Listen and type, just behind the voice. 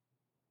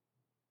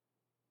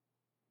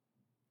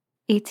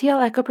ETL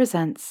Echo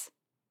presents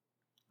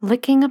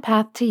Licking a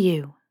Path to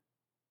You,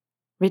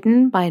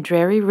 written by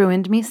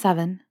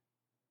drarryruinedme7,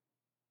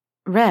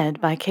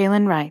 read by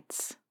Kaylin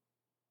Wrights.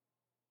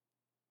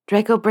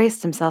 Draco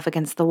braced himself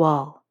against the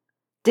wall,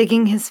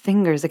 digging his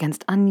fingers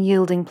against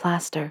unyielding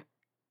plaster,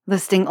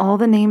 listing all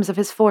the names of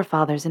his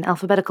forefathers in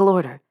alphabetical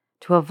order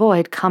to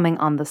avoid coming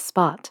on the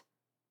spot.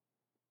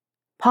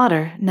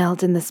 Potter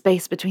knelt in the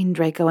space between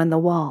Draco and the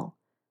wall,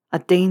 a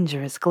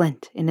dangerous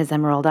glint in his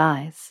emerald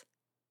eyes.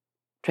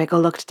 Draco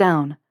looked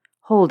down,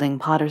 holding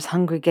Potter's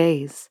hungry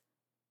gaze.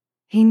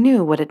 He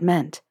knew what it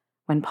meant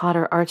when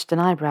Potter arched an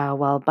eyebrow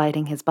while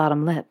biting his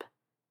bottom lip.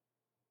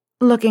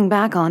 Looking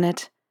back on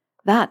it,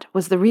 that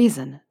was the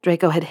reason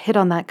Draco had hit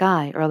on that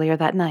guy earlier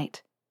that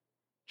night.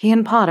 He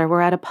and Potter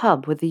were at a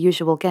pub with the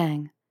usual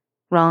gang,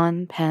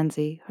 Ron,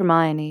 Pansy,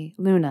 Hermione,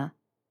 Luna,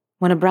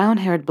 when a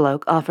brown-haired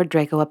bloke offered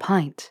Draco a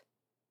pint.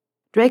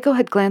 Draco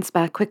had glanced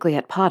back quickly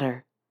at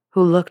Potter,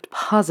 who looked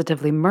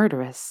positively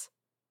murderous,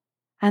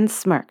 and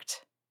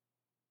smirked.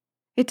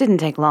 It didn't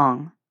take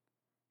long.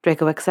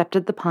 Draco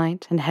accepted the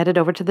pint and headed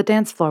over to the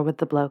dance floor with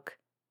the bloke.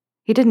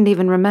 He didn't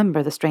even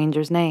remember the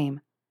stranger's name,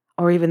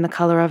 or even the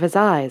color of his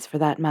eyes for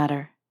that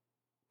matter.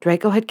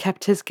 Draco had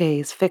kept his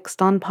gaze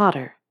fixed on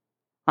Potter,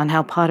 on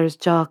how Potter's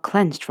jaw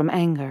clenched from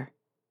anger,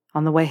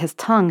 on the way his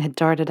tongue had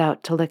darted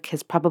out to lick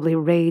his probably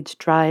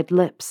rage-dried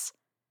lips,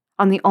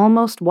 on the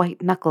almost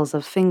white knuckles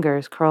of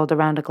fingers curled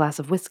around a glass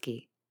of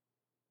whiskey.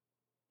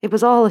 It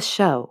was all a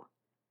show,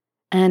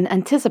 an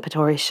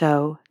anticipatory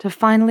show to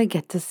finally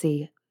get to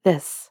see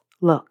this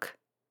look,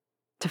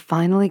 to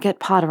finally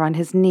get Potter on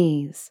his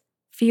knees,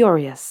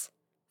 furious,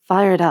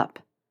 fired up,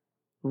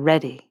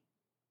 ready.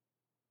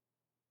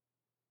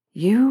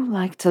 "You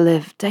like to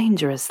live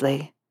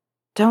dangerously,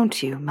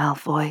 don't you,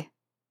 Malfoy?"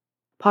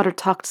 Potter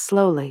talked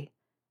slowly,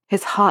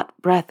 his hot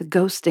breath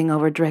ghosting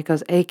over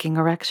Draco's aching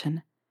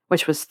erection,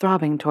 which was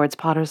throbbing towards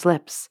Potter's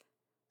lips,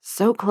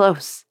 so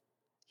close,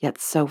 yet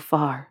so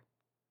far.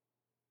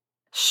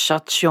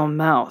 "Shut your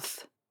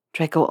mouth,"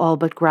 Draco all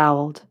but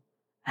growled,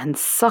 "and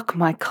suck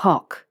my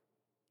cock.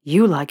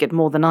 You like it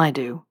more than I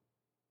do."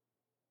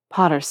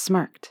 Potter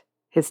smirked,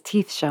 his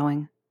teeth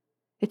showing.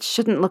 It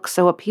shouldn't look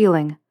so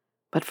appealing,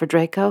 but for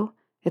Draco,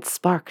 it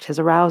sparked his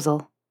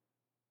arousal.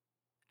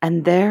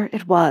 And there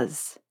it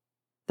was,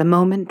 the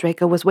moment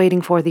Draco was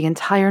waiting for the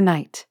entire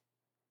night.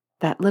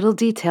 That little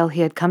detail he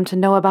had come to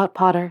know about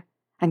Potter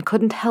and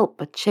couldn't help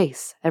but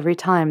chase every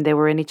time they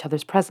were in each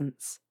other's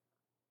presence.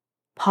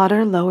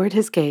 Potter lowered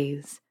his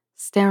gaze,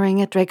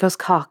 staring at Draco's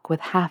cock with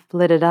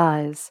half-lidded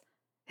eyes,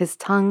 his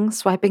tongue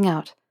swiping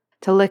out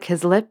to lick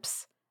his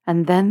lips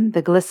and then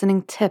the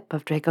glistening tip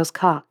of Draco's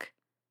cock.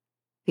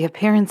 The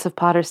appearance of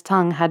Potter's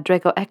tongue had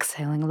Draco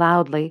exhaling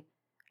loudly,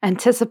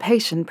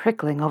 anticipation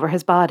prickling over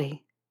his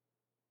body.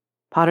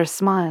 Potter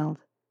smiled,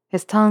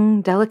 his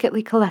tongue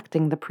delicately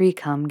collecting the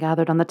pre-cum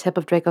gathered on the tip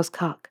of Draco's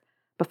cock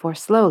before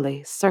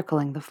slowly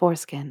circling the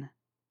foreskin.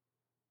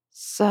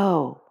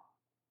 So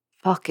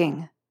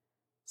fucking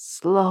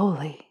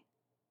slowly.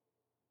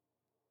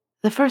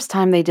 The first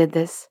time they did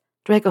this,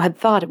 Draco had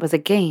thought it was a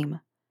game,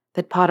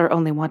 that Potter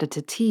only wanted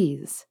to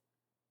tease.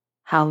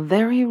 How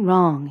very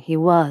wrong he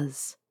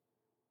was.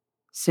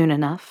 Soon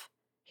enough,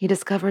 he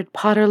discovered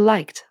Potter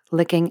liked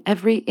licking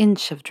every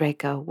inch of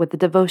Draco with the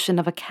devotion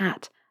of a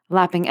cat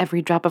lapping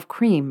every drop of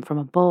cream from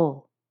a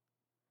bowl.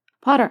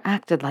 Potter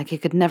acted like he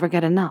could never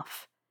get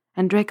enough,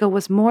 and Draco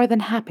was more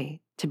than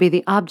happy to be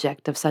the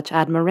object of such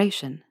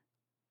admiration.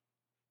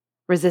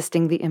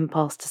 Resisting the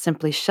impulse to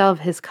simply shove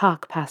his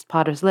cock past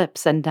Potter's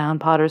lips and down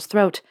Potter's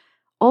throat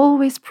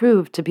always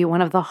proved to be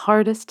one of the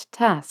hardest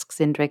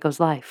tasks in Draco's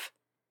life,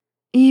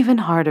 even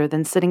harder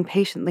than sitting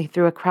patiently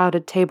through a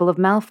crowded table of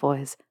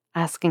Malfoys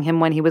asking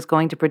him when he was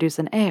going to produce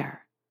an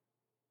heir.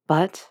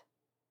 But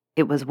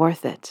it was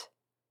worth it.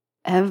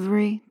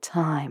 Every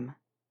time.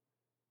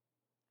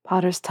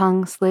 Potter's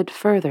tongue slid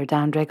further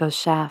down Draco's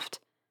shaft,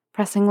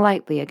 pressing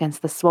lightly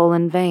against the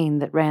swollen vein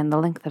that ran the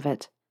length of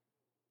it.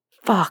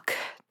 Fuck!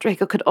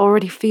 Draco could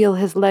already feel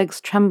his legs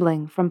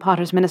trembling from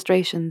Potter's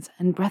ministrations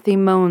and breathy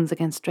moans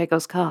against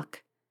Draco's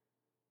cock.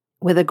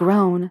 With a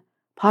groan,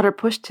 Potter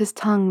pushed his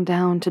tongue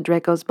down to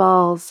Draco's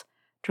balls,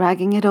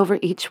 dragging it over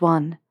each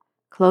one,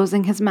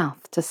 closing his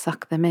mouth to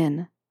suck them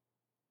in.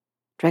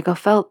 Draco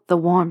felt the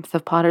warmth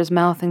of Potter's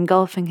mouth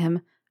engulfing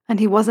him, and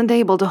he wasn't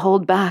able to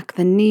hold back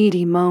the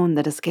needy moan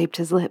that escaped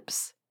his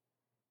lips.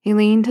 He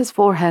leaned his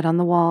forehead on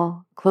the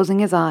wall, closing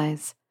his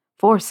eyes,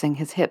 forcing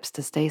his hips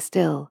to stay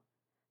still,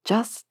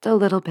 just a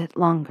little bit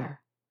longer.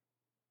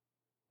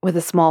 With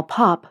a small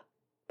pop,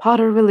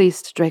 Potter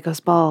released Draco's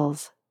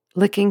balls,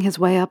 licking his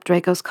way up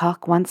Draco's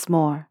cock once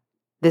more,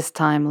 this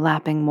time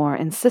lapping more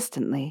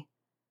insistently,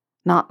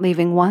 not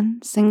leaving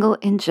one single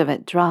inch of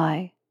it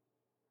dry.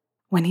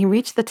 When he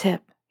reached the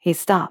tip, he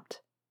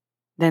stopped,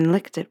 then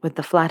licked it with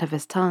the flat of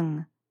his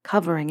tongue,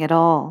 covering it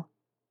all.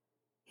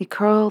 He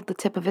curled the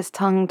tip of his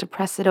tongue to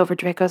press it over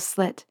Draco's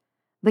slit,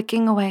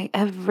 licking away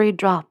every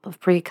drop of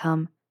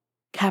pre-cum,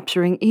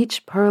 capturing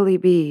each pearly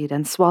bead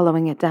and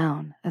swallowing it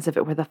down as if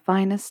it were the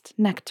finest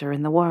nectar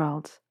in the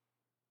world.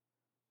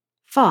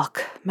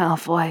 Fuck,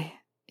 Malfoy.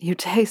 You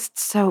taste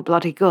so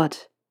bloody good,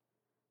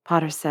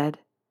 Potter said,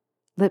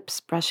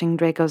 lips brushing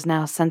Draco's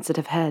now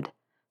sensitive head,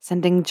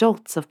 sending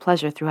jolts of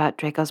pleasure throughout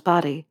Draco's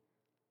body.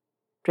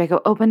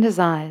 Draco opened his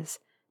eyes,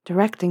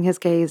 directing his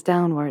gaze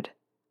downward,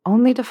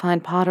 only to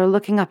find Potter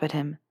looking up at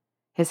him,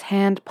 his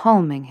hand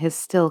palming his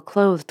still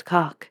clothed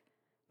cock,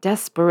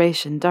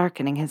 desperation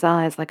darkening his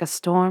eyes like a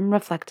storm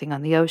reflecting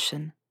on the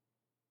ocean.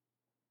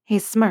 He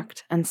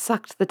smirked and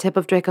sucked the tip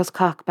of Draco's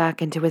cock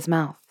back into his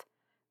mouth,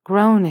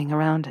 groaning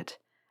around it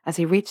as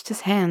he reached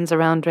his hands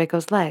around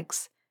Draco's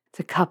legs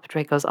to cup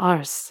Draco's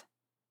arse.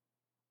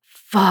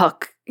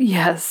 Fuck,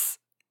 yes.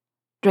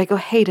 Draco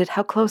hated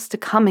how close to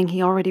coming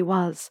he already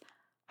was,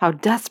 how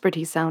desperate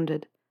he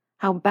sounded,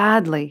 how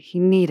badly he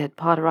needed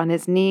Potter on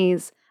his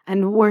knees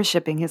and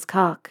worshipping his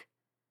cock.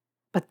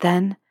 But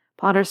then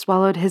Potter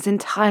swallowed his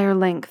entire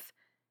length,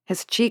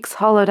 his cheeks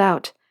hollowed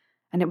out,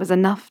 and it was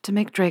enough to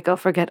make Draco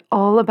forget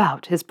all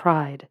about his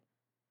pride.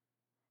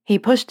 He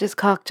pushed his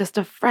cock just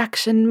a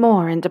fraction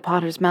more into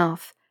Potter's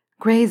mouth,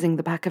 grazing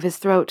the back of his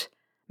throat,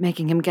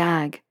 making him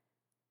gag.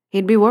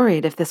 He'd be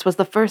worried if this was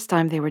the first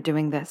time they were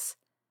doing this,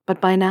 but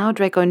by now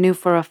Draco knew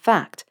for a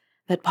fact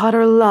that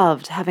Potter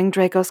loved having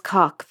Draco's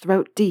cock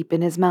throat deep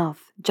in his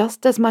mouth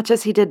just as much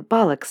as he did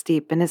bullocks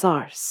deep in his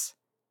arse.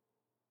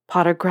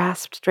 Potter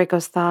grasped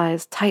Draco's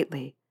thighs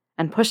tightly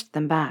and pushed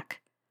them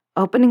back,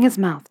 opening his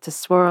mouth to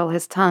swirl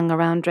his tongue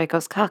around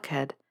Draco's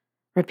cockhead,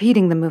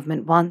 repeating the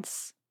movement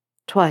once,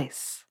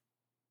 twice.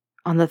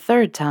 On the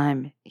third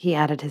time, he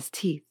added his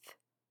teeth.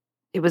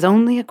 It was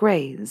only a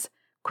graze,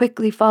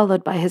 quickly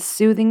followed by his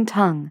soothing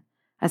tongue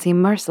as he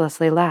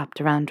mercilessly lapped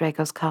around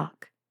Draco's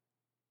cock.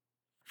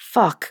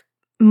 Fuck.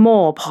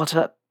 More,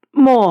 Potter.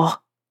 More.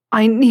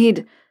 I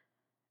need...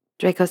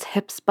 Draco's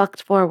hips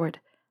bucked forward,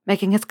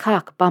 making his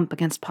cock bump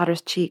against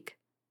Potter's cheek.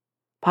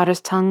 Potter's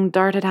tongue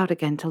darted out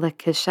again to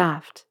lick his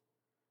shaft.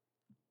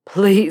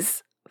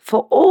 Please,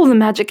 for all the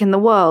magic in the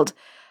world,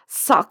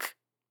 suck.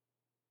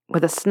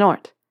 With a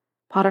snort,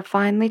 Potter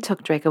finally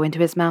took Draco into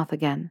his mouth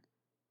again.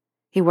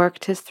 He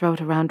worked his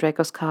throat around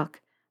Draco's cock,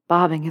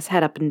 bobbing his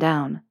head up and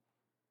down.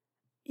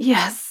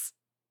 Yes.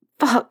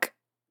 Fuck.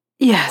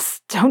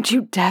 Yes, don't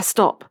you dare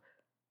stop,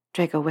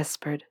 Draco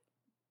whispered.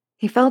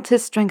 He felt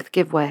his strength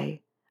give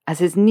way as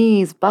his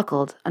knees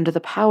buckled under the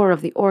power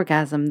of the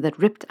orgasm that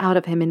ripped out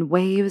of him in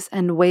waves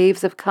and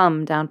waves of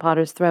cum down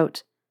Potter's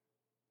throat.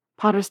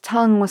 Potter's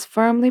tongue was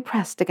firmly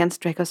pressed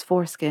against Draco's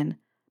foreskin,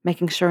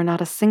 making sure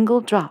not a single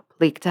drop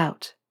leaked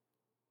out.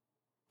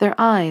 Their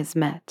eyes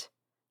met,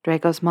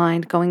 Draco's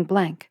mind going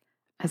blank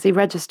as he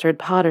registered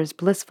Potter's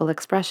blissful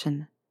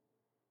expression.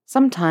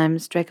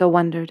 Sometimes Draco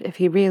wondered if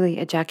he really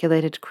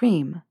ejaculated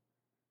cream.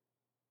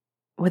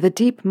 With a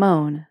deep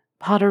moan,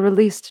 Potter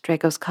released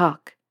Draco's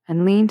cock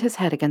and leaned his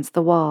head against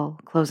the wall,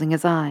 closing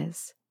his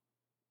eyes.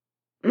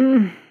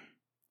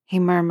 He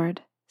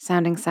murmured,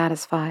 sounding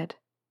satisfied.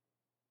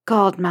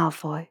 God,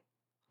 Malfoy,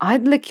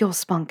 I'd lick your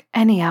spunk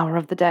any hour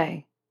of the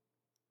day.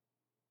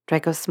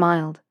 Draco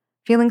smiled,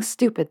 feeling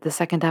stupid the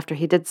second after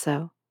he did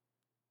so.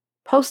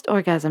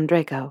 Post-orgasm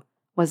Draco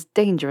was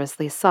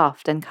dangerously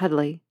soft and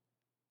cuddly.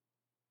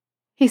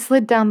 He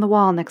slid down the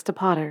wall next to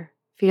Potter,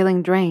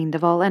 feeling drained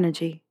of all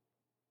energy.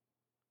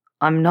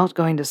 I'm not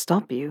going to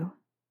stop you,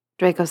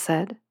 Draco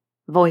said,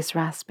 voice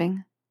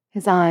rasping,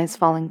 his eyes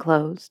falling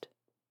closed.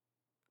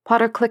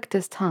 Potter clicked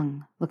his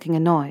tongue, looking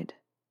annoyed.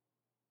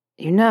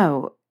 You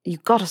know, you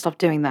gotta stop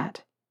doing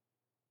that.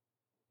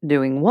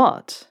 Doing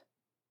what?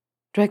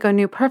 Draco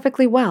knew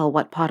perfectly well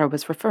what Potter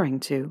was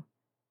referring to.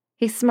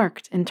 He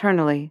smirked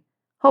internally,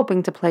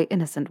 hoping to play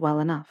innocent well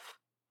enough.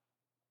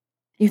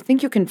 You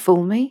think you can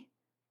fool me?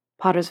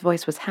 Potter's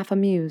voice was half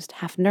amused,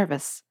 half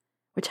nervous,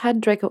 which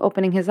had Draco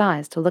opening his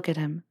eyes to look at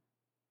him.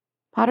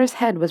 Potter's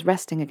head was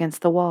resting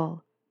against the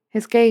wall,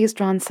 his gaze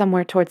drawn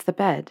somewhere towards the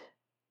bed.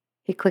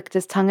 He clicked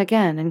his tongue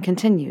again and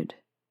continued.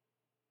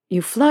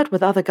 You flirt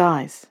with other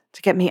guys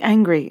to get me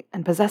angry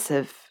and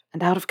possessive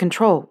and out of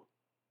control.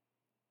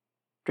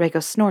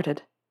 Draco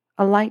snorted,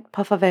 a light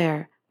puff of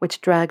air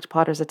which dragged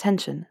Potter's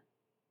attention.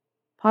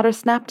 Potter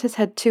snapped his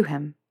head to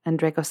him, and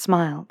Draco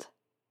smiled.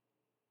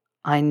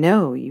 I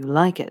know you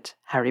like it,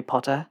 Harry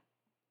Potter.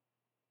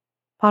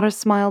 Potter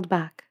smiled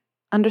back,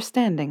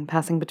 understanding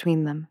passing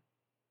between them.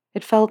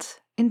 It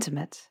felt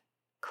intimate,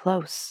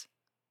 close.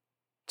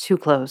 Too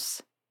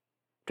close.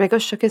 Draco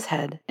shook his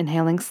head,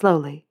 inhaling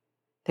slowly.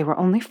 They were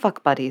only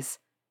fuck buddies.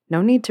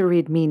 No need to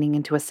read meaning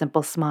into a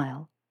simple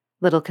smile.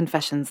 Little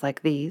confessions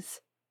like these.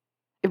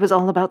 It was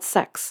all about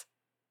sex.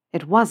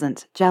 It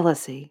wasn't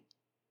jealousy.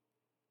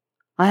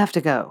 I have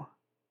to go.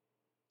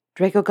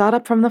 Draco got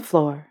up from the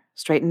floor,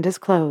 straightened his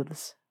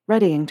clothes,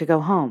 readying to go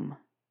home.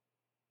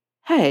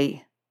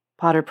 Hey,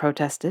 Potter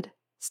protested,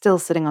 still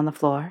sitting on the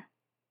floor.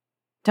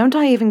 Don't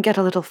I even get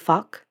a little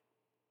fuck?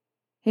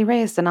 He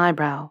raised an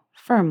eyebrow,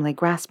 firmly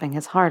grasping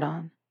his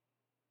hard-on.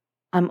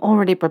 I'm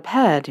already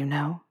prepared, you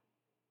know.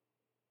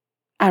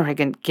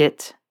 Arrogant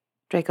git,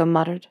 Draco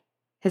muttered,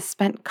 his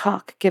spent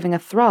cock giving a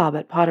throb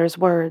at Potter's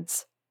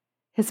words.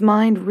 His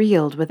mind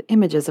reeled with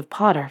images of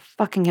Potter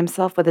fucking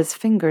himself with his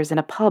fingers in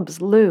a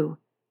pub's loo,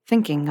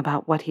 thinking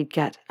about what he'd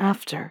get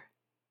after.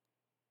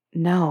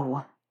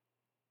 No.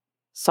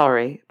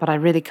 Sorry, but I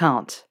really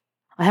can't.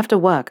 I have to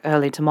work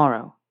early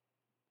tomorrow.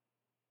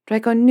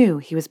 Draco knew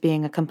he was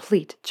being a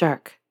complete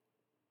jerk,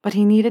 but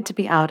he needed to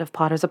be out of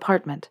Potter's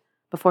apartment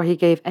before he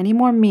gave any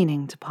more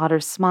meaning to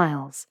Potter's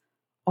smiles,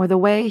 or the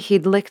way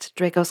he'd licked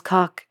Draco's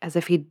cock as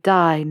if he'd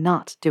die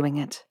not doing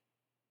it.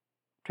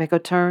 Draco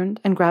turned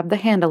and grabbed the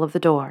handle of the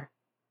door,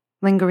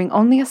 lingering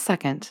only a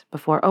second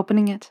before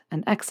opening it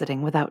and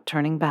exiting without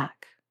turning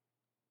back.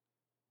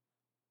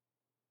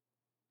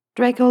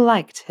 Draco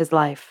liked his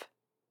life.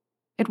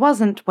 It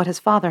wasn't what his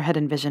father had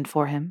envisioned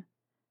for him,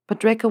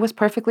 but Draco was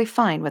perfectly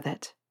fine with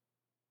it.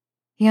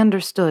 He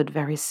understood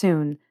very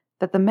soon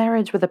that the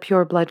marriage with a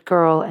pure-blood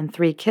girl and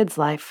 3 kids'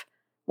 life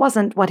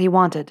wasn't what he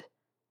wanted,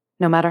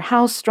 no matter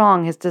how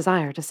strong his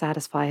desire to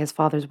satisfy his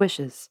father's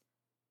wishes.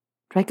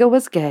 Draco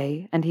was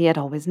gay, and he had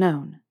always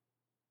known.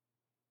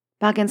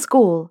 Back in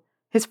school,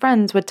 his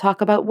friends would talk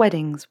about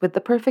weddings with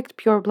the perfect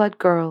pure-blood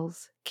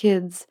girls,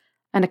 kids,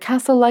 and a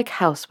castle-like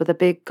house with a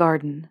big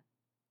garden.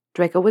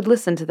 Draco would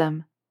listen to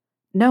them,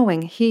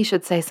 knowing he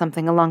should say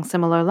something along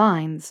similar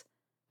lines,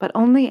 but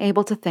only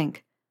able to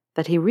think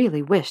that he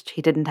really wished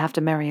he didn't have to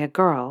marry a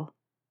girl.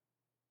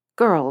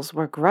 Girls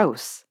were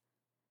gross.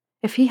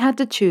 If he had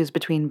to choose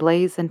between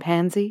Blaze and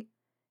Pansy,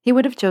 he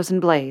would have chosen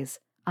Blaze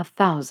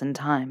 1,000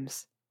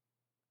 times.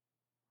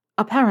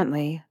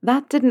 Apparently,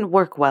 that didn't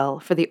work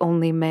well for the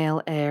only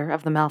male heir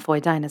of the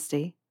Malfoy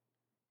dynasty.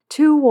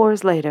 2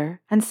 wars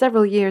later, and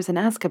several years in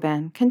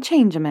Azkaban can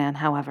change a man,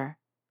 however,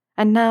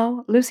 and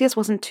now Lucius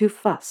wasn't too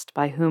fussed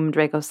by whom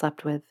Draco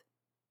slept with.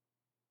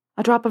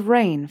 A drop of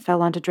rain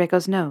fell onto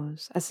Draco's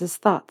nose as his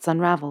thoughts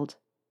unraveled.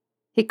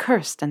 He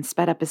cursed and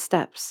sped up his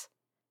steps.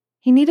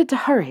 He needed to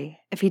hurry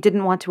if he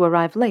didn't want to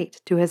arrive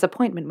late to his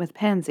appointment with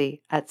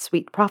Pansy at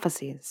Sweet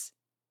Prophecies.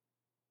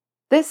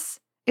 This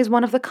is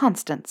one of the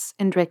constants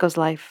in Draco's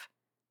life.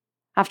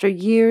 After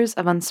years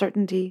of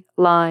uncertainty,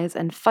 lies,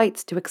 and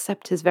fights to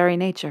accept his very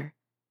nature,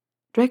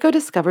 Draco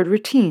discovered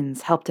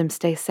routines helped him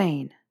stay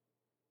sane.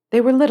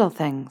 They were little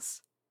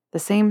things. The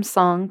same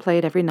song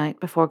played every night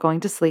before going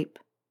to sleep.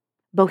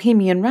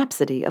 Bohemian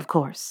Rhapsody, of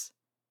course.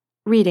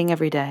 Reading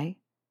every day.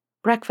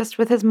 Breakfast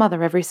with his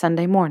mother every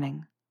Sunday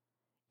morning.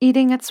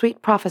 Eating at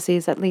Sweet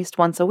Prophecies at least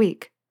once a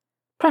week.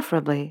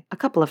 Preferably a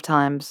couple of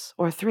times,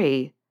 or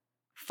 3.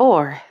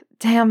 4.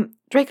 Damn,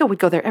 Draco would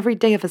go there every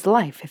day of his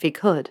life if he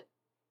could.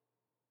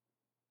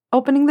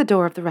 Opening the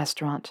door of the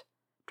restaurant,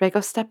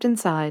 Draco stepped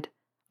inside,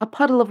 a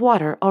puddle of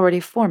water already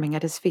forming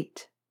at his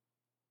feet.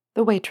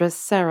 The waitress,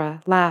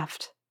 Sarah,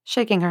 laughed,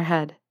 shaking her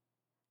head.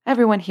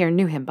 Everyone here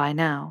knew him by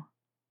now.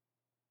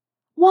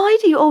 "Why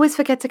do you always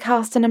forget to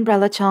cast an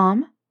umbrella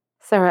charm?"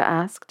 Sarah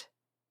asked.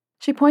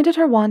 She pointed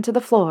her wand to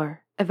the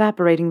floor,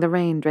 evaporating the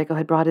rain Draco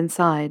had brought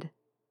inside.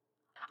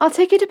 "I'll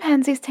take you to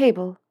Pansy's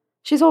table.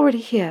 She's already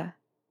here."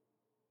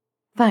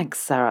 "Thanks,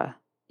 Sarah.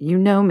 You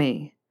know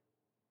me."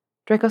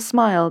 Draco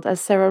smiled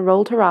as Sarah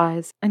rolled her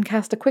eyes and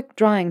cast a quick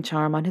drying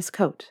charm on his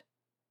coat.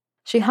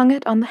 She hung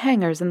it on the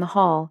hangers in the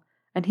hall,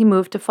 and he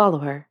moved to follow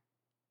her.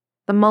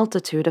 The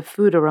multitude of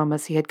food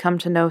aromas he had come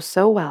to know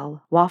so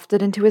well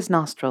wafted into his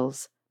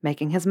nostrils,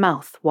 making his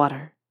mouth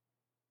water.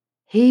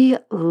 He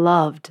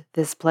loved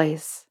this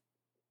place.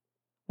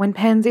 When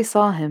Pansy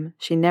saw him,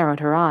 she narrowed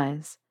her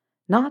eyes,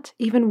 not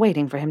even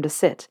waiting for him to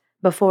sit,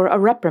 before a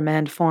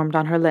reprimand formed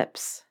on her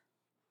lips.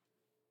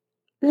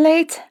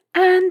 "Late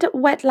and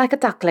wet like a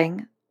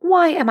duckling.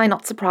 Why am I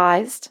not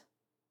surprised?"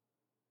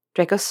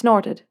 Draco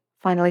snorted,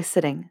 finally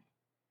sitting.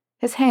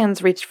 His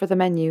hands reached for the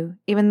menu,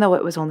 even though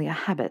it was only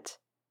a habit.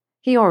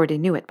 He already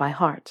knew it by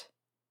heart.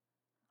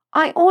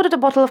 "I ordered a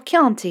bottle of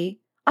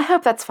Chianti. I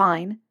hope that's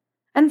fine.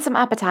 And some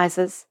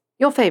appetizers.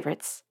 Your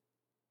favorites."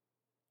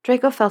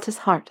 Draco felt his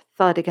heart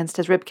thud against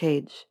his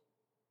ribcage.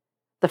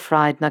 The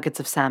fried nuggets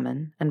of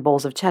salmon and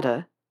bowls of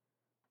cheddar.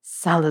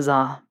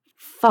 Salazar,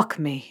 fuck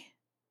me.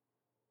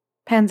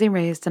 Pansy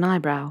raised an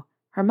eyebrow,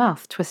 her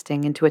mouth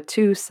twisting into a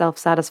too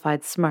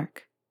self-satisfied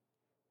smirk.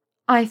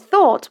 "I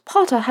thought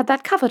Potter had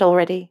that covered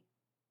already."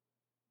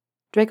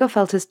 Draco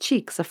felt his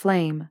cheeks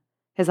aflame,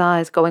 his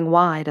eyes going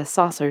wide as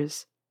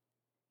saucers.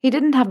 He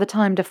didn't have the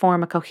time to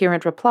form a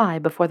coherent reply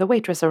before the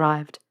waitress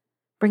arrived,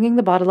 bringing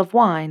the bottle of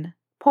wine,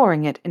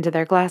 pouring it into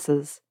their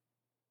glasses.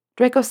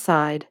 Draco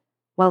sighed,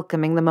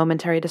 welcoming the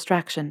momentary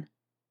distraction.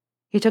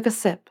 He took a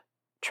sip,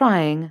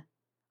 trying,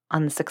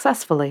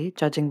 unsuccessfully,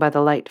 judging by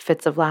the light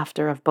fits of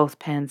laughter of both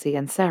Pansy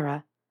and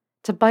Sarah,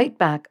 to bite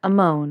back a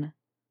moan.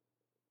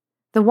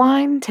 The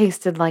wine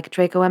tasted like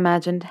Draco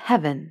imagined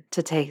heaven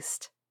to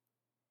taste.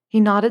 He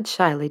nodded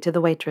shyly to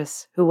the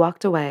waitress, who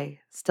walked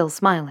away, still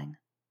smiling.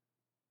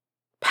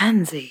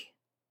 "Pansy,"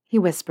 he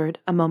whispered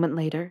a moment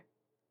later.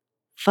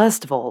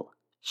 "First of all,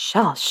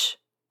 shush.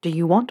 Do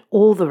you want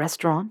all the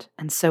restaurant,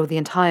 and so the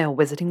entire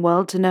Wizarding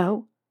World to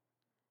know?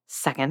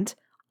 Second,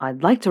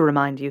 I'd like to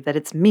remind you that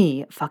it's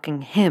me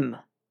fucking him."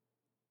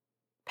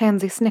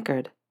 Pansy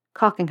snickered,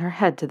 cocking her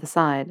head to the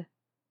side.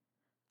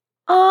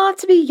 "Ah,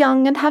 to be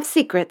young and have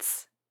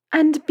secrets,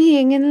 and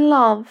being in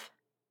love."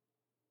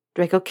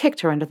 Draco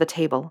kicked her under the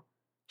table.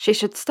 She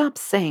should stop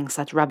saying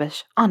such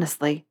rubbish,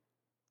 honestly.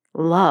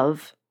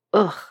 Love?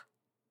 Ugh.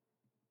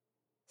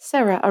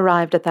 Sarah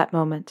arrived at that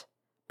moment,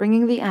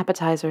 bringing the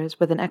appetizers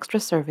with an extra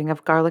serving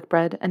of garlic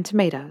bread and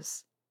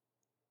tomatoes.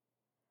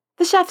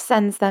 The chef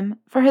sends them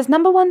for his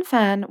 #1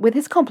 fan with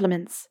his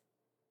compliments.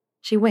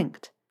 She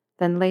winked,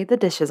 then laid the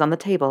dishes on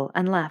the table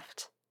and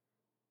left.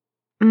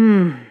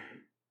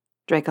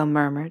 Draco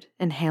murmured,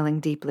 inhaling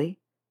deeply.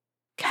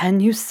 Can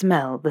you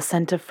smell the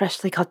scent of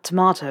freshly cut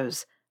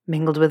tomatoes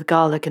mingled with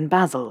garlic and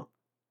basil?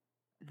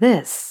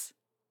 This,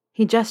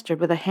 he gestured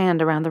with a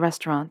hand around the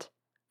restaurant,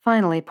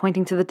 finally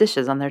pointing to the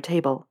dishes on their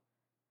table.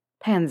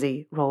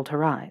 Pansy rolled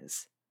her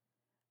eyes.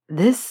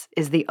 This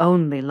is the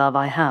only love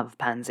I have,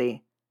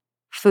 Pansy.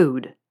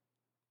 Food.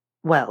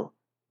 Well,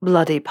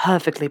 bloody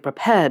perfectly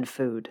prepared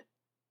food.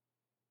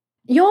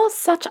 You're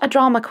such a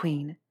drama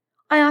queen.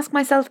 I ask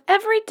myself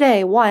every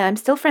day why I'm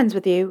still friends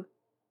with you.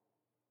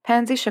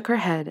 Pansy shook her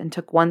head and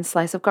took one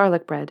slice of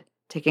garlic bread,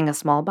 taking a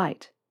small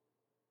bite.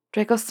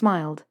 Draco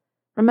smiled,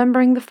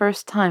 remembering the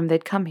first time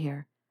they'd come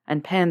here,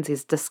 and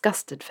Pansy's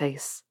disgusted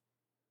face.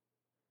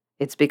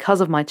 It's because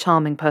of my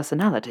charming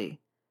personality.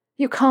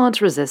 You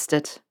can't resist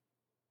it.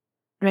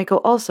 Draco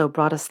also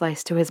brought a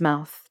slice to his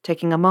mouth,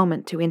 taking a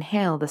moment to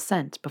inhale the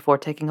scent before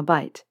taking a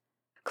bite,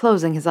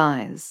 closing his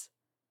eyes.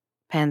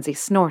 Pansy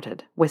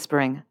snorted,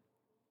 whispering,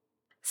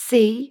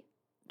 See?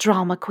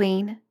 Drama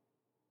queen.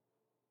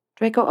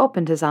 Draco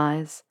opened his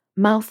eyes,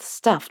 mouth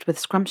stuffed with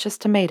scrumptious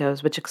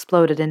tomatoes which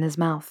exploded in his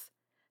mouth,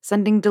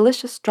 sending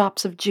delicious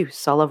drops of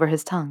juice all over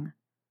his tongue.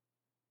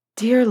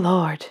 Dear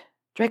Lord,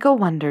 Draco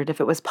wondered if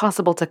it was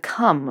possible to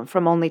come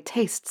from only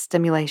taste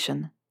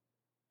stimulation.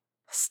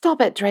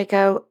 Stop it,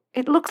 Draco.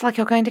 It looks like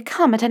you're going to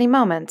come at any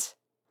moment.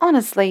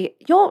 Honestly,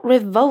 you're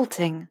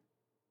revolting.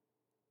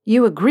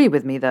 You agree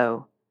with me,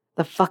 though.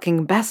 The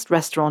fucking best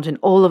restaurant in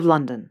all of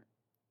London.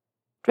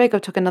 Draco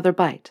took another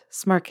bite,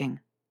 smirking,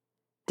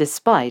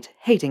 despite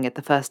hating it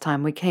the first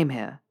time we came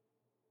here.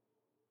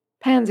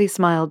 Pansy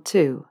smiled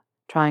too,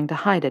 trying to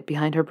hide it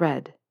behind her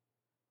bread.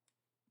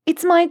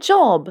 It's my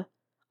job.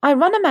 I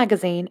run a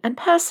magazine and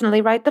personally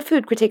write the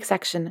food critique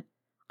section.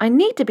 I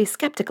need to be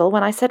skeptical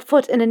when I set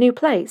foot in a new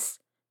place.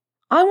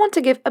 I want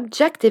to give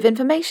objective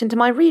information to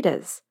my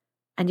readers.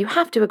 And you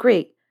have to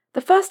agree, the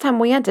first time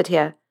we entered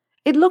here,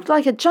 it looked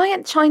like a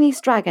giant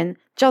Chinese dragon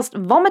just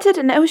vomited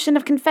an ocean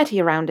of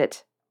confetti around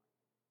it.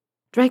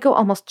 Draco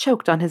almost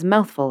choked on his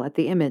mouthful at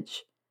the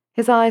image,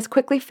 his eyes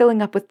quickly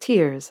filling up with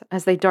tears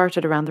as they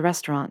darted around the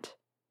restaurant.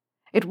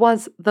 It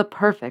was the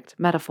perfect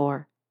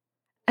metaphor.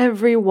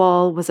 Every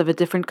wall was of a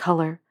different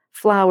color,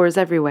 flowers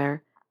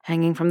everywhere,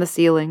 hanging from the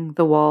ceiling,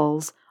 the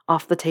walls,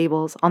 off the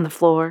tables, on the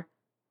floor.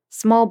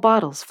 Small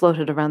bottles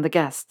floated around the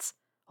guests,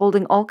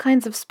 holding all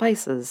kinds of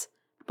spices,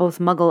 both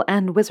muggle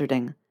and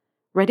wizarding,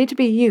 ready to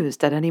be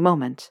used at any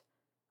moment.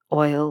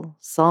 Oil,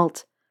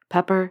 salt,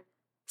 pepper,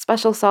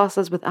 special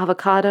sauces with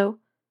avocado,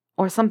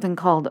 or something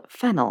called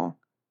fennel,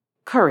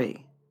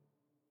 curry.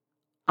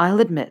 I'll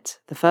admit,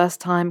 the first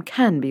time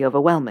can be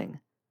overwhelming,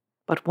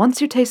 but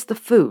once you taste the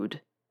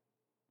food...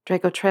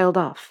 Draco trailed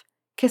off,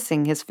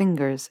 kissing his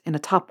fingers in a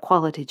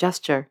top-quality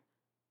gesture.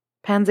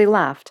 Pansy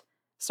laughed,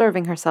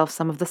 serving herself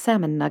some of the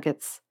salmon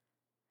nuggets.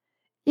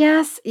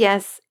 Yes,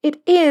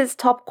 it is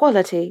top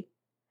quality.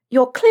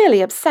 You're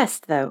clearly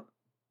obsessed, though.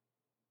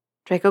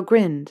 Draco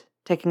grinned,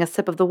 taking a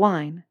sip of the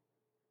wine.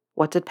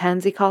 What did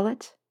Pansy call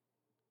it?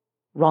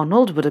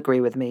 Ronald would agree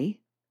with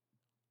me.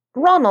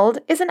 Ronald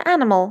is an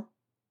animal.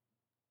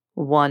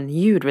 One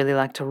you'd really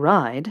like to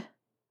ride.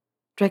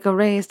 Draco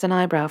raised an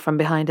eyebrow from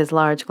behind his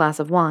large glass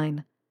of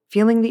wine,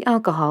 feeling the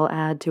alcohol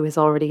add to his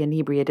already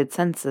inebriated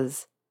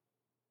senses.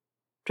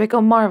 Draco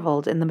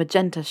marveled in the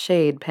magenta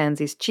shade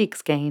Pansy's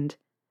cheeks gained,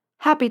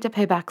 happy to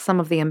pay back some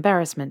of the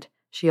embarrassment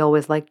she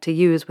always liked to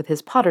use with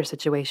his Potter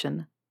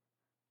situation.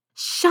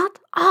 Shut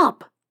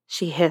up,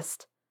 she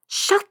hissed.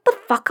 Shut the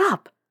fuck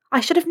up. I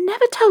should have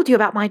never told you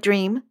about my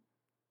dream.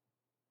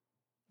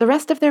 The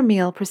rest of their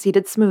meal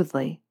proceeded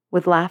smoothly,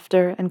 with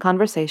laughter and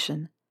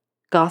conversation,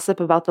 gossip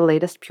about the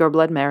latest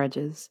pureblood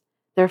marriages,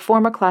 their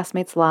former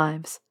classmates'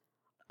 lives,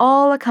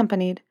 all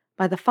accompanied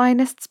by the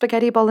finest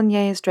spaghetti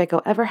bolognese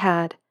Draco ever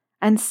had,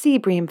 and sea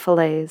bream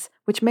fillets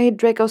which made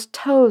Draco's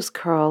toes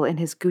curl in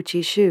his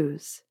Gucci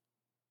shoes.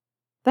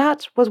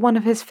 That was one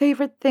of his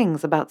favorite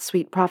things about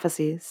Sweet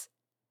Prophecies.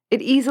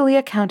 It easily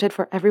accounted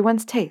for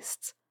everyone's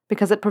tastes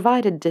because it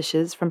provided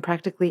dishes from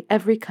practically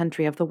every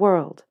country of the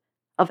world,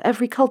 of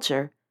every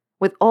culture,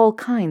 with all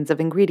kinds of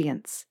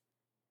ingredients.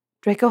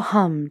 Draco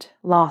hummed,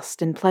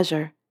 lost in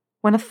pleasure,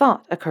 when a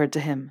thought occurred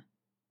to him.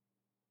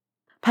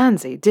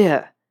 Pansy,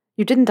 dear,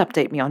 you didn't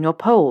update me on your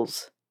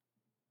polls.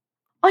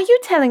 Are you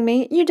telling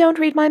me you don't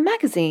read my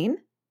magazine?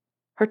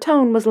 Her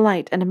tone was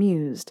light and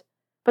amused,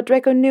 but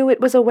Draco knew it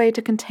was a way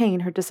to contain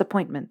her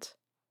disappointment.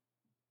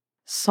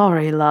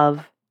 Sorry,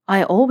 love.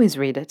 I always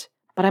read it,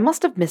 but I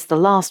must have missed the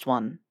last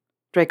one,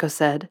 Draco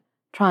said,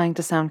 trying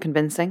to sound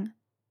convincing.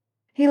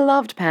 He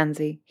loved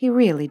Pansy, he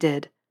really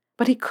did,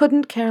 but he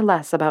couldn't care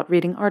less about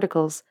reading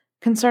articles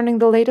concerning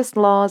the latest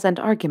laws and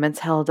arguments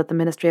held at the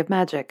Ministry of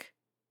Magic.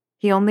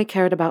 He only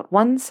cared about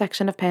one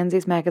section of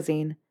Pansy's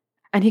magazine,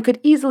 and he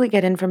could easily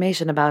get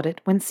information about it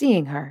when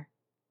seeing her,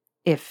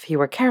 if he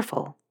were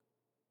careful,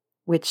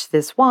 which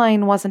this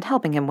wine wasn't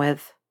helping him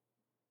with.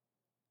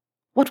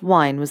 What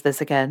wine was this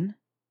again?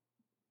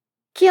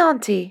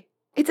 Chianti.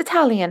 It's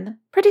Italian.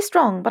 Pretty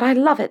strong, but I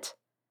love it.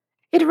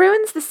 It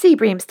ruins the sea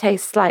bream's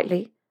taste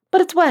slightly,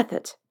 but it's worth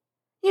it.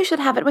 You should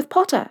have it with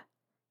Potter.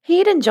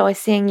 He'd enjoy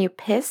seeing you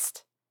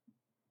pissed.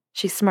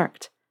 She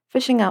smirked,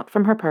 fishing out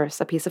from her purse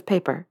a piece of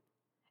paper.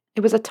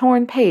 It was a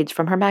torn page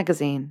from her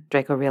magazine,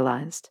 Draco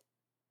realized.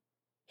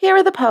 Here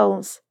are the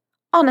polls.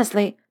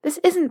 Honestly, this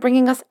isn't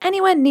bringing us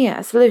anywhere near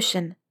a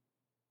solution.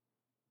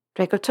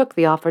 Draco took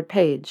the offered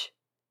page.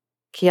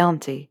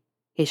 Chianti.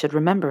 He should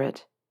remember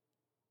it.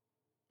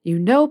 You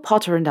know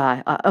Potter and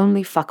I are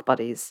only fuck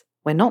buddies.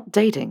 We're not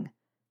dating.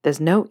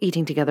 There's no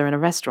eating together in a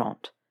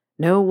restaurant.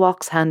 No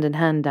walks hand in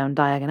hand down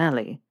Diagon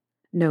Alley.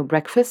 No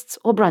breakfasts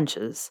or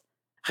brunches.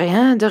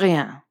 Rien de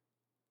rien.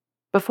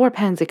 Before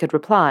Pansy could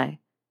reply,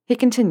 he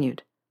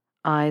continued,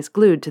 eyes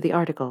glued to the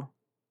article.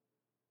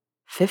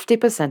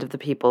 50% of the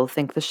people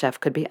think the chef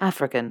could be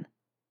African.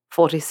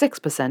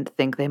 46%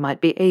 think they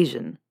might be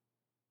Asian.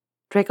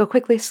 Draco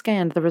quickly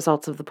scanned the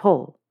results of the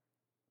poll.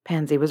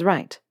 Pansy was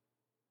right.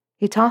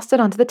 He tossed it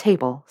onto the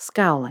table,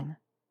 scowling.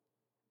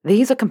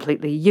 These are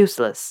completely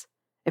useless.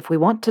 If we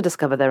want to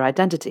discover their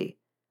identity,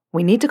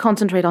 we need to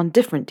concentrate on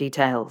different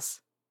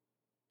details.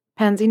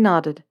 Pansy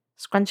nodded,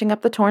 scrunching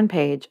up the torn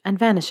page and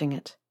vanishing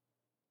it.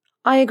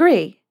 I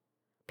agree.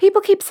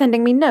 People keep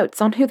sending me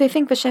notes on who they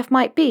think the chef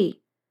might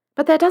be,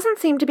 but there doesn't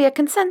seem to be a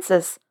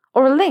consensus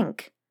or a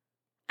link.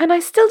 And I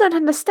still don't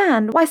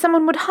understand why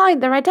someone would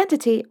hide their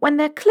identity when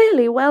they're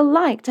clearly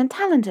well-liked and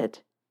talented.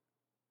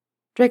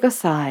 Draco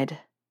sighed.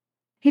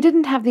 He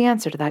didn't have the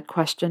answer to that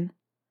question.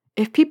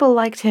 If people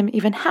liked him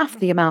even half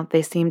the amount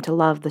they seemed to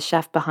love the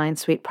chef behind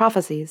Sweet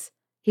Prophecies,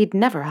 he'd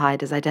never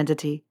hide his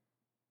identity.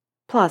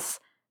 Plus,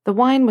 the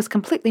wine was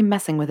completely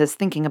messing with his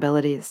thinking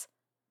abilities.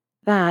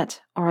 That,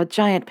 or a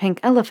giant pink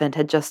elephant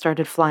had just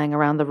started flying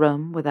around the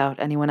room without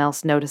anyone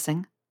else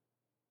noticing.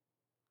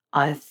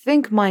 I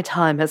think my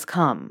time has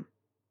come.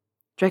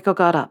 Draco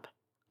got up,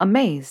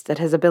 amazed at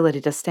his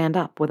ability to stand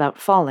up without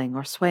falling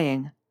or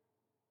swaying.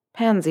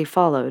 Pansy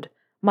followed,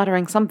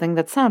 muttering something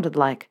that sounded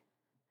like,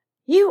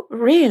 You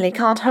really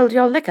can't hold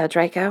your liquor,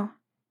 Draco.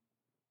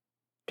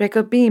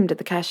 Draco beamed at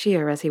the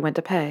cashier as he went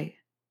to pay.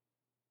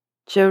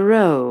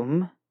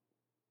 Jerome?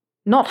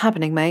 Not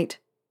happening, mate,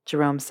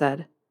 Jerome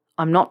said.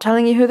 I'm not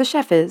telling you who the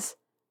chef is.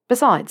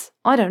 Besides,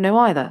 I don't know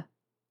either.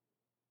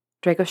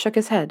 Draco shook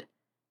his head.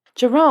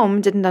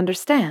 Jerome didn't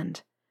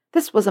understand.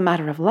 This was a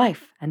matter of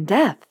life and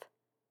death.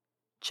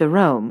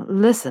 Jerome,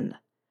 listen.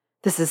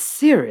 This is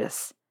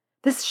serious.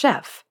 This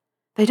chef,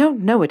 they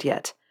don't know it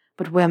yet,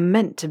 but we're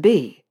meant to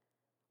be.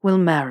 We'll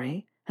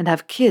marry and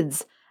have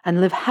kids and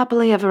live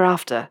happily ever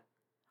after.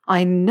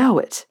 I know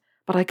it,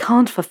 but I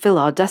can't fulfill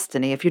our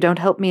destiny if you don't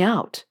help me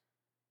out.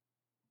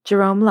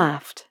 Jerome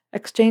laughed,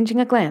 exchanging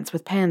a glance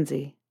with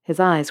Pansy, his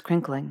eyes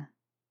crinkling.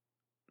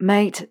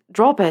 Mate,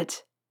 drop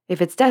it.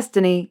 If it's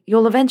destiny,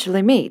 you'll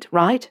eventually meet,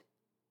 right?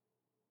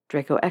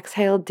 Draco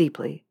exhaled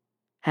deeply,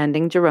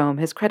 handing Jerome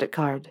his credit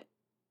card.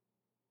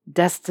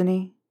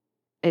 Destiny?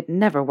 It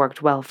never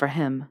worked well for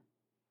him.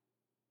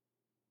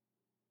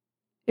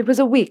 It was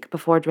a week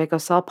before Draco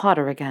saw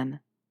Potter again.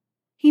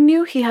 He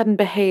knew he hadn't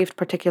behaved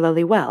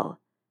particularly well.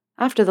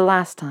 After the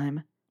last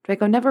time,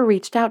 Draco never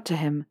reached out to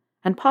him,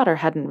 and Potter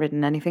hadn't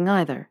written anything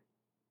either.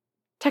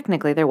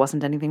 Technically, there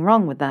wasn't anything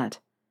wrong with that.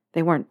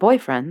 They weren't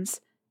boyfriends.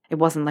 It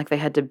wasn't like they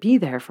had to be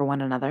there for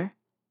one another.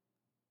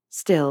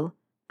 Still,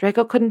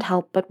 Draco couldn't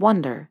help but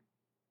wonder.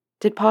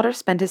 Did Potter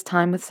spend his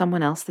time with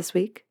someone else this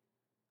week?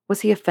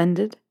 Was he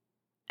offended?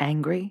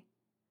 Angry?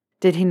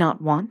 Did he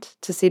not want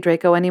to see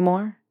Draco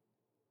anymore?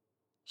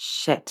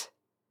 Shit.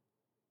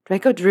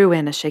 Draco drew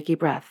in a shaky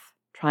breath,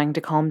 trying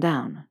to calm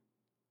down.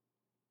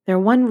 Their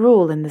one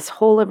rule in this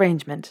whole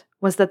arrangement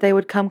was that they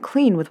would come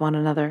clean with one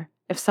another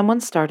if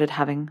someone started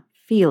having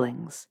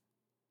feelings.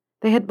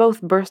 They had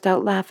both burst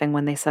out laughing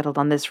when they settled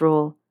on this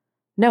rule,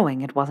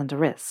 knowing it wasn't a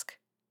risk.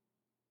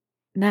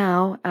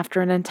 Now,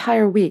 after an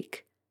entire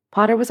week,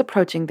 Potter was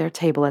approaching their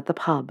table at the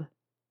pub.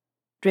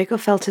 Draco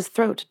felt his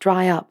throat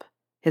dry up,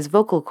 his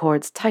vocal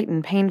cords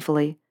tighten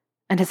painfully,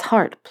 and his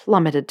heart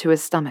plummeted to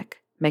his stomach,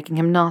 making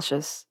him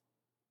nauseous.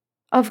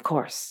 Of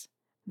course,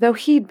 though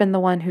he'd been the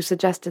one who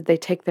suggested they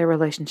take their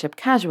relationship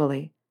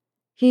casually,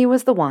 he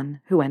was the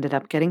one who ended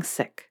up getting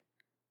sick.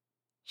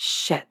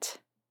 Shit.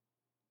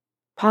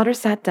 Potter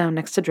sat down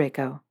next to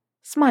Draco,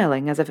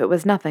 smiling as if it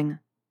was nothing,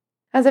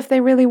 as if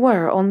they really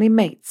were only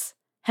mates,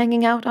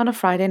 hanging out on a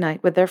Friday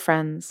night with their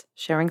friends,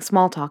 sharing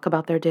small talk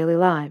about their daily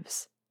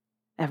lives.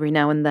 Every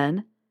now and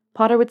then,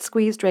 Potter would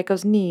squeeze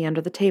Draco's knee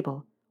under the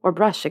table or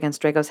brush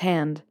against Draco's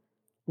hand,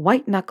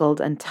 white-knuckled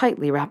and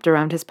tightly wrapped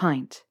around his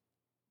pint.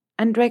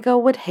 And Draco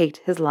would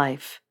hate his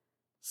life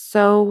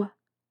so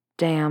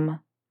damn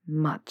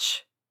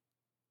much.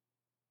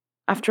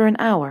 After an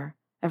hour,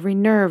 every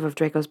nerve of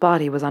Draco's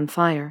body was on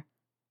fire,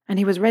 and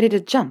he was ready to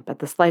jump at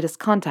the slightest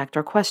contact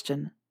or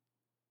question.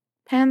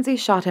 Pansy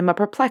shot him a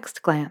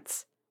perplexed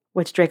glance,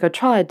 which Draco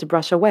tried to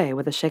brush away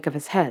with a shake of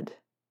his head.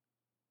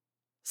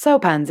 "So,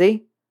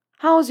 Pansy,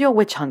 how's your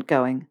witch hunt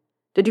going?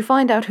 Did you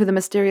find out who the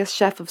mysterious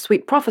chef of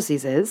Sweet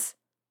Prophecies is?"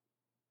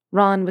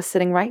 Ron was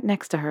sitting right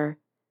next to her,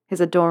 his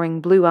adoring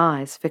blue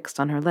eyes fixed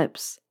on her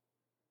lips.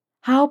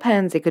 How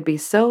Pansy could be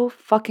so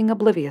fucking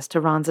oblivious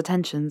to Ron's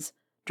attentions,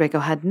 Draco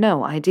had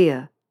no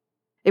idea.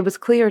 It was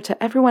clear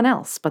to everyone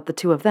else but the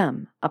two of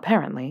them,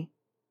 apparently.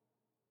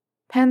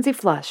 Pansy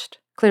flushed,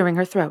 clearing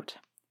her throat.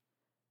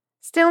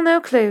 "Still no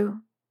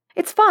clue.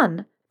 It's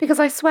fun, because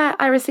I swear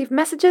I receive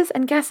messages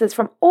and guesses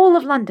from all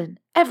of London,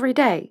 every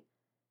day.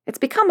 It's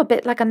become a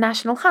bit like a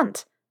national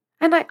hunt,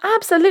 and I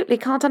absolutely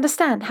can't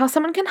understand how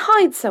someone can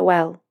hide so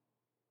well."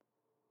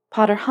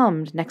 Potter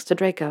hummed next to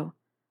Draco,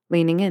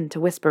 leaning in to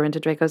whisper into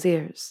Draco's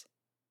ears.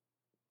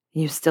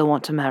 "You still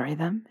want to marry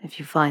them if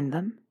you find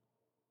them?"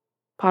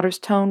 Potter's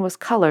tone was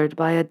colored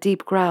by a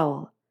deep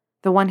growl,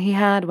 the one he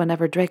had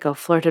whenever Draco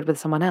flirted with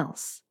someone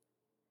else.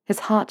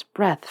 His hot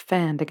breath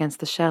fanned against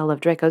the shell of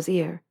Draco's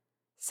ear,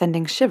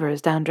 sending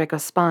shivers down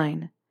Draco's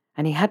spine,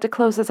 and he had to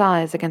close his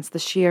eyes against the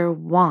sheer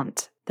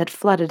want that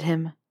flooded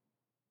him.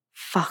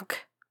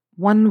 Fuck.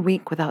 1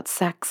 week without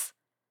sex.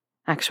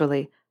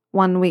 Actually,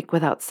 1 week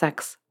without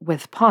sex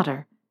with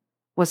Potter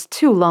was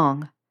too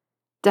long.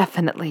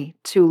 Definitely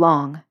too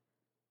long.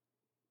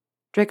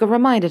 Draco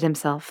reminded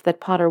himself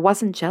that Potter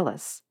wasn't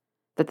jealous,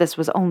 that this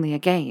was only a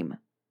game.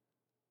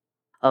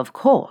 "Of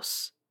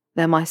course.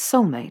 They're my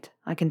soulmate,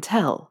 I can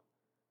tell."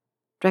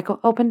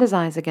 Draco opened his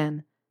eyes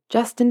again,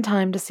 just in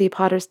time to see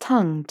Potter's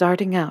tongue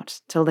darting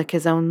out to lick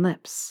his own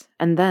lips,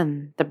 and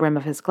then the brim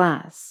of his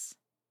glass.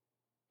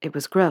 It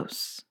was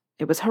gross.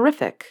 It was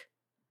horrific.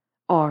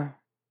 Or,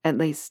 at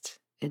least,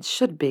 it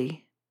should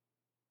be.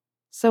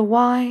 So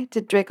why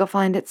did Draco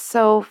find it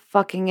so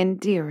fucking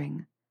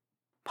endearing?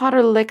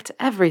 Potter licked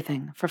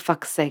everything, for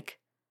fuck's sake.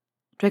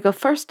 Draco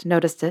first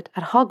noticed it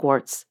at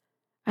Hogwarts,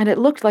 and it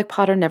looked like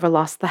Potter never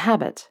lost the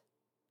habit.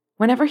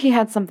 Whenever he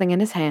had something in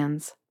his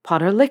hands,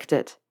 Potter licked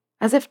it,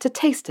 as if to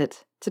taste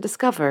it, to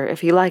discover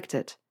if he liked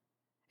it.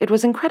 It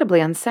was incredibly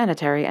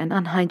unsanitary and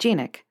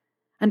unhygienic,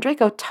 and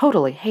Draco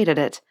totally hated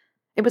it.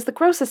 It was the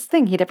grossest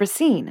thing he'd ever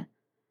seen.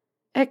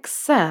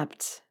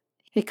 Except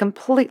he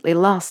completely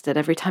lost it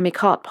every time he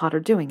caught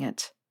Potter doing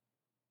it.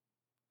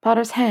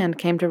 Potter's hand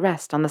came to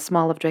rest on the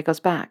small of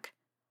Draco's back,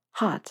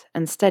 hot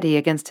and steady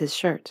against his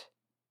shirt.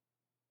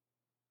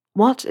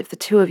 "What if the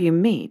two of you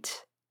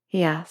meet?"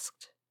 he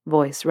asked,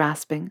 voice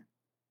rasping.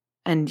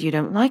 "And you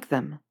don't like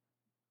them?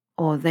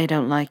 Or they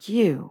don't like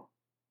you?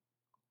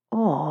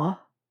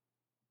 Or—"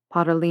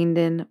 Potter leaned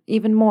in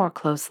even more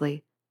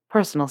closely,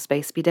 personal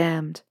space be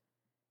damned.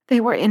 They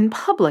were in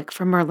public,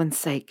 for Merlin's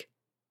sake.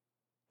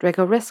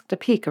 Draco risked a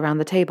peek around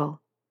the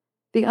table.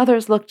 The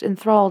others looked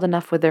enthralled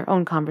enough with their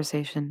own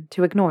conversation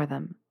to ignore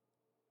them.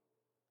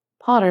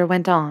 Potter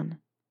went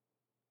on.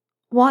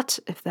 "What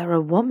if they're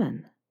a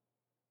woman?"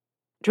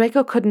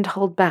 Draco couldn't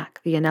hold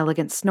back the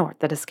inelegant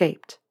snort that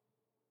escaped.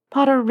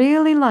 Potter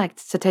really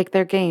liked to take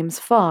their games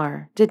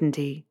far, didn't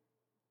he?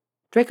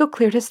 Draco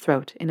cleared his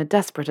throat in a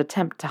desperate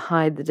attempt to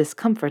hide the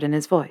discomfort in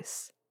his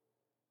voice.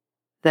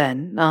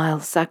 "Then I'll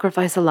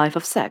sacrifice a life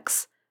of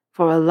sex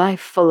for a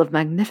life full of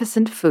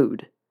magnificent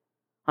food.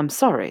 I'm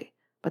sorry,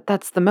 but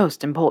that's the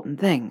most important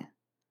thing."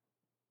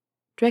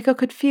 Draco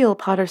could feel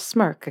Potter's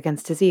smirk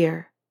against his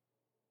ear.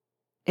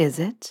 "Is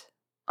it?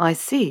 I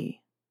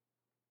see."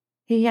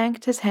 He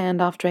yanked his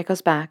hand off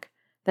Draco's back,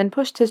 then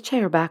pushed his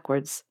chair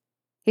backwards.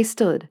 He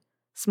stood,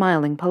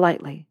 smiling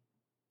politely.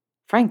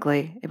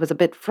 Frankly, it was a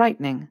bit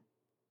frightening.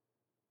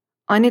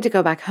 "I need to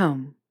go back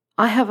home.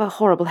 I have a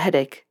horrible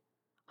headache.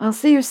 I'll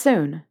see you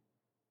soon."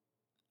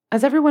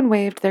 As everyone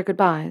waved their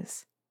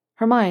goodbyes,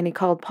 Hermione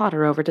called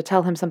Potter over to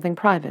tell him something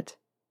private.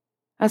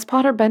 As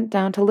Potter bent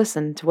down to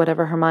listen to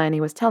whatever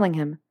Hermione was telling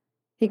him,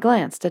 he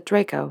glanced at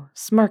Draco,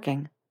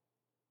 smirking.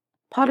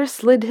 Potter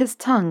slid his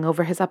tongue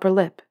over his upper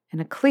lip in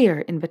a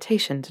clear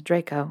invitation to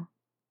Draco.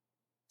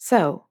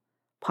 So,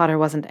 Potter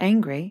wasn't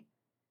angry.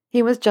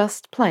 He was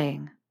just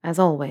playing, as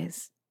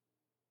always.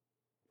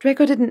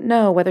 Draco didn't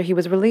know whether he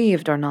was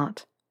relieved or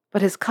not,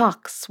 but his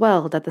cock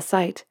swelled at the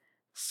sight,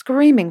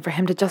 screaming for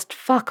him to just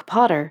fuck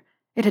Potter.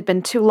 It had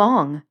been too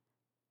long.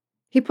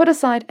 He put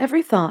aside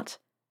every thought,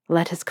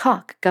 let his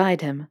cock guide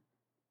him.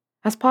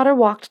 As Potter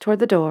walked toward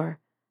the door,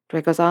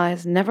 Draco's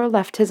eyes never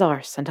left his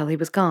arse until he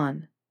was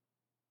gone.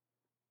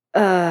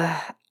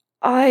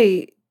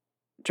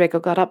 Draco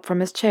got up from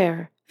his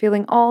chair,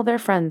 feeling all their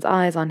friends'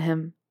 eyes on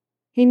him.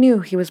 He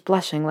knew he was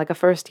blushing like a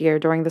first year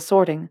during the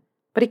sorting,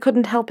 but he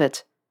couldn't help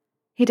it.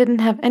 He didn't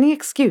have any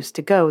excuse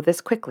to go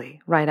this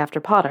quickly, right after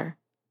Potter.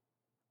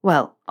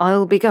 "Well,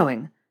 I'll be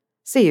going.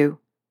 See you."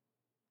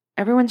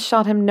 Everyone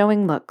shot him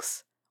knowing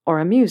looks, or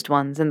amused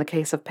ones in the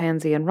case of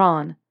Pansy and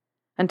Ron,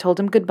 and told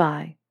him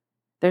goodbye,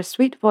 their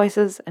sweet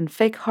voices and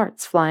fake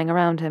hearts flying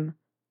around him.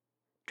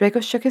 Draco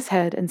shook his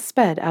head and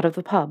sped out of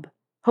the pub,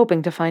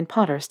 hoping to find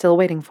Potter still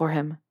waiting for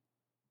him.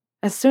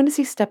 As soon as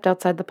he stepped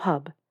outside the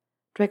pub,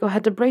 Draco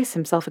had to brace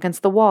himself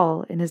against the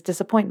wall in his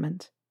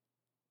disappointment.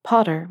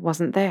 Potter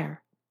wasn't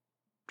there.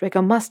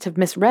 Draco must have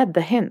misread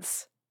the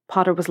hints.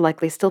 Potter was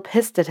likely still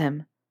pissed at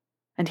him.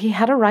 And he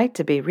had a right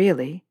to be,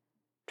 really.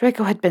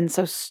 Draco had been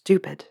so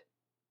stupid.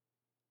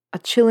 A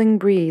chilling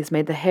breeze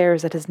made the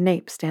hairs at his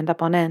nape stand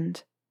up on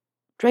end.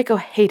 Draco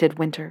hated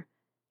winter.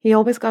 He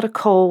always got a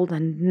cold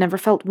and never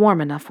felt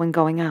warm enough when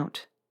going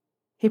out.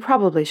 He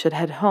probably should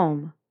head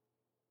home.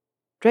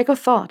 Draco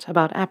thought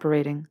about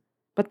apparating,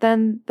 but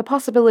then the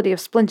possibility of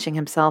splinching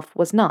himself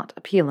was not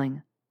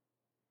appealing.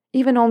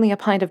 Even only a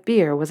pint of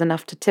beer was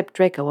enough to tip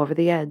Draco over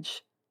the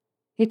edge.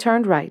 He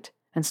turned right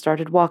and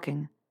started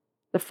walking,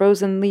 the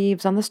frozen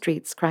leaves on the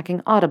streets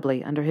cracking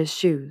audibly under his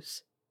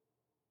shoes.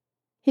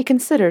 He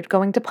considered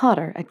going to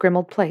Potter at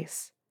Grimmauld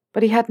Place,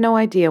 but he had no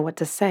idea what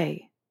to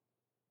say.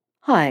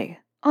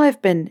 "Hi,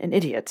 I've been an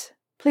idiot.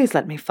 Please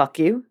let me fuck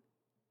you."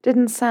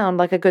 Didn't sound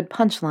like a good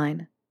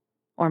punchline.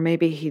 Or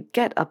maybe he'd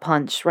get a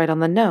punch right on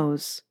the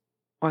nose.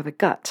 Or the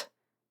gut.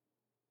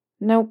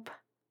 Nope.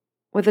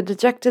 With a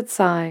dejected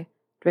sigh,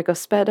 Draco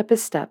sped up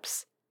his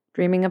steps,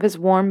 dreaming of his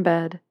warm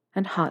bed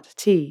and hot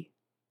tea.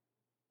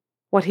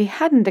 What he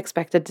hadn't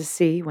expected to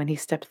see when he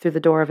stepped through the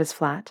door of his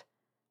flat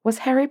was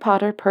Harry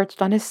Potter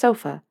perched on his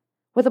sofa,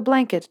 with a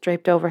blanket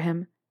draped over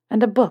him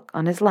and a book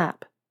on his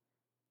lap.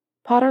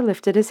 Potter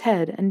lifted his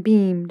head and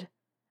beamed,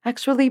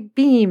 actually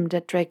beamed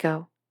at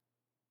Draco.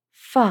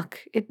 Fuck,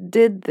 it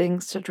did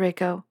things to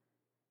Draco.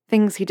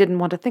 Things he didn't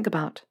want to think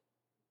about.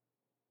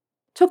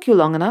 "Took you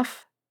long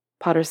enough,"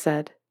 Potter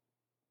said.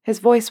 His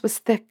voice was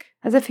thick,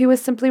 as if he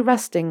was simply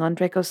resting on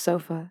Draco's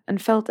sofa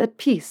and felt at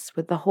peace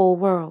with the whole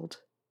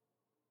world.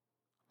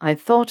 "I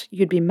thought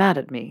you'd be mad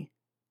at me,"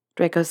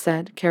 Draco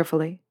said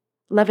carefully,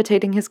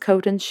 levitating his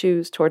coat and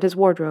shoes toward his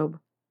wardrobe.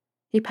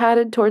 He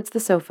padded towards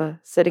the sofa,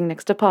 sitting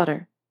next to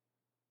Potter.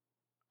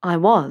 "I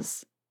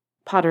was,"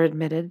 Potter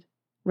admitted,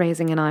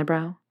 raising an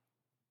eyebrow.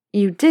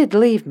 "You did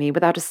leave me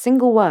without a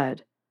single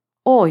word,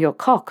 or your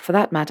cock for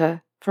that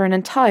matter, for an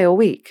entire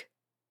week."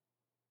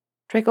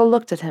 Draco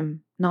looked at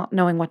him, not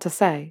knowing what to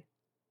say.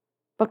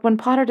 But when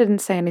Potter didn't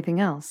say anything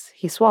else,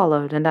 he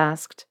swallowed and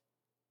asked,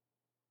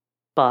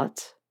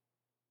 But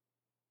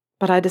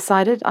I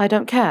decided I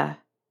don't care.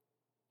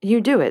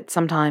 You do it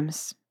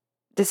sometimes.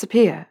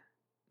 Disappear.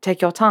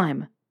 Take your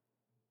time.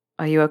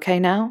 Are you okay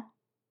now?"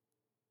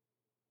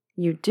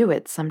 You do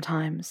it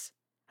sometimes,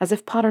 as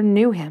if Potter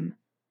knew him,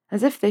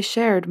 as if they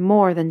shared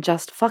more than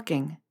just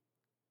fucking.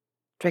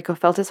 Draco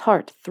felt his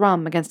heart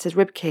thrum against his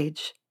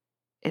ribcage.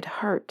 It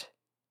hurt.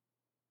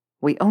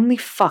 "We only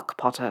fuck,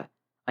 Potter.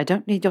 I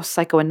don't need your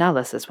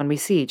psychoanalysis when we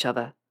see each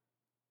other."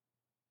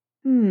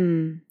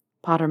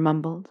 Potter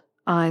mumbled,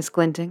 eyes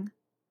glinting.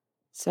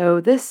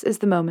 "So this is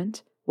the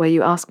moment where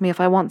you ask me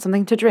if I want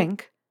something to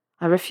drink,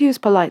 I refuse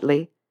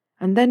politely,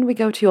 and then we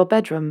go to your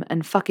bedroom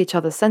and fuck each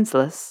other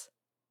senseless."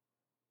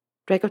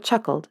 Draco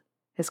chuckled,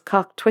 his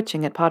cock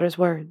twitching at Potter's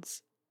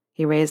words.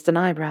 He raised an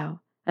eyebrow,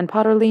 and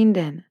Potter leaned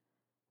in,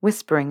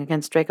 whispering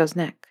against Draco's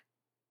neck.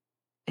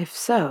 "If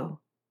so,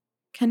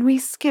 can we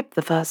skip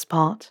the first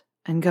part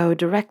and go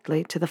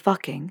directly to the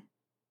fucking?"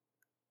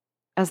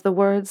 As the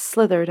words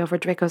slithered over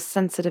Draco's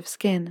sensitive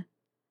skin,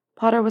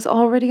 Potter was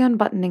already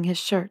unbuttoning his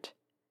shirt,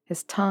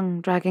 his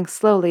tongue dragging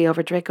slowly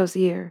over Draco's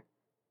ear,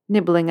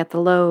 nibbling at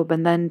the lobe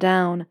and then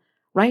down,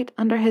 right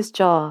under his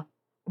jaw,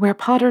 where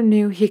Potter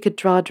knew he could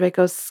draw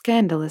Draco's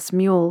scandalous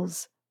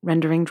mules,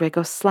 rendering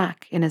Draco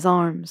slack in his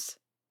arms.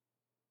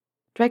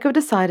 Draco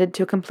decided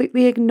to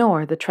completely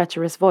ignore the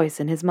treacherous voice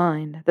in his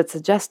mind that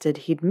suggested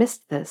he'd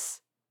missed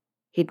this.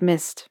 He'd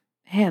missed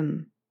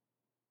him.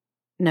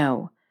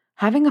 No,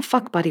 having a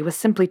fuck buddy was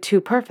simply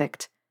too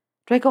perfect.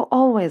 Draco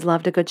always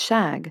loved a good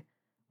shag,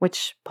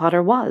 which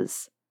Potter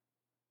was.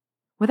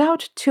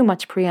 Without too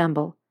much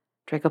preamble,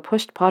 Draco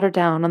pushed Potter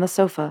down on the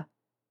sofa.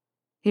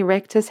 He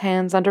raked his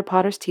hands under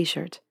Potter's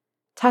t-shirt,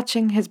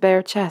 touching his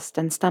bare chest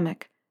and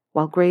stomach,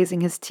 while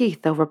grazing his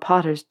teeth over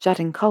Potter's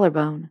jutting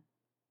collarbone.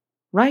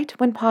 Right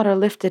when Potter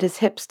lifted his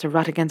hips to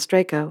rut against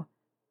Draco,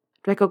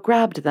 Draco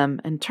grabbed them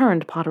and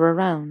turned Potter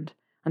around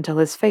until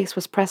his face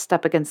was pressed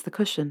up against the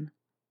cushion.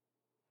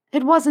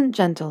 It wasn't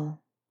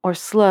gentle, or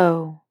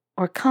slow,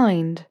 or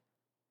kind.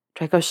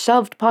 Draco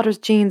shoved Potter's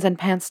jeans and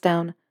pants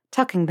down,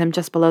 tucking them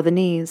just below the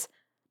knees,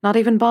 not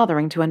even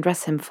bothering to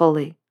undress him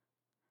fully.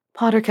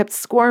 Potter kept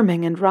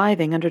squirming and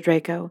writhing under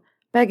Draco,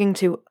 begging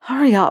to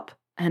hurry up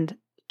and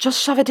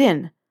just shove it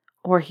in,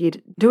 or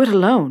he'd do it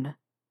alone.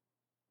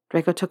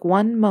 Draco took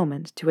one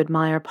moment to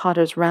admire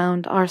Potter's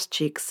round arse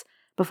cheeks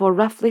before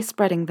roughly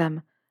spreading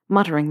them,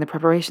 muttering the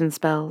preparation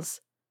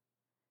spells.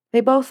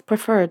 They both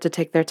preferred to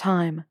take their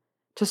time,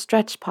 to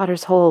stretch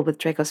Potter's hole with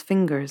Draco's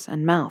fingers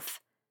and mouth,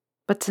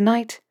 but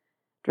tonight,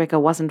 Draco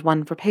wasn't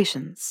one for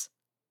patience.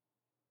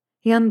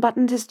 He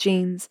unbuttoned his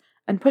jeans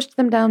and pushed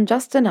them down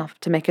just enough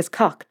to make his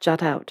cock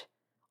jut out,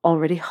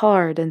 already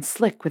hard and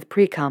slick with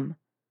pre-cum.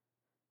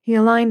 He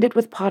aligned it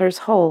with Potter's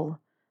hole,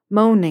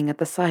 moaning at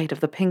the sight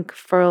of the pink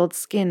furled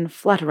skin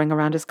fluttering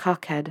around his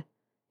cockhead,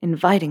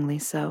 invitingly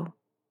so.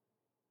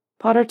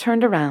 Potter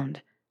turned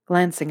around,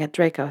 glancing at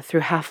Draco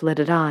through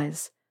half-lidded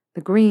eyes,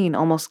 the green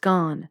almost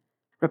gone,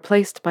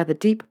 replaced by the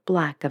deep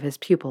black of his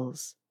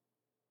pupils.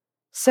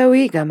 So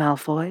eager,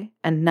 Malfoy,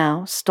 and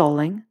now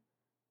stalling?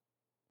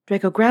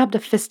 Draco grabbed a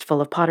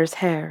fistful of Potter's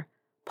hair,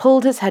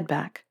 pulled his head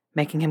back,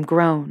 making him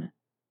groan.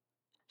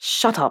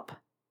 Shut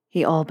up,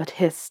 he all but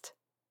hissed.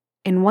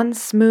 In one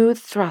smooth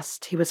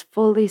thrust, he was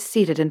fully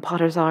seated in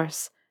Potter's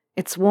arse,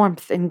 its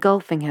warmth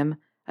engulfing him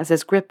as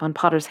his grip on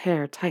Potter's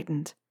hair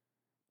tightened.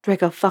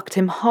 Draco fucked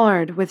him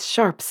hard with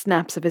sharp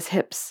snaps of his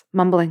hips,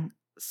 mumbling,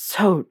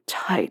 so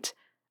tight,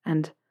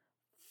 and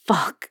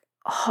fuck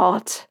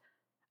hot,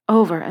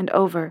 over and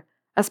over,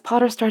 as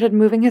Potter started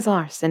moving his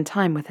arse in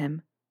time with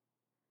him.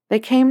 They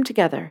came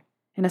together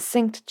in a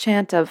synced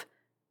chant of,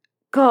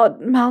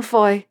 God,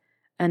 Malfoy,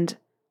 and,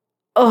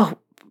 oh,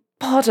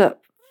 Potter,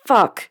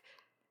 fuck.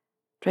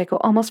 Draco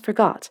almost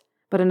forgot,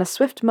 but in a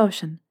swift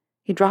motion,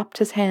 he dropped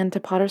his hand to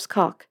Potter's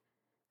cock,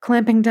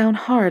 clamping down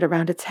hard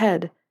around its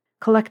head,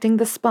 collecting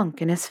the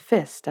spunk in his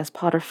fist as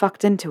Potter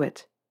fucked into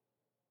it.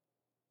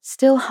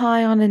 Still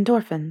high on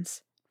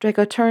endorphins,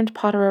 Draco turned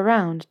Potter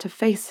around to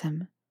face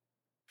him.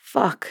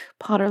 Fuck,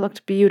 Potter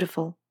looked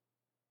beautiful.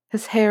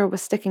 His hair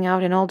was sticking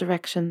out in all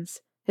directions,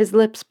 his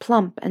lips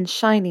plump and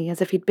shiny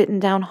as if he'd bitten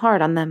down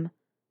hard on them,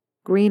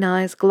 green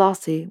eyes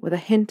glossy with a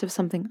hint of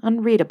something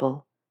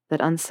unreadable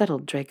that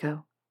unsettled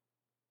Draco.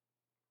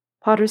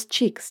 Potter's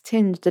cheeks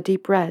tinged a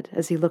deep red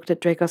as he looked at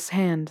Draco's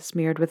hand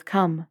smeared with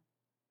cum.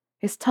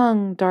 His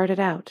tongue darted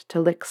out to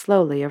lick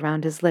slowly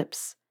around his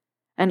lips,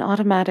 an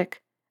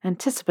automatic,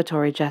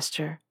 anticipatory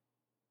gesture.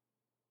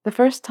 The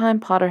first time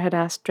Potter had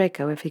asked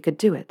Draco if he could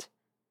do it,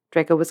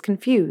 Draco was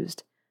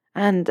confused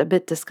and a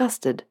bit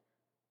disgusted.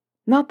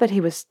 Not that he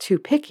was too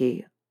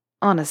picky.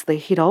 Honestly,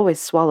 he'd always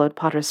swallowed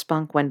Potter's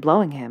spunk when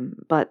blowing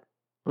him, but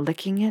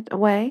licking it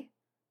away?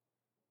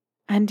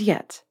 And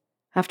yet,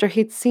 after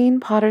he'd seen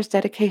Potter's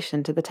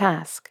dedication to the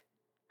task,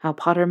 how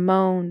Potter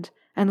moaned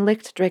and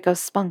licked Draco's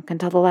spunk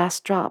until the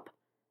last drop,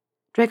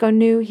 Draco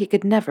knew he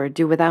could never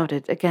do without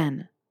it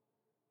again.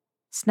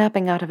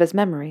 Snapping out of his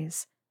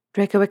memories,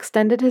 Draco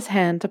extended his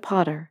hand to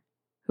Potter,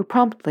 who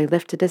promptly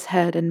lifted his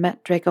head and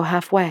met Draco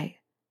halfway,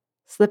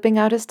 slipping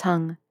out his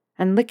tongue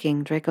and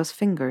licking Draco's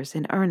fingers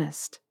in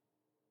earnest.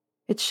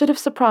 It should have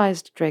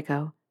surprised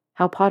Draco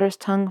how Potter's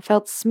tongue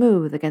felt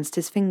smooth against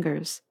his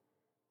fingers,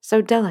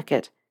 so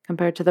delicate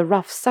compared to the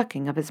rough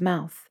sucking of his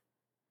mouth.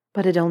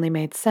 But it only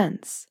made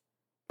sense.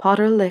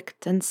 Potter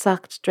licked and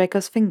sucked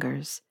Draco's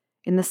fingers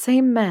in the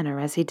same manner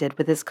as he did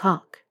with his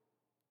cock.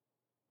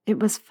 It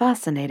was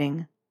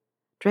fascinating.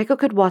 Draco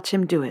could watch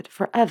him do it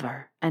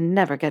forever and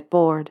never get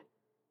bored.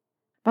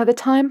 By the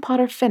time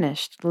Potter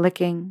finished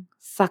licking,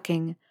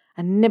 sucking,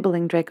 and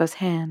nibbling Draco's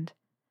hand,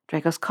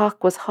 Draco's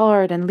cock was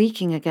hard and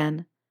leaking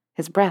again,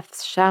 his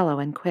breaths shallow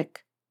and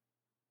quick.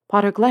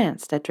 Potter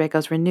glanced at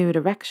Draco's renewed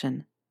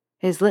erection,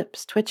 his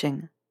lips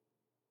twitching.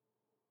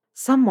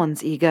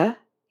 Someone's eager,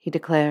 he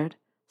declared,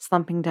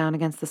 slumping down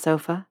against the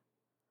sofa.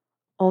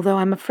 Although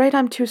I'm afraid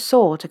I'm too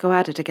sore to go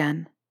at it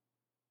again.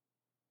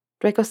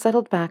 Draco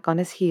settled back on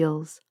his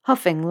heels,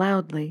 huffing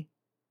loudly.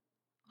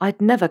 I'd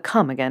never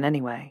come again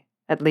anyway,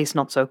 at least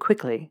not so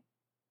quickly.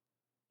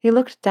 He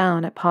looked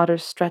down at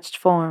Potter's stretched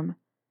form,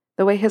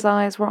 the way his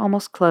eyes were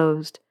almost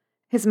closed,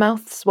 his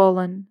mouth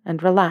swollen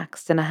and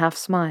relaxed in a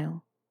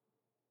half-smile.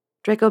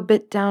 Draco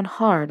bit down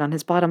hard on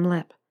his bottom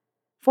lip,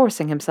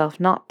 forcing himself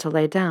not to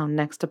lay down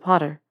next to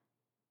Potter.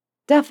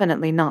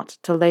 Definitely not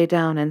to lay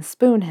down and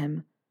spoon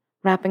him,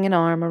 wrapping an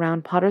arm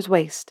around Potter's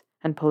waist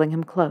and pulling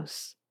him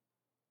close.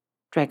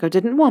 Draco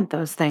didn't want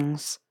those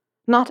things.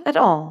 Not at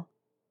all.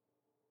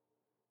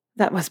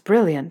 That was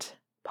brilliant,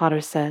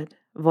 Potter said,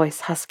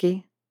 voice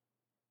husky.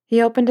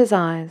 He opened his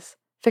eyes,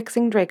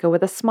 fixing Draco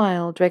with a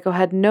smile Draco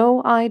had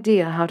no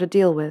idea how to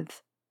deal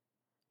with.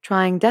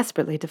 Trying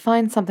desperately to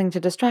find something to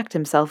distract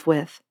himself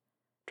with,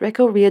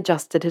 Draco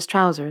readjusted his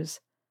trousers,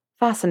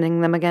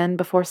 fastening them again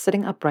before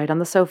sitting upright on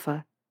the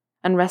sofa,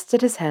 and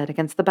rested his head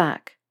against the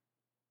back.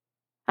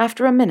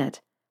 After a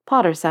minute,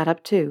 Potter sat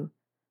up too,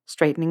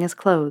 straightening his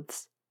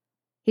clothes.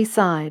 He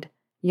sighed,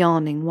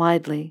 yawning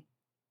widely.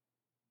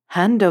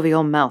 Hand over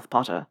your mouth,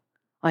 Potter.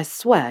 I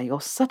swear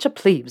you're such a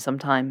plebe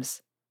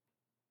sometimes.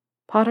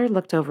 Potter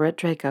looked over at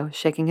Draco,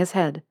 shaking his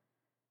head,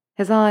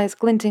 his eyes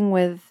glinting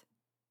with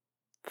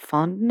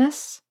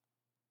fondness?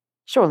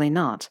 Surely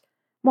not.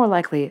 More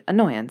likely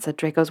annoyance at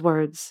Draco's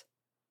words.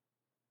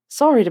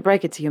 Sorry to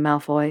break it to you,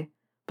 Malfoy,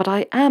 but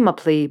I am a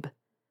plebe.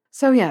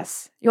 So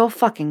yes, you're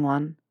fucking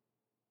one.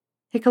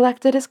 He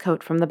collected his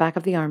coat from the back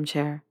of the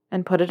armchair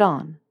and put it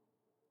on.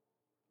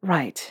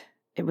 Right,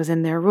 it was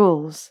in their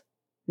rules.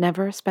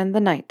 Never spend the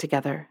night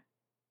together.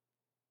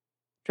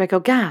 Draco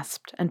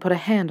gasped and put a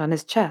hand on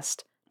his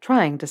chest,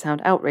 trying to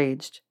sound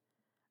outraged.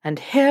 And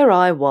here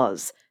I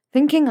was,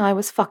 thinking I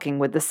was fucking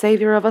with the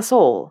savior of us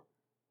all.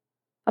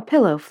 A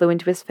pillow flew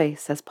into his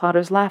face as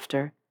Potter's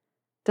laughter,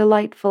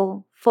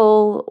 delightful,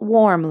 full,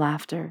 warm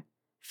laughter,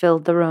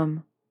 filled the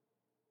room.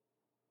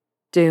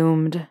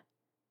 Doomed.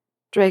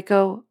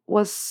 Draco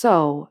was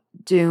so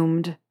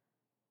doomed.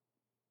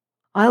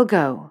 I'll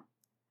go.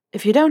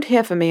 If you don't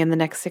hear from me in the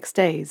next 6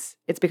 days,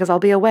 it's because I'll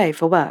be away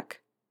for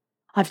work.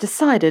 I've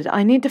decided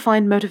I need to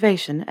find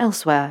motivation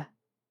elsewhere.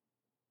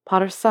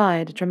 Potter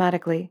sighed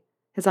dramatically,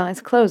 his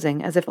eyes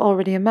closing as if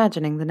already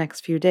imagining the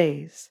next few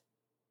days.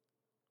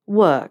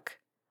 Work.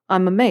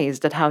 I'm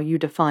amazed at how you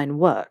define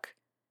work.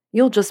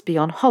 You'll just be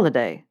on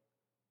holiday.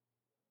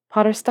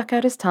 Potter stuck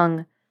out his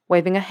tongue,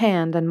 waving a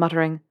hand and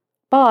muttering,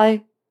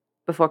 "Bye,"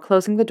 before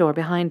closing the door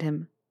behind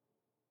him.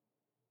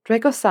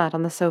 Draco sat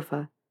on the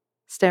sofa,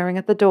 staring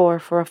at the door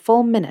for a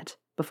full minute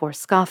before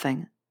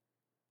scoffing.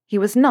 He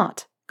was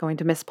not going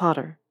to miss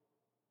Potter.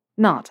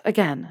 Not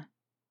again.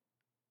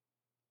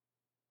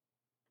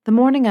 The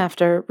morning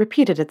after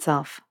repeated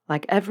itself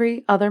like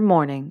every other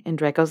morning in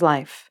Draco's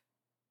life.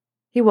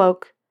 He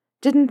woke,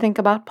 didn't think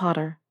about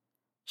Potter,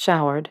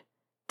 showered,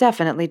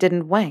 definitely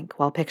didn't wank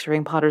while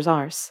picturing Potter's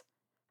arse,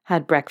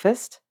 had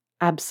breakfast,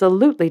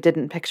 absolutely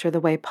didn't picture the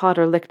way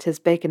Potter licked his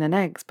bacon and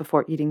eggs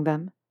before eating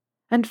them,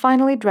 and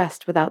finally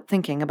dressed without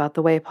thinking about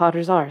the way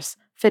Potter's arse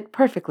fit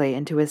perfectly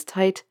into his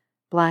tight,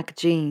 black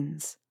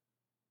jeans.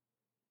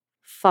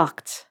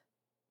 Fucked.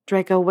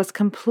 Draco was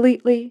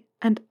completely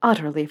and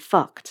utterly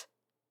fucked.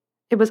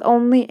 It was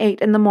only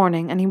 8 in the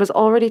morning, and he was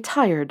already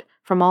tired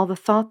from all the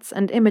thoughts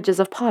and images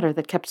of Potter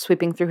that kept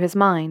sweeping through his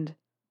mind.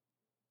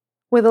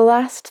 With a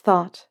last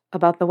thought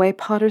about the way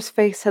Potter's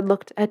face had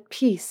looked at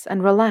peace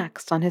and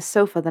relaxed on his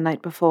sofa the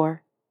night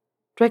before,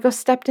 Draco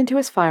stepped into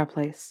his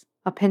fireplace,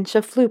 a pinch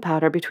of flue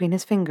powder between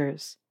his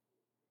fingers.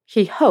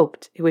 He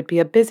hoped it would be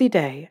a busy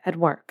day at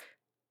work.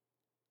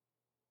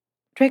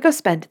 Draco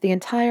spent the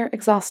entire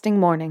exhausting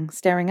morning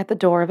staring at the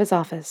door of his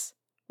office,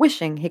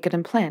 wishing he could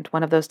implant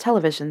one of those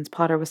televisions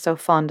Potter was so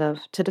fond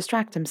of to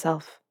distract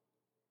himself.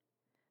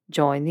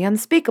 Join the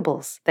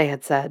Unspeakables, they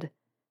had said.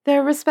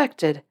 They're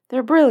respected,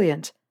 they're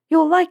brilliant,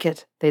 you'll like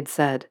it, they'd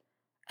said.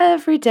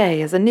 Every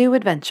day is a new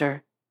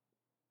adventure.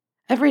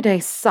 Every day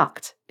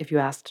sucked, if you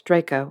asked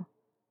Draco.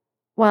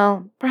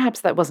 Well,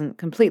 perhaps that wasn't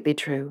completely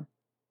true.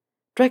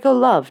 Draco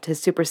loved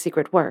his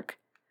super-secret work,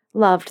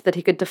 loved that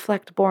he could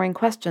deflect boring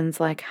questions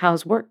like,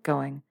 "How's work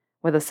going?"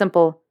 with a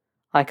simple,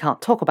 "I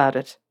can't talk about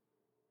it."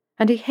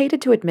 And he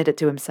hated to admit it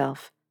to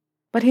himself,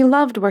 but he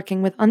loved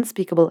working with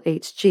Unspeakable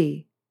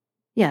HG.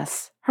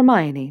 Yes,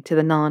 Hermione to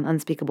the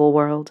non-unspeakable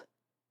world.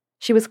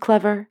 She was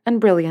clever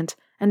and brilliant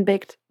and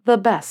baked the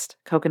best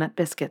coconut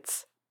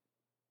biscuits.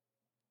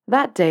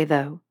 That day,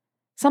 though,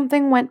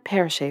 something went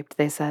pear-shaped,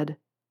 they said.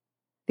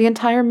 The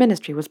entire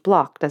ministry was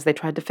blocked as they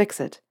tried to fix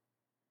it.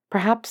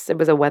 Perhaps it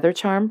was a weather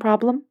charm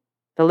problem?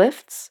 The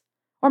lifts?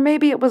 Or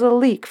maybe it was a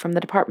leak from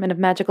the Department of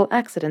Magical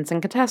Accidents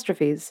and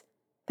Catastrophes.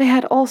 They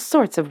had all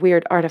sorts of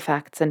weird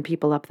artifacts and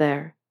people up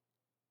there.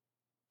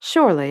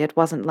 Surely it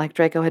wasn't like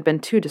Draco had been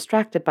too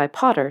distracted by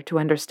Potter to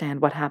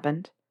understand what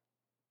happened.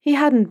 He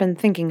hadn't been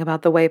thinking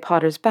about the way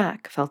Potter's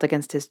back felt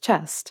against his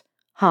chest,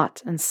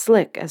 hot and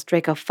slick as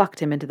Draco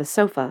fucked him into the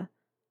sofa.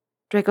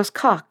 Draco's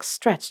cock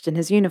stretched in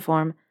his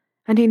uniform,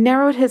 and he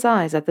narrowed his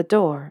eyes at the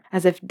door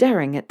as if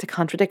daring it to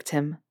contradict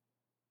him.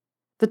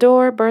 The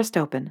door burst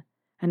open,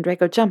 and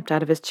Draco jumped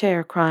out of his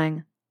chair,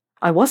 crying,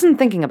 "I wasn't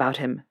thinking about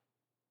him."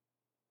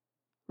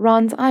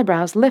 Ron's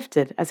eyebrows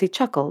lifted as he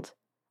chuckled,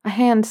 a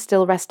hand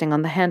still resting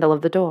on the handle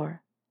of the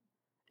door.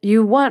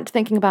 "You weren't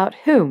thinking about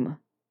whom?"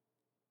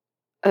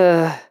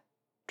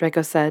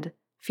 Draco said,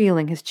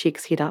 feeling his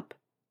cheeks heat up.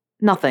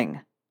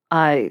 "Nothing.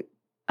 What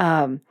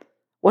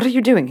are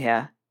you doing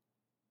here?"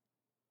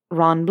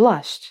 Ron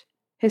blushed,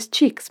 his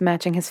cheeks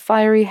matching his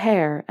fiery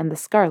hair and the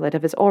scarlet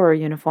of his Auror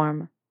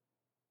uniform.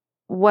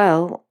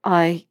 "Well,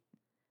 I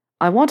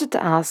wanted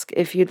to ask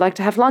if you'd like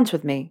to have lunch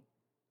with me."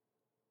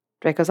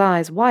 Draco's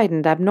eyes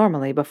widened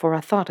abnormally before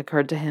a thought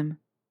occurred to him.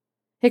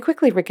 He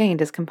quickly regained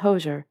his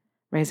composure,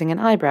 raising an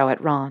eyebrow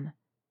at Ron.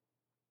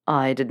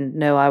 "I didn't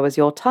know I was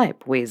your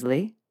type,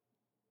 Weasley."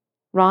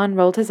 Ron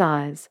rolled his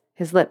eyes,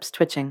 his lips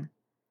twitching.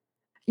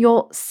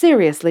 "You're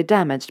seriously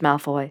damaged,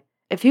 Malfoy,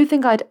 if you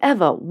think I'd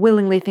ever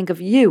willingly think of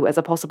you as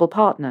a possible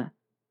partner."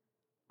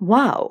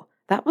 "Wow,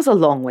 that was a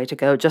long way to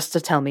go just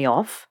to tell me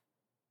off."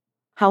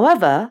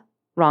 "However,"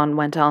 Ron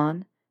went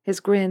on, his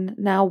grin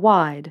now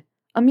wide,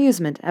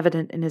 amusement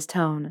evident in his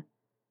tone,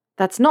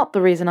 "that's not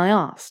the reason I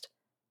asked.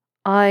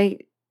 I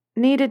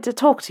needed to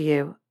talk to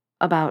you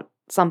about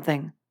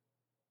something."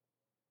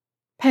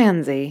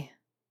 "Pansy."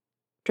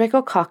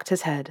 Draco cocked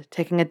his head,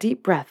 taking a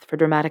deep breath for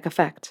dramatic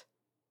effect.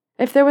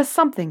 If there was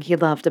something he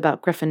loved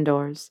about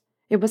Gryffindors,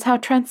 it was how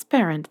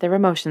transparent their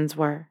emotions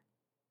were.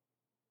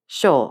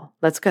 "Sure,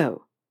 let's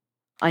go.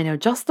 I know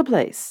just the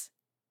place."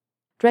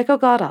 Draco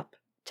got up,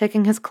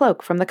 taking his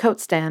cloak from the coat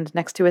stand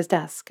next to his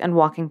desk and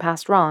walking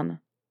past Ron.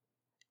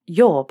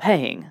 "You're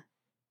paying."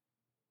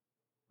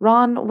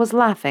 Ron was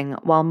laughing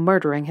while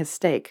murdering his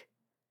steak.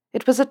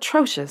 It was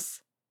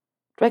atrocious.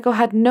 Draco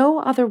had no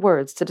other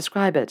words to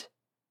describe it.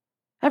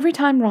 Every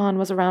time Ron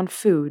was around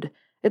food,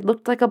 it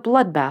looked like a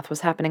bloodbath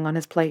was happening on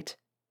his plate.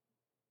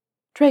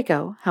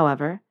 Draco,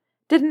 however,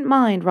 didn't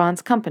mind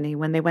Ron's company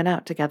when they went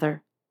out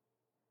together.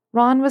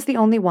 Ron was the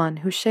only one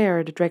who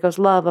shared Draco's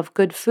love of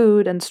good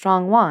food and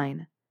strong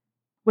wine.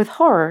 With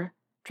horror,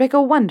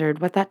 Draco wondered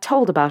what that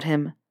told about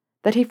him,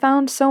 that he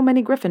found so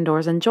many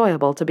Gryffindors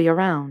enjoyable to be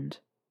around.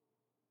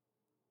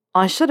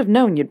 "I should have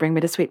known you'd bring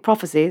me to Sweet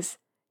Prophecies.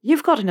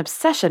 You've got an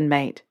obsession,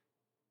 mate.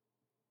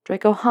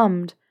 Draco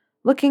hummed,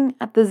 looking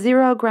at the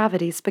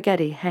zero-gravity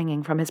spaghetti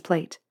hanging from his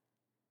plate.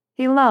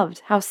 He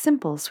loved how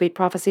simple Sweet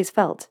Prophecies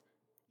felt,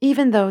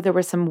 even though there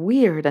were some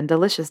weird and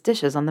delicious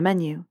dishes on the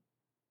menu.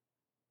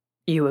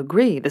 You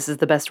agree this is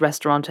the best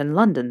restaurant in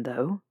London,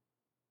 though?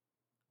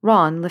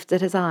 Ron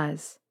lifted his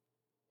eyes.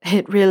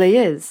 It really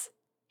is,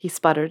 he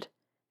sputtered,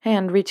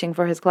 hand reaching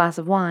for his glass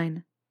of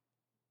wine.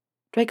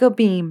 Draco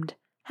beamed,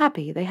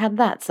 happy they had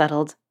that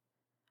settled.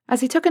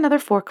 As he took another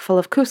forkful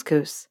of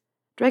couscous,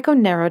 Draco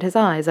narrowed his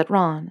eyes at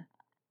Ron.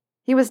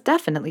 He was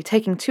definitely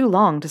taking too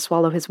long to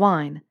swallow his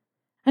wine,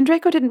 and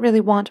Draco didn't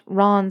really want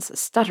Ron's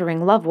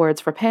stuttering love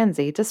words for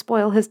Pansy to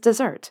spoil his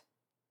dessert.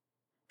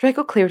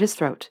 Draco cleared his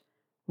throat,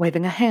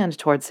 waving a hand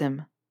towards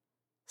him.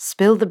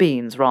 Spill the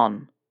beans,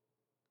 Ron.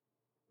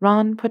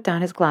 Ron put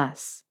down his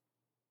glass.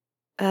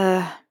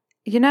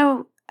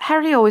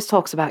 Harry always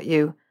talks about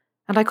you,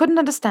 and I couldn't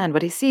understand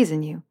what he sees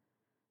in you.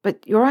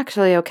 But you're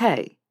actually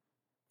okay,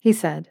 he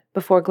said,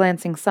 before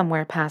glancing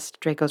somewhere past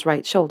Draco's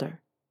right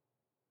shoulder.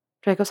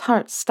 Draco's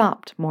heart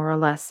stopped, more or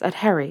less, at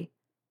Harry,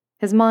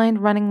 his mind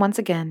running once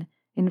again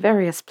in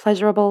various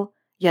pleasurable,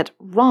 yet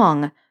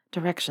wrong,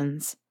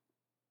 directions.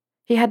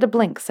 He had to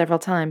blink several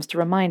times to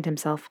remind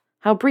himself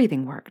how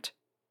breathing worked.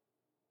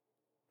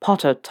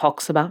 Potter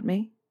talks about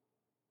me?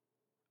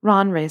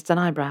 Ron raised an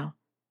eyebrow,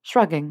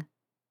 shrugging.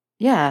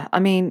 Yeah, I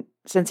mean,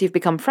 since you've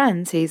become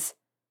friends, he's...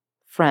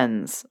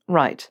 Friends,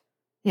 right.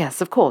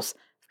 Yes, of course,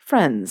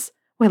 friends.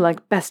 We're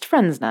like best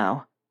friends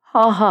now.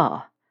 Ha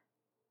ha.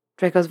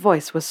 Draco's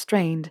voice was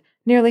strained,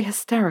 nearly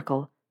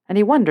hysterical, and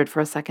he wondered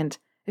for a second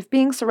if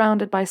being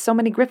surrounded by so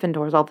many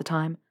Gryffindors all the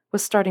time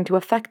was starting to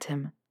affect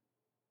him.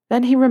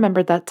 Then he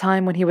remembered that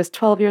time when he was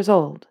 12 years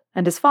old,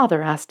 and his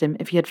father asked him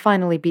if he had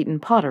finally beaten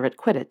Potter at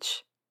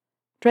Quidditch.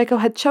 Draco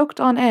had choked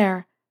on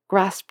air,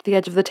 grasped the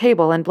edge of the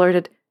table, and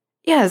blurted,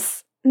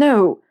 Yes,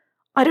 no,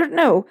 I don't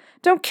know,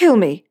 don't kill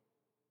me.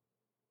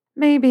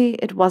 Maybe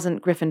it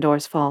wasn't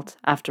Gryffindor's fault,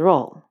 after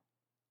all.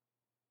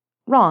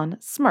 Ron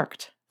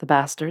smirked, the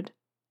bastard.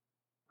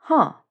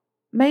 Huh,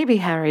 maybe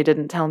Harry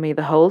didn't tell me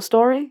the whole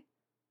story?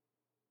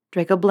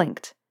 Draco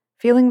blinked,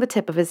 feeling the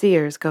tip of his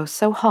ears go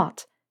so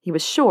hot he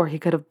was sure he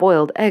could have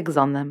boiled eggs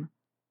on them.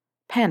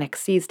 Panic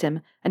seized him,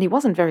 and he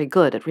wasn't very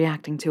good at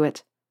reacting to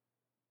it.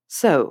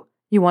 So,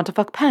 you want to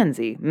fuck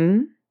Pansy,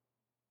 hmm?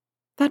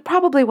 That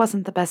probably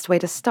wasn't the best way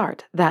to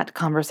start that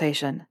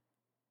conversation.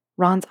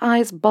 Ron's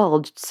eyes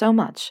bulged so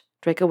much,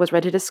 Draco was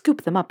ready to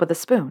scoop them up with a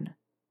spoon.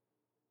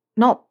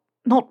 Not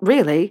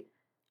really,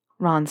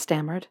 Ron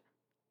stammered.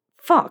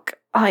 Fuck,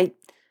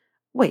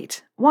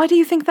 Wait, why do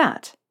you think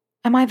that?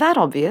 Am I that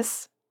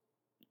obvious?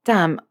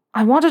 Damn,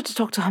 I wanted to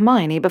talk to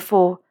Hermione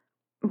before...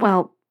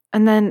 Well,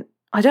 and then,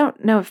 I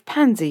don't know if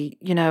Pansy,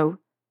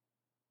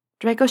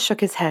 Draco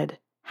shook his head,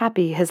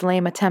 happy his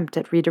lame attempt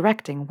at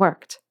redirecting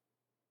worked.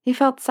 He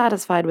felt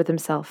satisfied with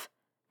himself,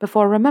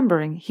 before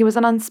remembering he was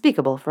an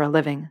unspeakable for a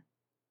living.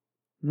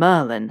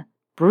 Merlin,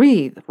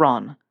 breathe,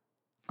 Ron.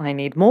 I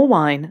need more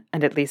wine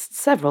and at least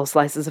several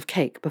slices of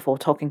cake before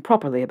talking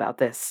properly about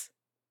this.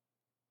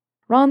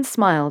 Ron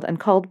smiled and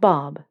called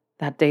Bob,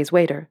 that day's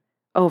waiter,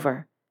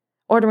 over,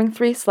 ordering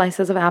 3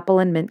 slices of apple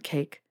and mint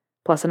cake,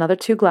 plus another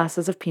 2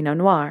 glasses of Pinot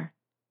Noir.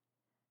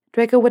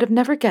 Draco would have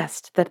never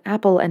guessed that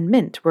apple and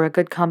mint were a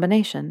good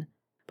combination,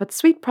 but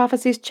Sweet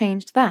Prophecies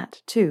changed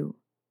that, too.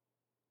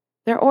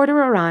 Their order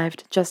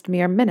arrived just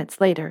mere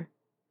minutes later.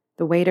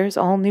 The waiters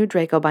all knew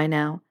Draco by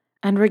now,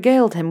 and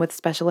regaled him with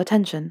special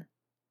attention.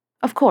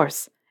 Of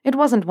course, it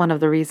wasn't one of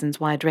the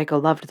reasons why Draco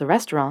loved the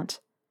restaurant.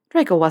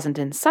 Draco wasn't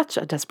in such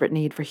a desperate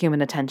need for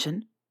human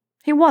attention.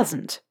 He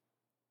wasn't.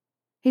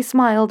 He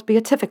smiled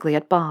beatifically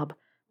at Bob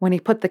when he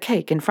put the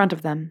cake in front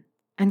of them,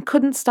 and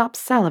couldn't stop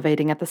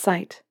salivating at the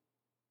sight.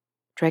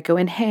 Draco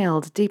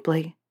inhaled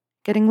deeply,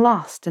 getting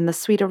lost in the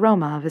sweet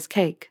aroma of his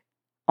cake,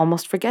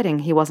 almost forgetting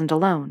he wasn't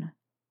alone.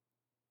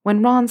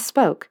 When Ron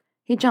spoke,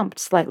 he jumped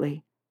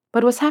slightly,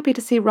 but was happy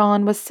to see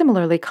Ron was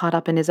similarly caught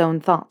up in his own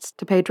thoughts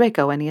to pay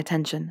Draco any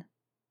attention.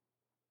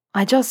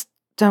 I just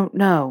don't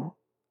know.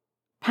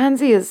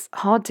 Pansy is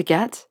hard to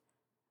get.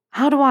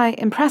 How do I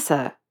impress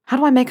her? How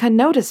do I make her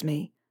notice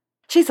me?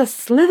 She's a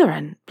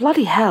Slytherin,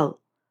 bloody hell.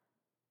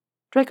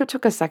 Draco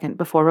took a second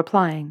before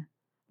replying,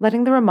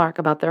 letting the remark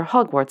about their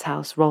Hogwarts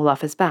house roll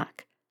off his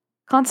back,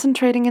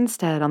 concentrating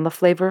instead on the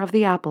flavor of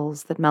the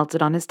apples that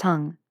melted on his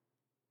tongue.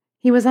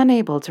 He was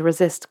unable to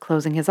resist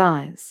closing his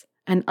eyes,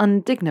 an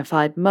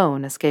undignified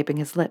moan escaping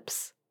his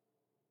lips.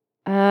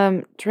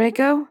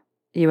 Draco?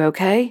 You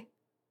okay?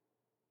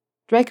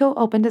 Draco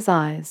opened his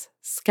eyes,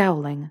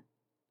 scowling.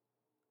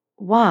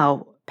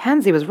 Wow,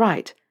 Pansy was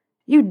right.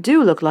 You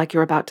do look like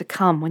you're about to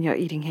come when you're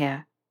eating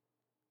here.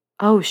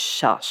 Oh,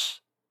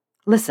 shush.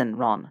 Listen,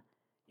 Ron,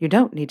 you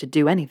don't need to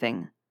do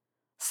anything.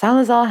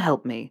 Salazar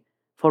helped me,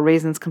 for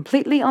reasons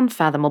completely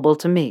unfathomable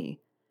to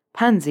me.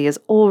 Pansy is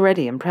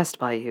already impressed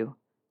by you.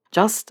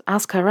 Just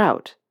ask her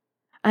out,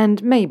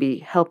 and maybe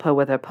help her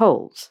with her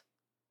polls.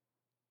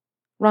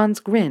 Ron's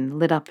grin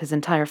lit up his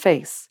entire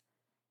face.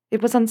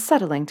 It was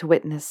unsettling to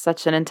witness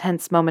such an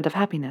intense moment of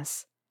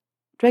happiness.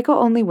 Draco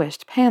only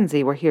wished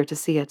Pansy were here to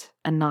see it,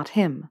 and not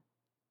him.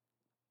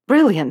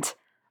 Brilliant!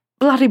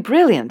 Bloody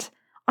brilliant!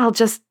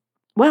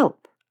 Well,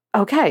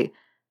 okay.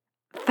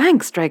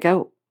 Thanks,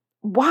 Draco.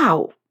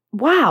 Wow!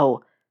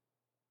 Wow!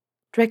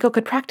 Draco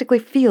could practically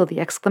feel the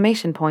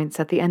exclamation points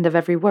at the end of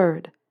every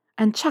word,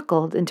 and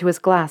chuckled into his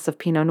glass of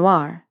Pinot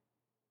Noir.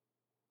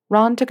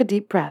 Ron took a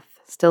deep breath,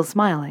 still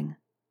smiling.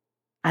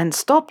 And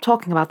stop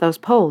talking about those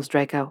polls,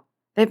 Draco.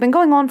 They've been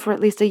going on for at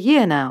least a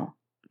year now.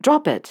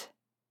 Drop it.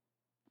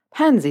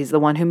 Pansy's the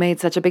one who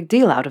made such a big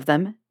deal out of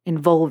them,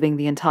 involving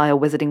the entire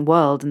wizarding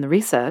world in the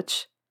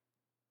research.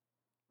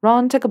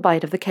 Ron took a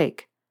bite of the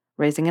cake,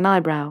 raising an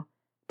eyebrow,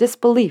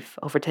 disbelief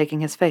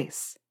overtaking his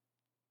face.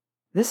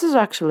 This is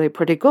actually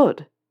pretty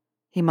good,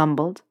 he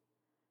mumbled.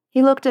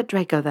 He looked at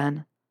Draco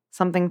then,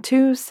 something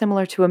too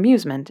similar to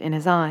amusement in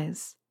his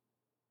eyes.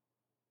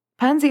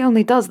 Pansy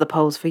only does the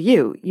polls for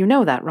you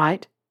know that,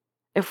 right?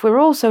 If we're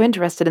all so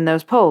interested in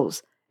those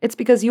polls, it's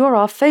because you're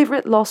our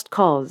favorite lost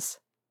cause.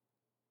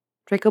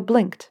 Draco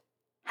blinked,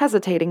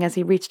 hesitating as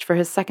he reached for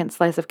his second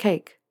slice of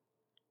cake.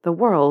 The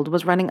world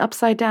was running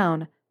upside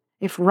down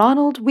if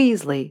Ronald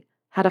Weasley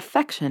had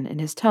affection in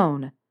his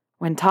tone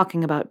when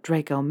talking about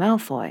Draco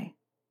Malfoy.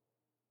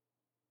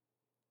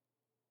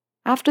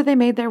 After they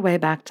made their way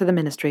back to the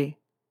Ministry,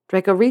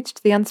 Draco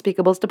reached the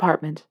Unspeakables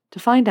department to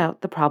find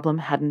out the problem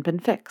hadn't been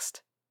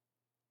fixed.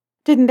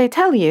 Didn't they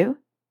tell you?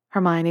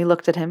 Hermione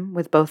looked at him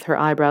with both her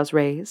eyebrows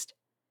raised.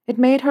 It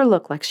made her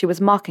look like she was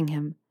mocking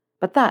him,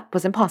 but that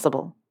was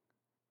impossible.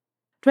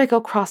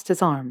 Draco crossed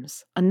his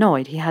arms,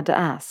 annoyed he had to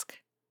ask.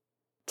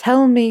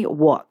 Tell me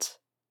what?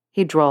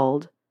 He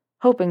drawled,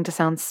 hoping to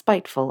sound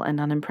spiteful and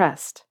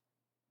unimpressed.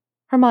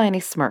 Hermione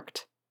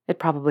smirked. It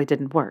probably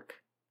didn't work.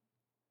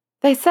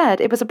 They said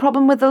it was a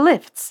problem with the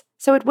lifts,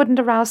 so it wouldn't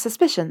arouse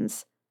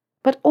suspicions.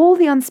 But all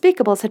the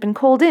Unspeakables had been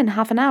called in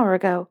half an hour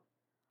ago.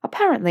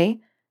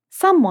 Apparently,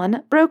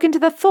 someone broke into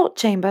the thought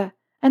chamber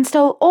and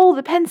stole all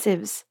the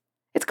pensives.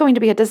 It's going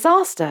to be a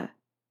disaster.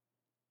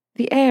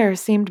 The air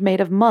seemed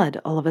made of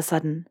mud all of a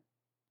sudden.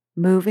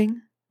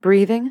 Moving,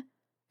 breathing,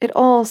 it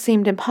all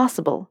seemed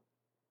impossible.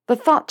 The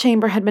thought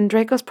chamber had been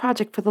Draco's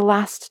project for the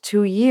last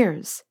 2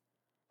 years.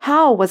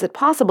 How was it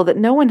possible that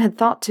no one had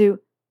thought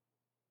to...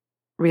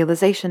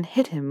 Realization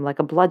hit him like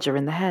a bludger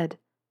in the head.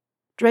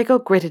 Draco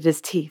gritted his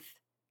teeth,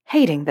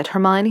 hating that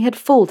Hermione had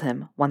fooled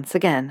him once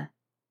again.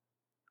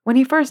 When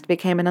he first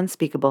became an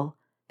Unspeakable,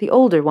 the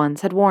older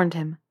ones had warned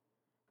him.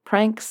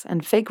 Pranks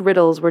and fake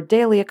riddles were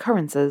daily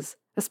occurrences,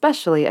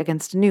 especially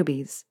against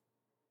newbies.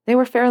 They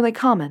were fairly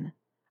common,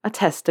 a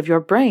test of your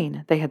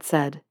brain, they had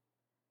said,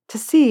 to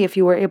see if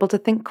you were able to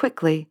think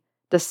quickly,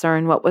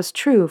 discern what was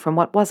true from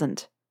what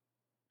wasn't.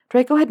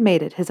 Draco had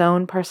made it his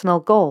own personal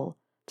goal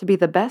to be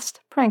the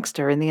best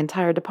prankster in the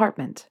entire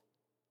department.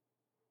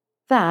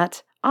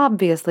 That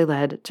obviously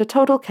led to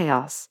total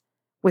chaos,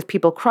 with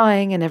people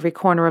crying in every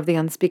corner of the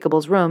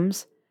Unspeakables'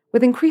 rooms,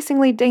 with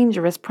increasingly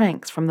dangerous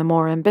pranks from the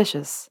more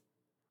ambitious,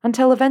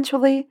 until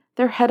eventually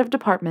their head of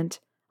department,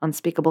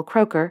 Unspeakable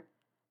Croaker,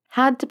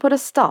 had to put a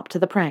stop to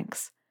the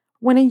pranks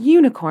when a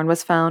unicorn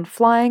was found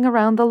flying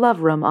around the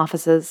Love Room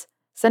offices,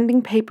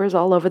 sending papers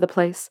all over the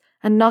place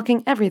and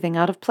knocking everything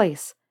out of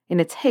place in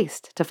its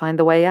haste to find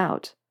the way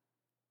out.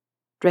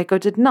 Draco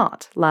did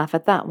not laugh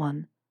at that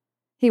one.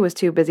 He was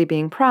too busy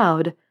being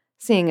proud,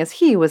 seeing as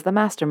he was the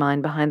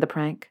mastermind behind the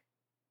prank.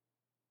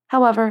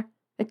 However,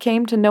 it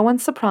came to no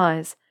one's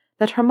surprise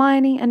that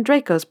Hermione and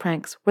Draco's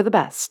pranks were the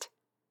best.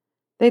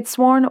 They'd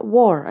sworn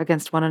war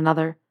against one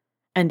another,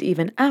 and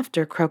even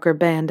after Croaker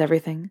banned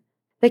everything,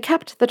 they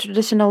kept the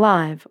tradition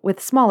alive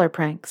with smaller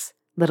pranks,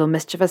 little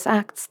mischievous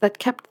acts that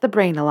kept the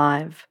brain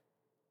alive.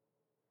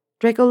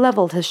 Draco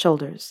leveled his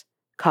shoulders,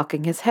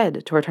 cocking his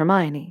head toward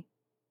Hermione.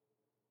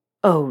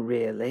 "Oh,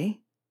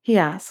 really?" he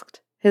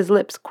asked, his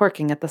lips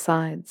quirking at the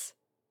sides.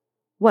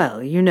 "Well,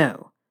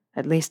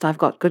 at least I've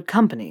got good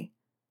company.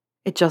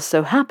 It just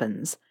so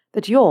happens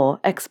that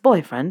your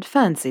ex-boyfriend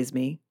fancies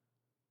me."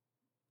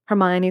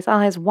 Hermione's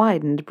eyes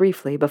widened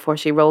briefly before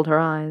she rolled her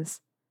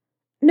eyes.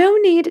 "No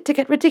need to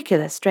get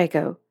ridiculous,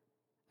 Draco.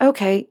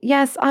 Okay,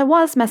 yes, I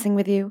was messing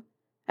with you.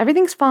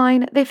 Everything's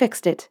fine, they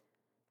fixed it.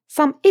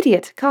 Some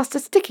idiot cast a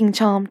sticking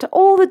charm to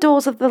all the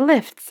doors of the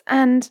lifts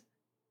and—"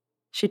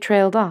 She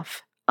trailed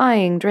off,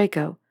 eyeing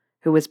Draco,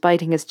 who was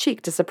biting his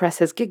cheek to suppress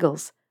his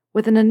giggles,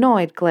 with an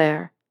annoyed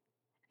glare.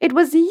 "It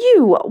was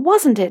you,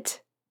 wasn't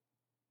it?"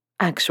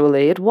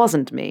 "Actually, it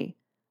wasn't me,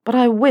 but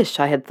I wish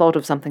I had thought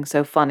of something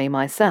so funny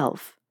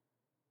myself."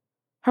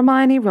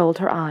 Hermione rolled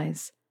her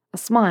eyes, a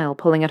smile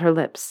pulling at her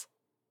lips.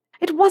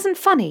 "It wasn't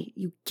funny,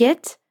 you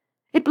git.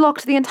 It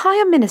blocked the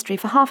entire ministry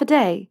for half a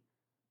day."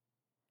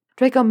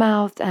 Draco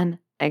mouthed an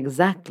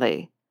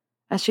 "exactly"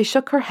 as she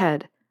shook her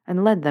head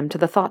and led them to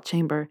the thought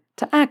chamber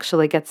to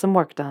actually get some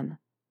work done.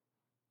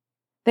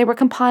 They were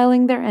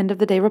compiling their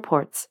end-of-the-day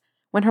reports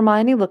when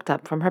Hermione looked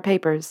up from her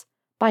papers,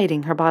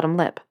 biting her bottom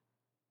lip.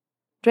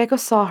 Draco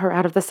saw her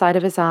out of the side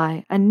of his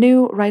eye and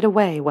knew right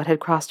away what had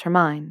crossed her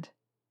mind.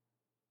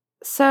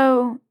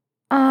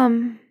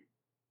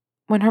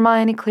 When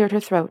Hermione cleared her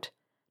throat,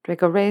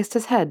 Draco raised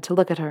his head to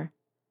look at her.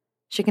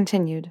 She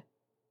continued.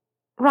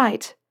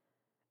 Right.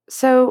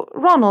 So,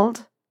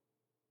 Ronald,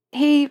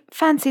 he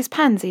fancies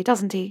Pansy,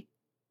 doesn't he?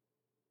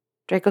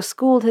 Draco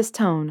schooled his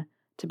tone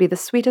to be the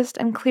sweetest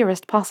and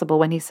clearest possible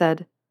when he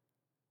said,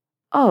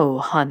 "Oh,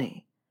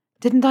 honey,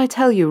 didn't I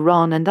tell you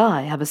Ron and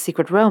I have a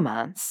secret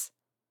romance?"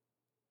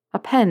 A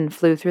pen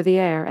flew through the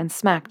air and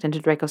smacked into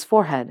Draco's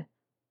forehead.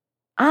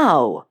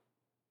 "Ow!"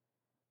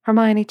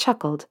 Hermione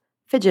chuckled,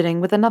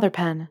 fidgeting with another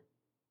pen.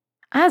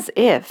 As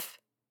if.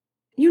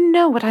 You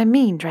know what I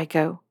mean,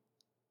 Draco.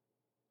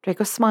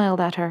 Draco smiled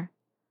at her.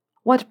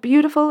 What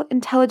beautiful,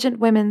 intelligent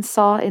women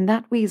saw in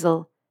that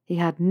weasel, he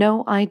had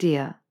no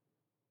idea.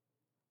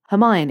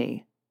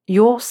 "Hermione,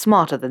 you're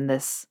smarter than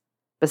this.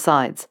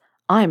 Besides,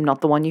 I'm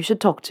not the one you should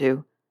talk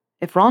to.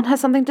 If Ron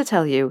has something to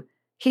tell you,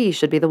 he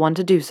should be the one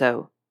to do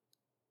so."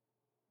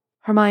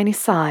 Hermione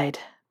sighed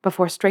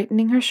before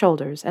straightening her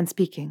shoulders and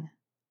speaking.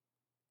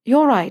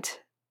 "You're right.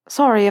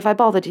 Sorry if I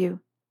bothered you.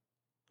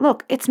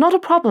 Look, it's not a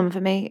problem for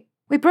me.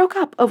 We broke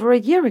up over a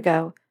year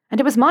ago,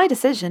 and it was my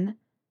decision.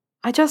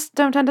 I just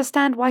don't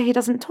understand why he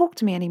doesn't talk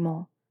to me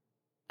anymore.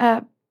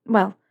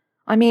 Well,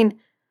 I mean,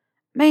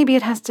 maybe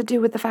it has to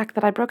do with the fact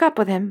that I broke up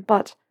with him,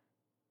 but—"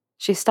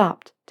 She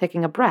stopped,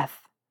 taking a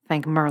breath,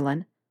 thank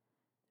Merlin.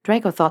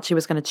 Draco thought she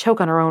was going to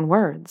choke on her own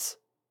words.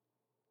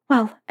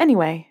 "Well,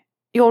 anyway,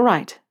 you're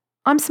right.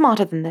 I'm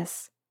smarter than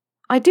this.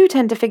 I do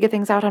tend to figure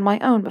things out on my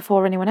own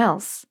before anyone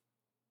else."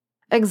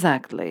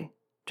 "Exactly,"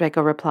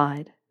 Draco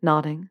replied,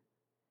 nodding.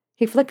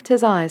 He flicked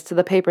his eyes to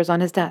the papers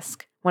on his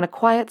desk when a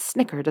quiet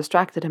snicker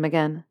distracted him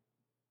again.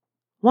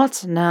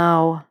 "What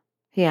now?"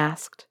 he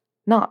asked,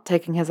 not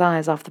taking his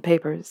eyes off the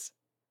papers.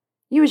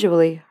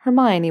 Usually,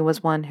 Hermione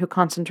was one who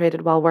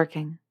concentrated while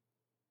working.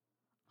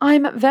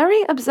 "I'm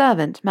very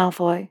observant,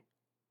 Malfoy."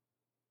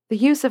 The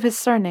use of his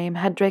surname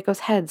had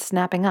Draco's head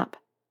snapping up.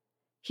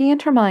 He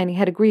and Hermione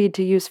had agreed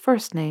to use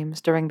first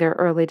names during their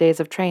early days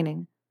of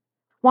training,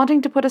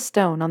 wanting to put a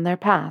stone on their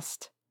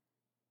past.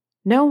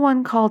 No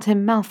one called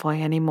him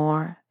Malfoy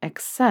anymore,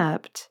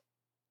 except—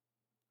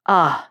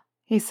 "Ah,"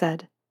 he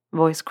said,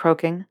 voice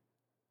croaking.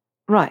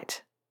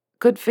 "Right.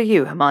 Good for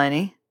you,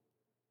 Hermione."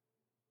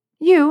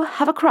 "You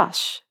have a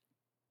crush."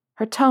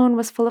 Her tone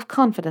was full of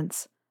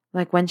confidence,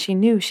 like when she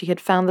knew she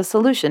had found the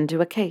solution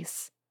to a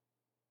case.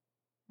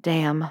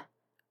 Damn.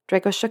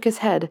 Draco shook his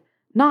head,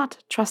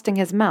 not trusting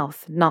his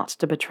mouth not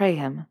to betray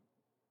him.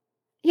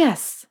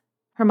 "Yes,"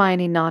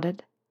 Hermione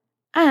nodded.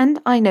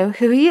 "And I know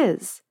who he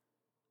is.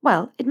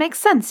 Well, it makes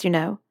sense, you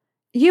know.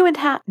 You and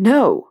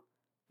No!"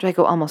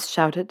 Draco almost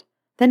shouted,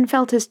 then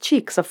felt his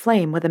cheeks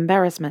aflame with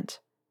embarrassment.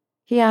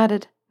 He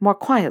added, more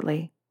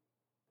quietly,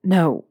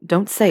 "No,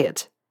 don't say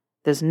it.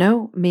 There's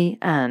no me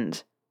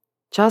and.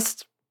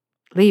 Just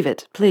leave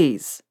it,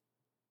 please."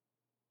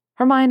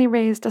 Hermione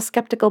raised a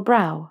skeptical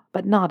brow,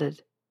 but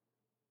nodded.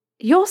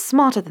 "You're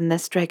smarter than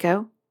this,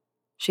 Draco,"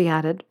 she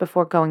added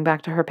before going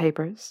back to her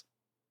papers.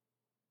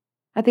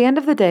 At the end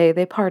of the day,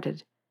 they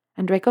parted,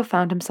 and Draco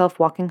found himself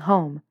walking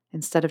home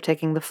instead of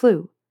taking the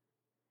flu.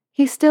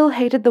 He still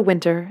hated the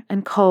winter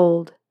and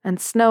cold and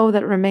snow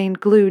that remained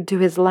glued to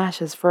his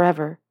lashes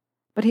forever,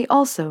 but he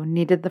also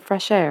needed the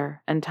fresh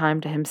air and time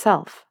to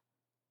himself.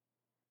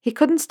 He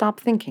couldn't stop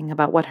thinking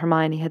about what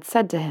Hermione had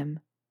said to him.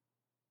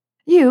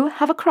 "You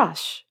have a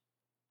crush."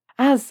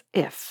 As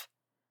if.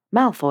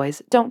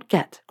 Malfoys don't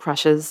get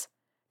crushes.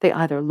 They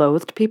either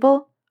loathed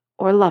people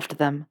or loved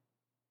them.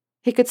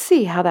 He could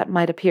see how that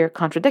might appear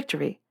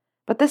contradictory,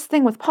 but this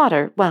thing with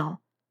Potter,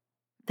 well,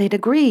 they'd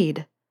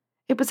agreed.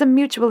 It was a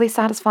mutually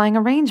satisfying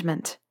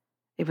arrangement.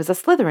 It was a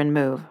Slytherin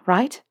move,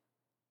 right?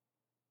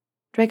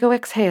 Draco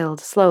exhaled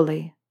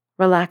slowly,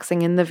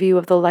 relaxing in the view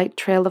of the light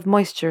trail of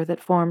moisture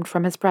that formed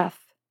from his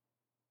breath.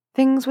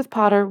 Things with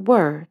Potter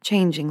were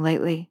changing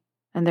lately,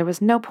 and there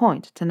was no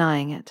point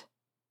denying it.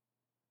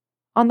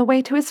 On the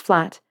way to his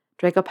flat,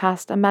 Draco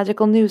passed a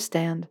magical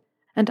newsstand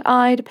and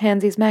eyed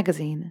Pansy's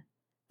magazine.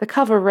 The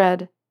cover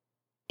read,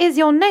 "Is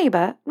your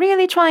neighbor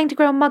really trying to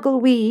grow muggle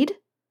weed?"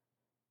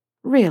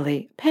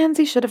 Really,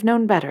 Pansy should have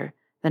known better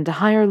than to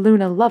hire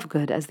Luna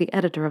Lovegood as the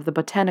editor of the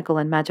Botanical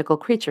and Magical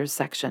Creatures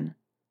section.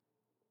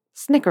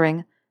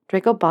 Snickering,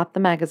 Draco bought the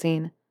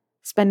magazine,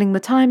 spending the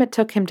time it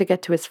took him to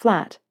get to his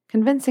flat,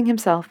 convincing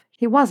himself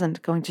he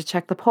wasn't going to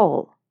check the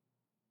poll.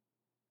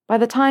 By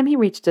the time he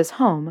reached his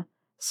home,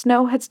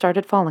 snow had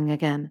started falling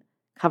again,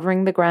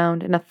 covering the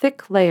ground in a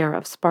thick layer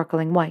of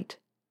sparkling white.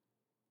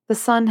 The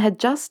sun had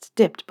just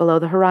dipped below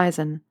the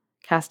horizon,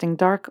 casting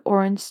dark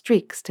orange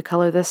streaks to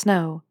color the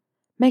snow,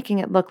 making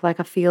it look like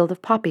a field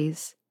of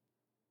poppies.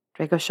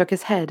 Draco shook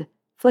his head,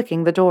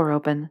 flicking the door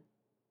open.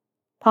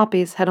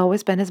 Poppies had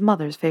always been his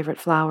mother's favorite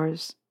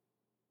flowers.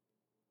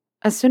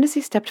 As soon as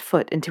he stepped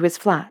foot into his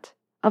flat,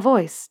 a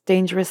voice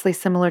dangerously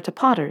similar to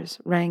Potter's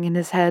rang in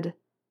his head.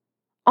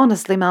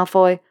 "Honestly,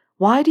 Malfoy,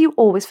 why do you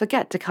always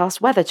forget to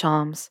cast weather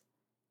charms?"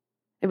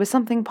 It was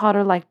something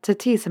Potter liked to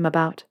tease him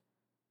about.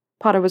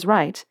 Potter was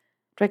right.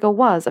 Draco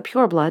was a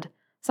pureblood,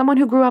 someone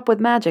who grew up with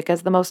magic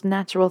as the most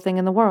natural thing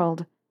in the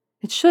world.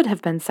 It should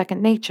have been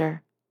second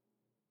nature.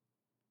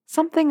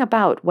 Something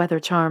about weather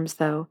charms,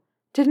 though,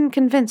 didn't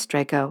convince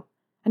Draco,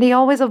 and he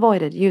always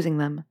avoided using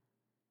them.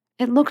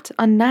 It looked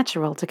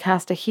unnatural to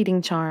cast a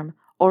heating charm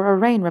or a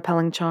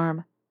rain-repelling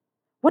charm.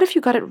 What if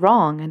you got it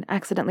wrong and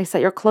accidentally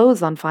set your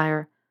clothes on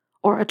fire,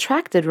 or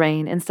attracted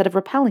rain instead of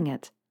repelling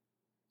it?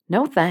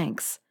 No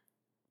thanks.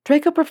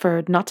 Draco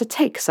preferred not to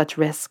take such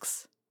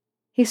risks.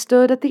 He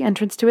stood at the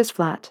entrance to his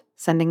flat,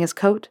 sending his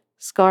coat,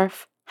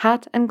 scarf,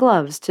 hat, and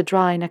gloves to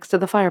dry next to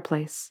the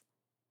fireplace.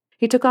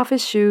 He took off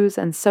his shoes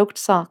and soaked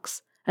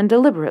socks and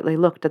deliberately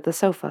looked at the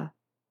sofa.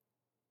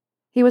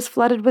 He was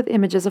flooded with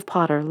images of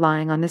Potter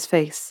lying on his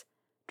face,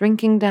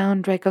 drinking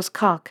down Draco's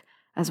cock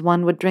as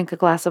one would drink a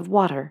glass of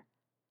water.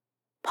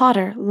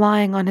 Potter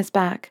lying on his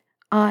back,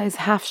 eyes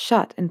half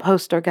shut in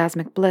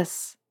post-orgasmic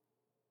bliss.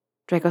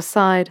 Draco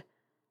sighed,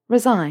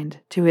 resigned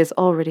to his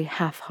already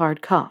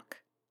half-hard cock.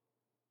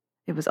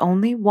 It was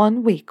only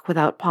 1 week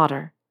without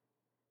Potter.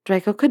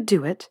 Draco could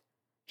do it.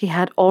 He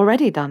had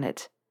already done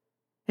it.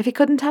 If he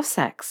couldn't have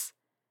sex,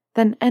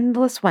 then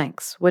endless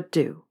wanks would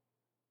do.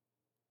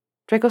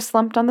 Draco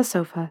slumped on the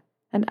sofa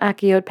and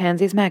acchioed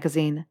Pansy's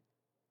magazine.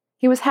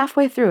 He was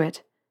halfway through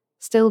it,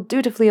 still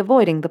dutifully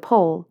avoiding the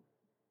pole.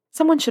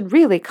 Someone should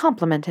really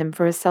compliment him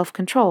for his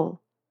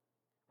self-control.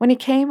 When he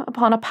came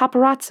upon a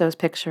paparazzo's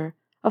picture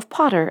of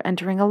Potter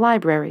entering a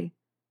library.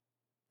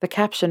 The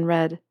caption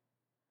read,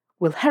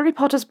 "Will Harry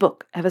Potter's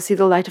book ever see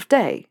the light of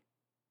day?"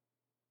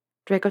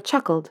 Draco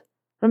chuckled,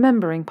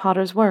 remembering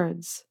Potter's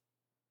words.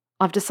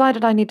 "I've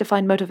decided I need to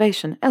find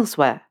motivation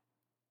elsewhere."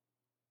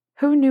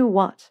 Who knew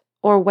what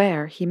or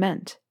where he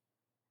meant?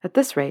 At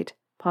this rate,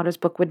 Potter's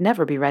book would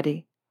never be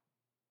ready.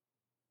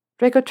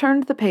 Draco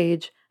turned the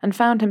page and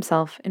found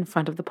himself in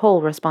front of the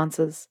poll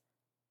responses.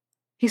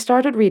 He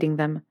started reading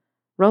them,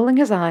 rolling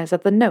his eyes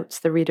at the notes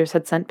the readers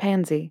had sent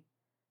Pansy.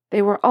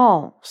 They were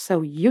all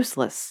so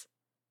useless.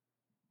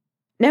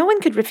 No one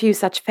could refuse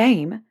such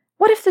fame.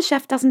 What if the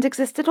chef doesn't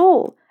exist at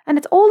all, and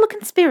it's all a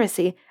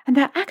conspiracy, and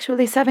they're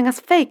actually serving us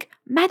fake,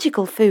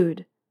 magical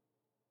food?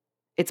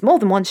 It's more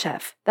than one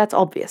chef, that's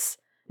obvious.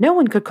 No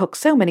one could cook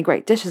so many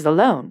great dishes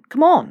alone.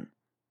 Come on.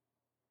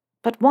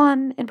 But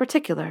one, in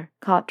particular,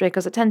 caught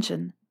Draco's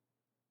attention.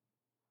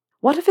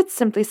 What if it's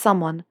simply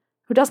someone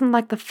who doesn't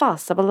like the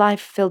fuss of a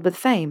life filled with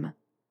fame?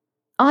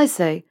 I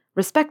say,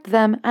 respect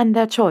them and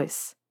their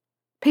choice.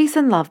 Peace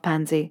and love,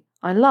 Pansy.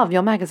 I love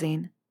your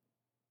magazine.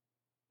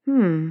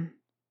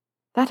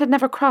 That had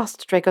never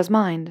crossed Draco's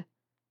mind.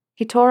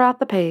 He tore out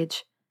the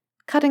page,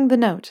 cutting the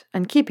note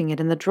and keeping it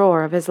in the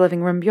drawer of his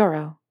living room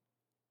bureau.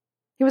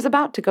 He was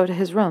about to go to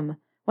his room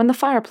when the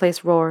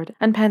fireplace roared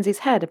and Pansy's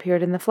head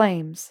appeared in the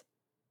flames.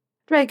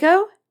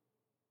 Draco?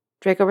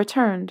 Draco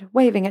returned,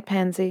 waving at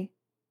Pansy.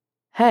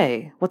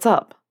 Hey, what's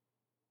up?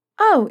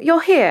 Oh,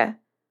 you're here.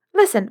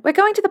 Listen, we're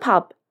going to the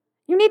pub.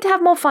 You need to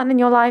have more fun in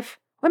your life.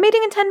 We're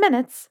meeting in 10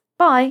 minutes.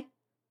 Bye.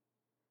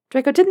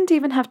 Draco didn't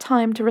even have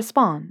time to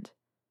respond,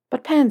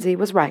 but Pansy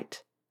was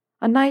right.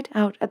 A night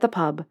out at the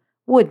pub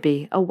would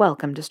be a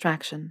welcome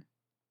distraction.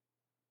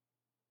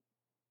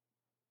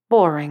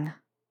 Boring.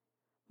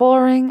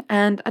 Boring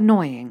and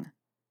annoying.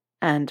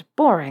 And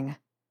boring.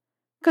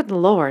 Good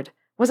Lord,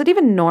 was it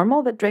even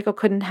normal that Draco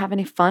couldn't have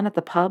any fun at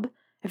the pub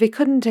if he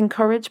couldn't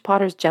encourage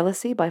Potter's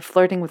jealousy by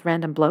flirting with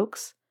random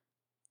blokes?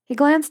 He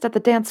glanced at the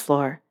dance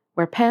floor,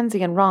 where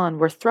Pansy and Ron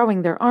were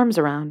throwing their arms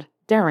around,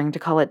 daring to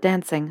call it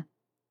dancing.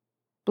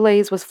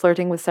 Blaze was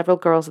flirting with several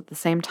girls at the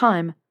same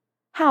time.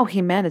 How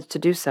he managed to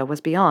do so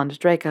was beyond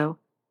Draco.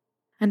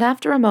 And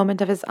after a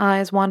moment of his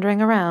eyes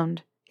wandering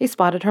around, he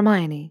spotted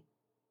Hermione,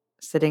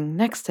 sitting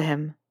next to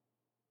him.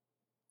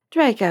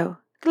 Draco,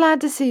 glad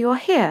to see you're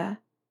here,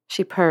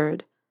 she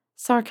purred,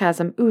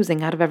 sarcasm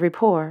oozing out of every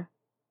pore.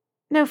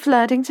 No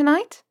flirting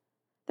tonight?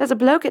 There's a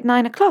bloke at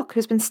 9 o'clock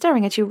who's been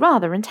staring at you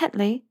rather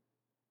intently.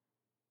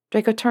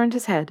 Draco turned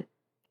his head,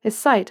 his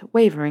sight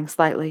wavering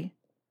slightly.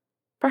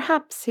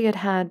 Perhaps he had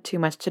had too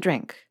much to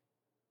drink.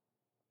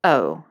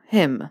 Oh,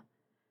 him.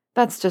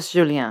 That's just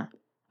Julien,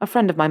 a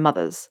friend of my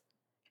mother's.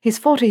 He's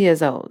 40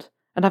 years old,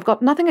 and I've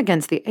got nothing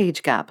against the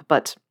age gap,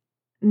 but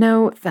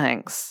no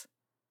thanks.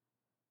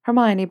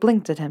 Hermione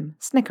blinked at him,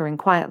 snickering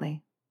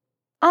quietly.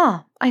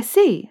 Ah, I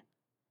see.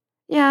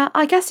 Yeah,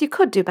 I guess you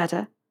could do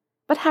better.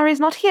 But Harry's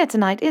not here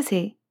tonight, is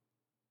he?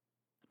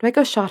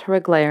 Draco shot her a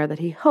glare that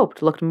he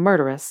hoped looked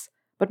murderous,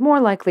 but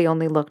more likely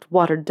only looked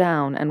watered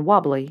down and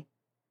wobbly.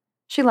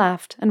 She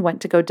laughed and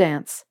went to go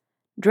dance,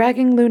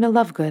 dragging Luna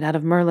Lovegood out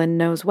of Merlin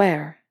knows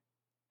where.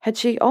 Had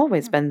she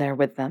always been there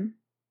with them?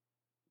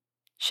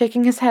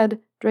 Shaking his head,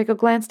 Draco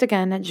glanced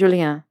again at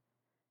Julien.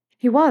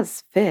 He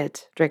was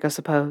fit, Draco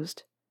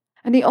supposed,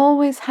 and he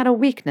always had a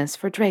weakness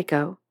for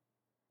Draco.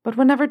 But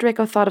whenever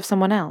Draco thought of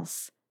someone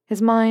else,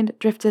 his mind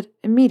drifted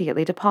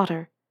immediately to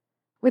Potter,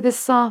 with his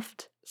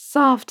soft,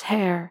 soft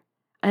hair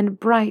and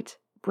bright,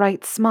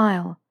 bright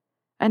smile,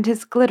 and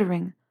his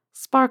glittering,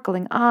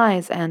 sparkling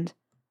eyes and...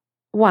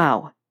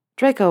 Wow,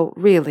 Draco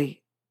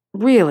really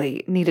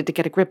needed to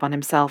get a grip on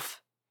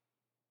himself.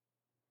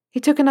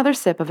 He took another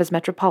sip of his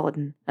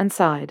Metropolitan and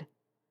sighed.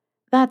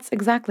 That's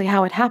exactly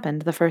how it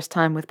happened the first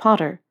time with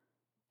Potter.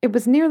 It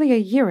was nearly a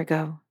year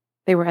ago.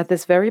 They were at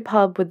this very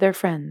pub with their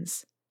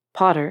friends.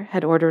 Potter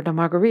had ordered a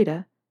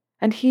margarita,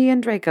 and he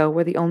and Draco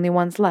were the only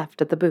ones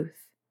left at the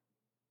booth.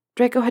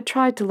 Draco had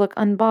tried to look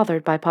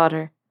unbothered by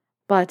Potter,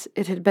 but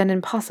it had been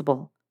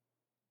impossible.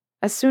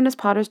 As soon as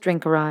Potter's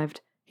drink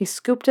arrived, he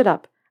scooped it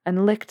up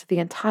and licked the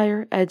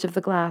entire edge of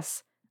the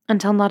glass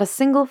until not a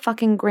single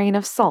fucking grain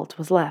of salt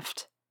was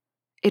left.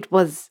 It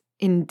was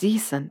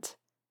indecent.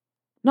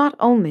 Not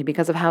only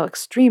because of how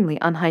extremely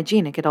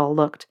unhygienic it all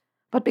looked,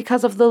 but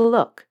because of the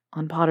look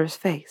on Potter's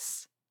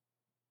face.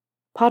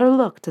 Potter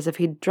looked as if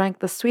he'd drank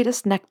the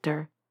sweetest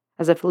nectar,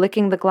 as if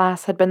licking the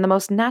glass had been the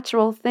most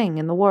natural thing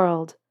in the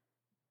world.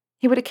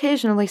 He would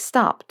occasionally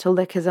stop to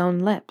lick his own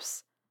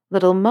lips,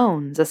 little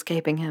moans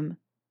escaping him.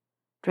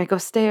 Draco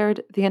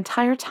stared the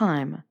entire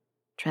time,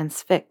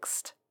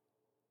 transfixed.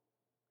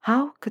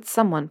 How could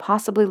someone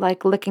possibly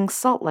like licking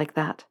salt like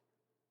that?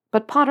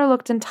 But Potter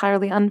looked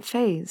entirely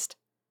unfazed.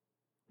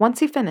 Once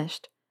he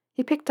finished,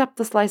 he picked up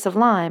the slice of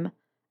lime,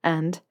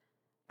 and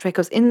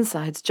Draco's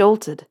insides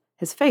jolted,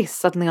 his face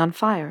suddenly on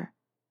fire.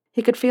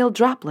 He could feel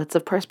droplets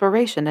of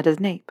perspiration at his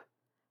nape.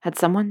 Had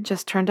someone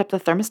just turned up the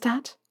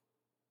thermostat?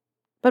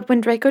 But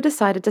when Draco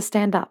decided to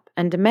stand up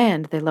and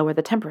demand they lower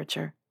the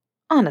temperature,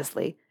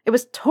 honestly, it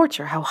was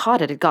torture how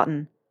hot it had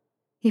gotten.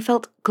 He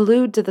felt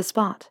glued to the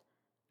spot,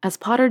 as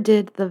Potter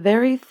did the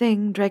very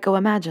thing Draco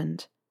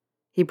imagined.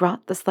 He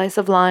brought the slice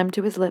of lime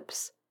to his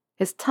lips,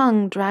 his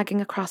tongue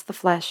dragging across the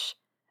flesh,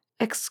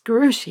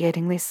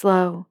 excruciatingly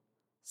slow,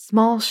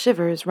 small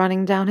shivers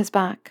running down his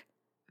back,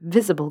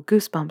 visible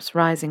goosebumps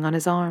rising on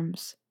his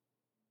arms.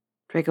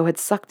 Draco had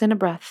sucked in a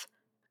breath,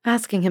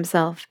 asking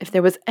himself if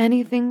there was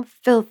anything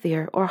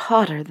filthier or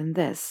hotter than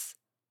this.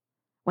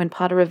 When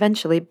Potter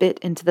eventually bit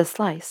into the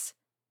slice,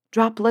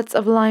 droplets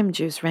of lime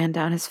juice ran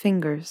down his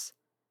fingers.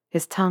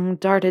 His tongue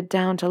darted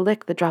down to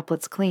lick the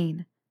droplets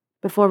clean,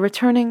 before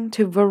returning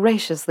to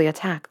voraciously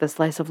attack the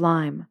slice of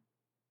lime.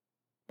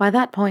 By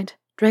that point,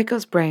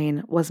 Draco's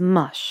brain was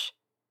mush,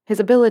 his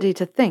ability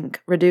to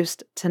think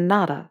reduced to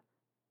nada.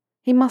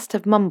 He must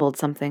have mumbled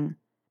something,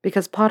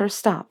 because Potter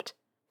stopped,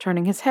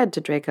 turning his head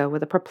to Draco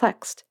with a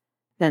perplexed,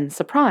 then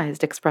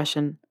surprised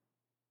expression.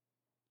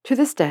 To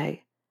this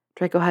day,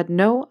 Draco had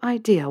no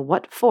idea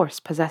what force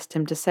possessed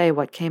him to say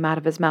what came out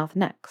of his mouth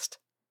next.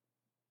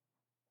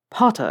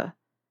 "Potter,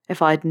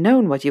 if I'd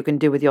known what you can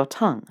do with your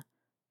tongue,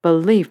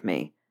 believe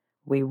me,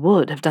 we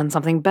would have done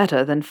something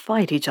better than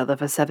fight each other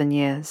for 7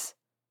 years.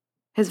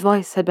 His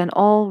voice had been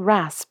all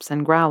rasps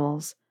and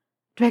growls.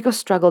 Draco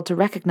struggled to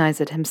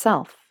recognize it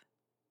himself.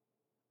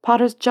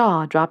 Potter's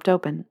jaw dropped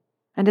open,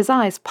 and his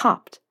eyes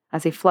popped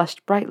as he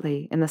flushed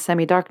brightly in the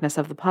semi-darkness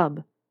of the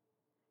pub.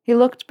 He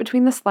looked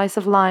between the slice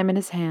of lime in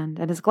his hand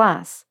and his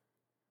glass,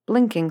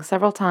 blinking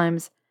several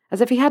times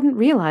as if he hadn't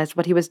realized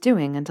what he was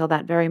doing until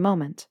that very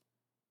moment.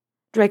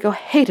 Draco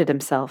hated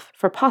himself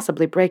for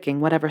possibly breaking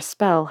whatever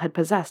spell had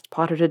possessed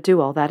Potter to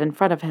do all that in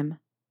front of him.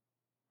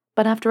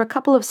 But after a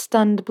couple of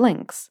stunned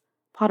blinks,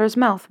 Potter's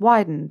mouth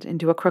widened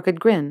into a crooked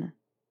grin.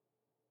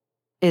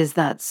 "Is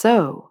that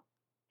so?"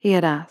 he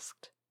had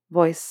asked,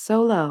 voice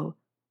so low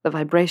the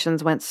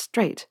vibrations went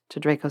straight to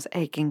Draco's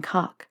aching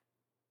cock.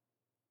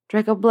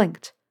 Draco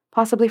blinked,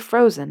 possibly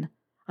frozen,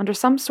 under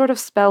some sort of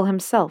spell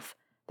himself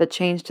that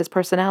changed his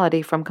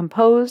personality from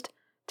composed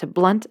to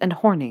blunt and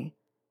horny.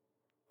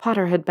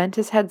 Potter had bent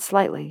his head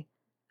slightly,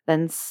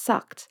 then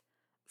sucked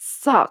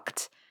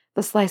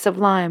the slice of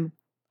lime,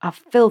 a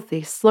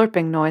filthy,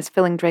 slurping noise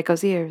filling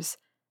Draco's ears,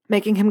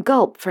 making him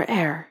gulp for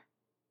air.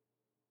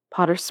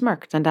 Potter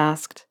smirked and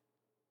asked,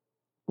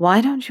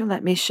 "Why don't you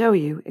let me show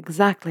you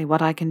exactly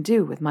what I can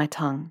do with my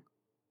tongue?"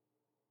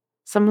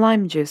 Some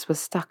lime juice was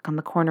stuck on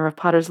the corner of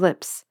Potter's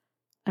lips,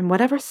 and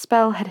whatever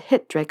spell had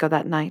hit Draco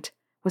that night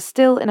was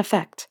still in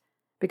effect,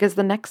 because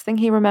the next thing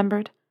he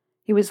remembered,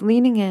 he was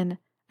leaning in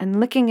and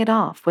licking it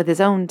off with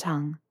his own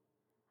tongue.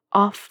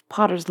 Off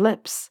Potter's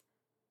lips.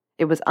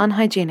 It was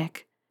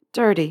unhygienic,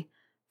 dirty,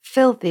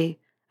 filthy,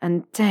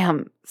 and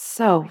damn,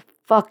 so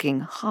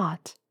fucking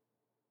hot.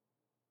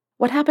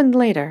 What happened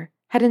later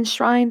had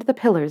enshrined the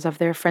pillars of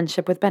their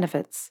friendship with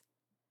benefits.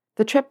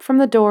 The trip from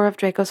the door of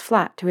Draco's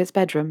flat to his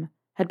bedroom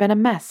had been a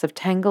mess of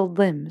tangled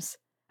limbs,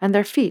 and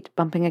their feet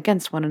bumping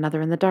against one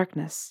another in the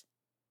darkness.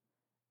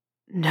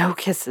 "No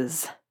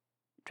kisses,"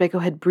 Draco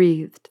had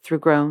breathed through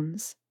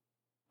groans.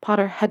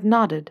 Potter had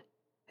nodded,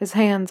 his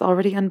hands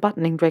already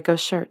unbuttoning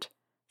Draco's shirt,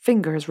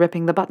 fingers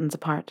ripping the buttons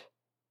apart.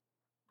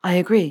 "I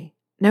agree.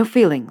 No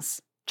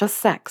feelings. Just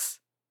sex."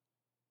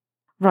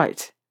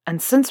 "Right,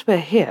 and since we're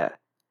here,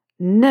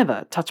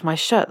 never touch my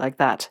shirt like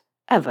that,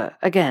 ever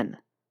again,"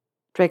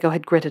 Draco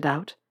had gritted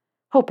out,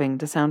 hoping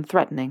to sound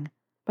threatening,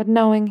 but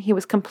knowing he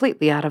was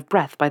completely out of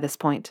breath by this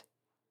point.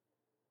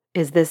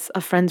 "Is this a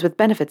friends with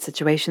benefits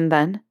situation,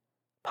 then?"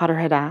 Potter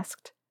had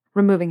asked,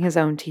 removing his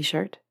own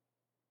t-shirt.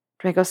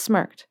 Draco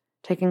smirked,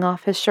 taking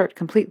off his shirt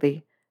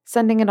completely,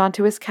 sending it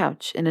onto his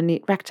couch in a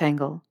neat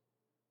rectangle.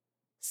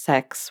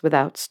 "Sex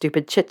without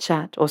stupid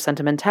chit-chat or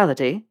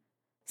sentimentality?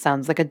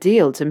 Sounds like a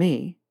deal to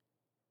me."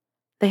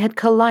 They had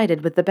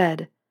collided with the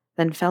bed,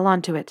 then fell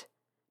onto it,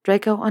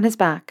 Draco on his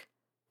back,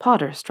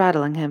 Potter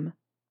straddling him.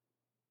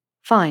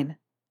 "Fine.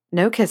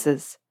 No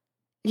kisses.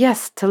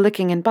 Yes to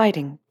licking and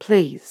biting,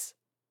 please.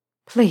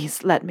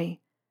 Please let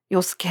me.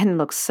 Your skin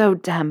looks so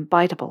damn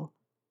biteable.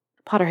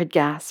 Potter had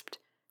gasped,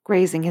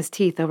 grazing his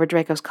teeth over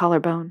Draco's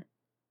collarbone.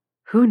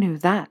 Who knew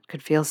that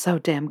could feel so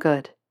damn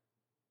good?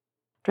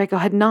 Draco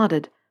had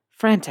nodded,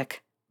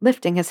 frantic,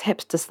 lifting his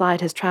hips to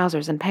slide his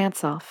trousers and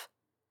pants off.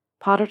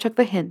 Potter took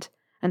the hint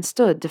and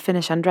stood to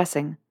finish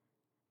undressing,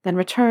 then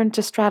returned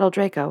to straddle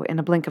Draco in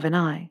a blink of an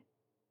eye.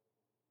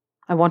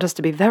 I want us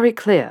to be very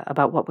clear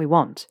about what we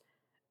want.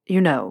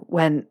 You know,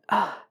 when...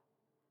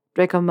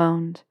 Draco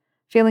moaned,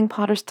 feeling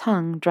Potter's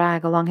tongue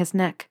drag along his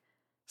neck,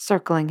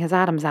 circling his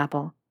Adam's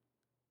apple.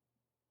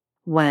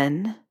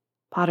 When?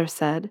 Potter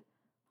said,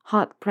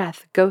 hot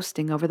breath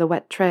ghosting over the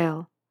wet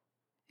trail.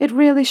 It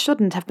really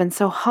shouldn't have been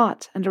so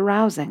hot and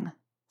arousing.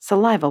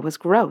 Saliva was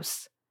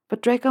gross,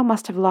 but Draco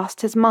must have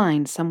lost his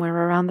mind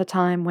somewhere around the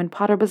time when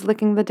Potter was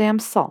licking the damn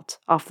salt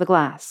off the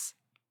glass.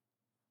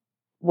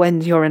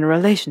 When you're in a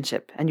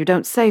relationship and you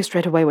don't say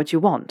straight away what you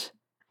want,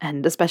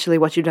 and especially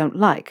what you don't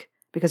like,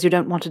 because you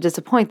don't want to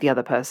disappoint the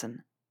other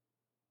person.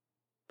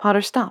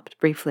 Potter stopped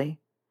briefly,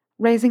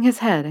 raising his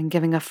head and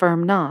giving a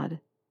firm nod.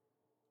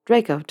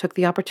 Draco took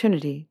the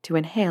opportunity to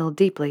inhale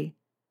deeply,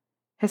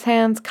 his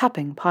hands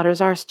cupping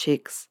Potter's arse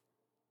cheeks.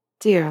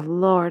 Dear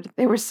Lord,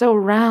 they were so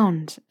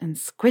round and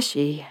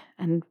squishy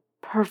and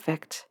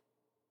perfect.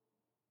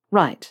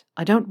 Right,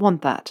 I don't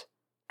want that,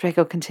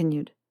 Draco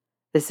continued.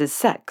 This is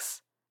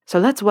sex, so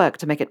let's work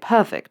to make it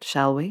perfect,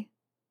 shall we?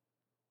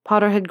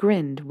 Potter had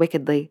grinned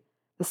wickedly,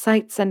 the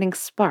sight sending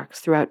sparks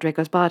throughout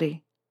Draco's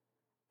body.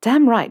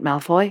 Damn right,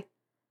 Malfoy.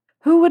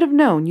 Who would have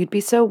known you'd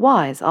be so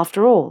wise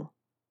after all?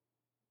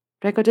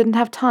 Draco didn't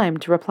have time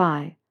to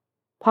reply.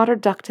 Potter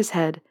ducked his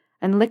head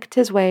and licked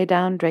his way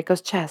down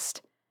Draco's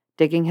chest,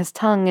 digging his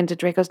tongue into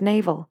Draco's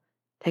navel,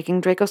 taking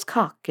Draco's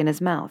cock in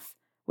his mouth,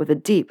 with a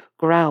deep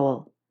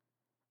growl.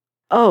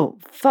 Oh,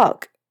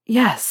 fuck,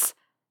 yes,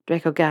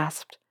 Draco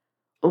gasped.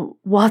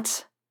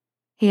 What?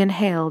 He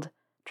inhaled,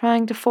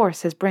 trying to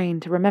force his brain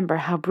to remember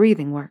how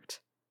breathing worked.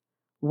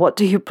 What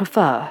do you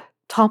prefer,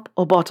 top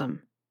or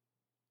bottom?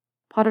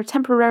 Potter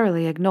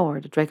temporarily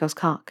ignored Draco's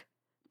cock,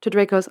 to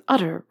Draco's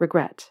utter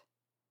regret.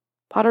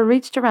 Potter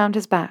reached around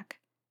his back,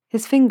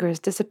 his fingers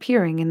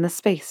disappearing in the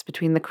space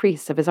between the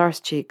crease of his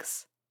arse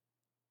cheeks.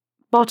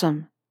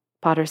 Bottom,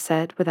 Potter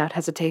said without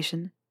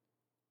hesitation.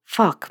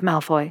 Fuck,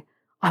 Malfoy.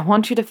 I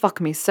want you to fuck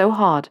me so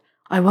hard,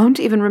 I won't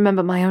even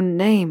remember my own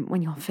name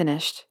when you're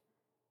finished.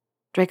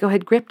 Draco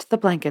had gripped the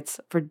blankets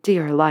for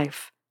dear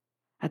life.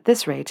 At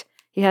this rate,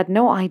 he had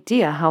no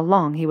idea how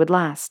long he would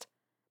last,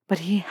 but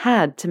he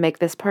had to make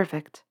this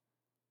perfect.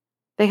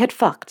 They had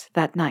fucked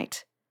that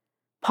night.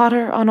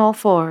 Potter on all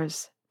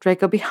fours,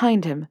 Draco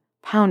behind him,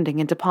 pounding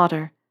into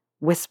Potter,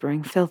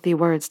 whispering filthy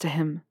words to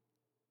him.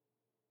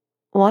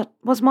 What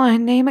was my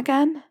name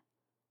again?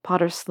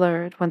 Potter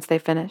slurred once they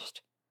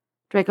finished.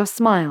 Draco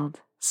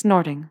smiled,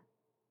 snorting.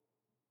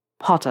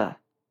 Potter.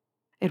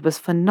 It was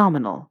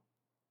phenomenal.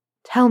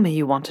 Tell me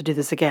you want to do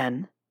this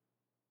again.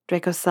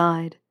 Draco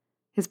sighed,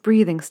 his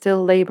breathing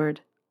still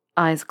labored,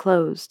 eyes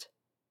closed.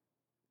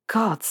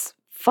 Gods,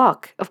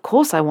 fuck, of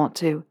course I want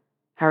to,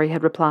 Harry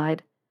had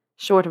replied,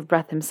 short of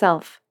breath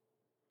himself.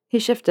 He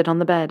shifted on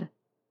the bed.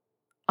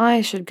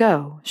 I should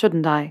go,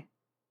 shouldn't I?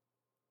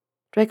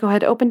 Draco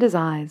had opened his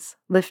eyes,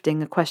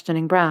 lifting a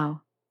questioning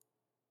brow.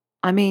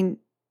 I mean,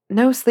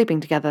 no sleeping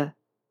together.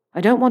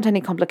 I don't want any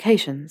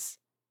complications,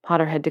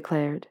 Potter had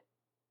declared.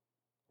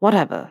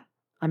 Whatever.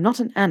 I'm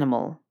not an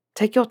animal.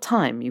 Take your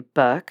time, you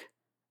Burke.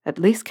 At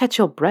least catch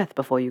your breath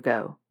before you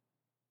go.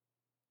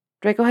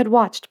 Draco had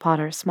watched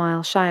Potter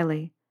smile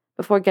shyly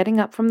before getting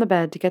up from the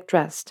bed to get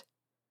dressed.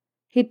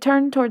 He'd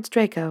turned towards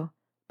Draco,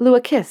 blew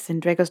a kiss in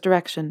Draco's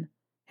direction,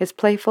 his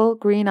playful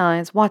green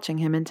eyes watching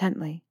him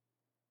intently.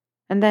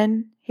 And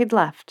then he'd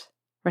left,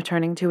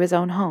 returning to his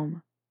own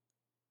home.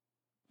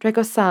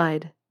 Draco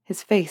sighed,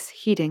 his face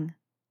heating.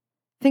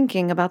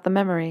 Thinking about the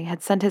memory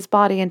had sent his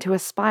body into a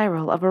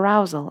spiral of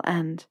arousal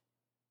and...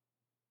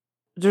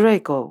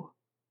 Draco,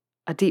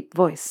 a deep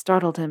voice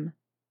startled him.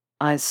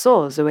 I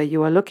saw the way you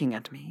were looking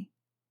at me.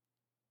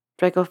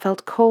 Draco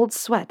felt cold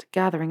sweat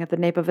gathering at the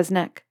nape of his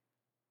neck.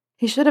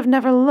 He should have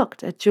never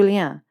looked at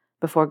Julien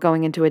before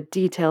going into a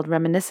detailed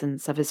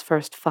reminiscence of his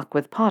first fuck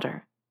with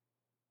Potter.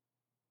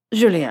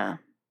 Julien,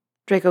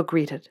 Draco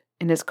greeted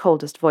in his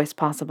coldest voice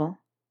possible.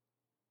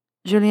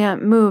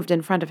 Julien moved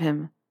in front of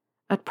him,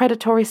 a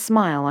predatory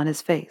smile on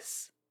his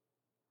face.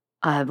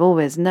 I have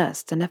always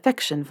nursed an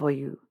affection for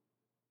you.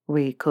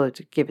 We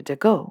could give it a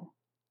go.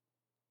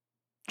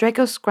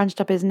 Draco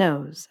scrunched up his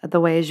nose at the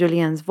way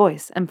Julien's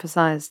voice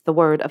emphasized the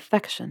word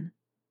affection.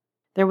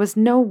 There was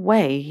no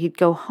way he'd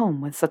go home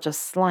with such a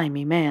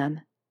slimy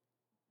man.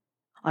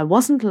 I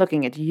wasn't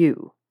looking at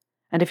you,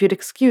 and if you'd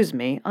excuse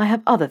me, I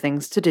have other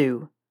things to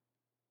do.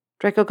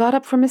 Draco got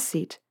up from his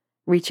seat,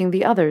 reaching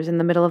the others in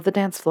the middle of the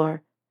dance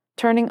floor,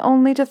 turning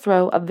only to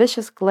throw a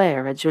vicious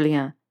glare at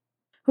Julien,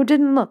 who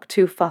didn't look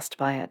too fussed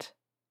by it.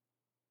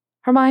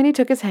 Hermione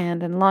took his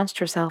hand and launched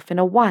herself in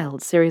a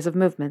wild series of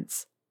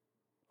movements.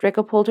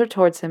 Draco pulled her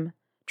towards him,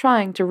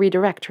 trying to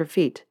redirect her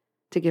feet,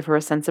 to give her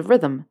a sense of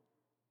rhythm.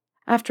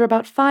 After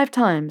about 5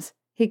 times,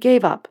 he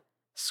gave up,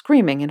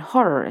 screaming in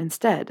horror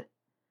instead.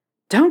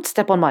 "Don't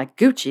step on my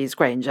Gucci's,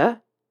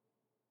 Granger!"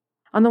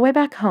 On the way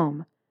back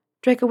home,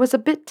 Draco was a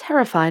bit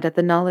terrified at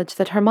the knowledge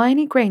that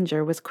Hermione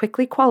Granger was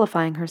quickly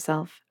qualifying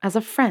herself as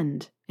a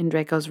friend in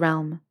Draco's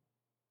realm.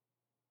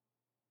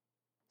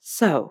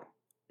 So,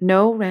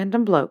 no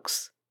random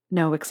blokes,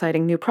 no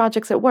exciting new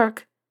projects at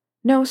work,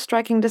 no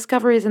striking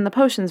discoveries in the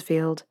potions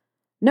field,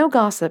 no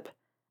gossip,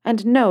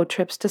 and no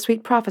trips to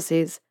Sweet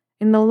Prophecies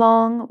in the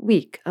long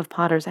week of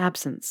Potter's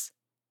absence.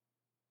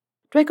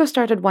 Draco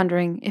started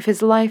wondering if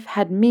his life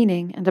had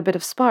meaning and a bit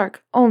of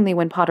spark only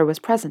when Potter was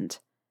present,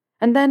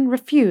 and then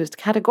refused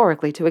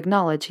categorically to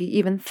acknowledge he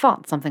even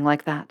thought something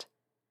like that.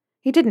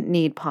 He didn't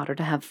need Potter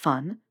to have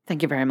fun,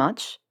 thank you very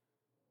much.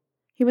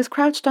 He was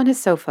crouched on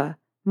his sofa,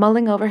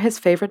 mulling over his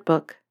favorite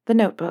book, The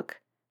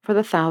Notebook, for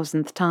the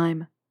 1,000th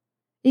time.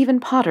 Even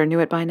Potter knew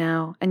it by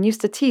now and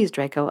used to tease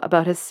Draco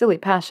about his silly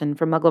passion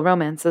for Muggle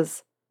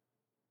romances.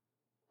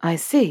 "I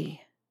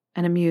see,"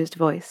 an amused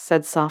voice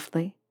said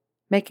softly,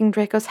 making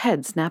Draco's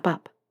head snap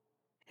up.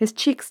 His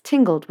cheeks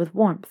tingled with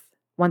warmth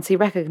once he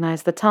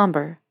recognized the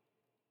timbre.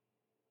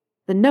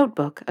 "The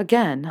Notebook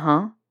again,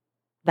 huh?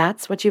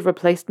 That's what you've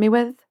replaced me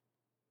with?"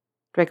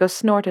 Draco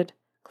snorted,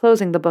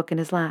 closing the book in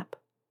his lap.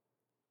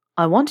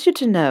 "I want you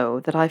to know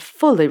that I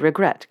fully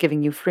regret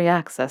giving you free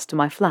access to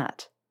my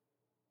flat."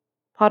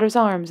 Potter's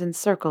arms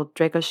encircled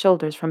Draco's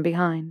shoulders from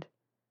behind,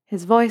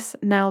 his voice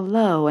now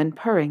low and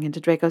purring into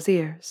Draco's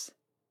ears.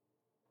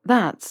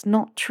 "That's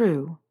not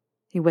true,"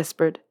 he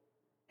whispered.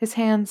 His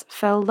hands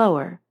fell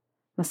lower,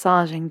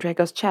 massaging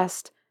Draco's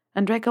chest,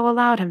 and Draco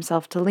allowed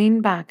himself to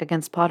lean back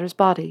against Potter's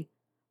body,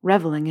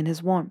 reveling in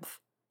his warmth,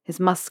 his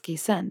musky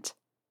scent.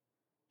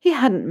 He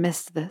hadn't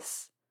missed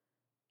this.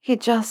 He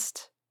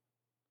just...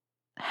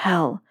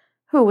 Hell,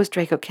 who was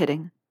Draco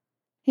kidding?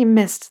 He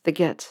missed the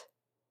git.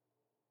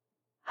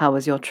 "How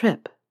was your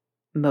trip?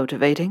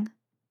 Motivating?"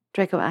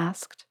 Draco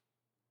asked.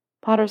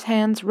 Potter's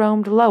hands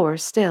roamed lower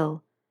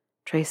still,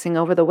 tracing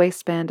over the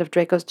waistband of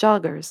Draco's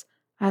joggers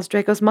as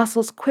Draco's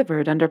muscles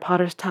quivered under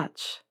Potter's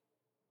touch.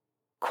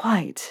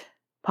 "Quite,"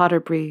 Potter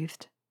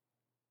breathed.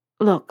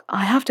 "Look,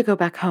 I have to go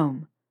back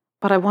home,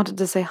 but I wanted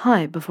to say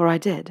hi before I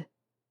did."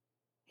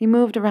 He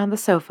moved around the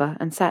sofa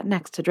and sat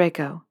next to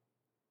Draco.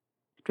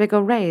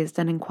 Draco raised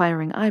an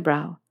inquiring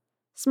eyebrow,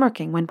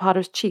 smirking when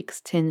Potter's cheeks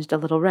tinged a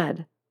little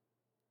red.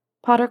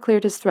 Potter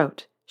cleared his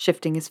throat,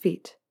 shifting his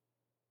feet.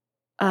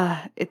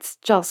 It's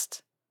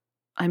just...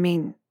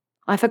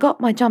 I forgot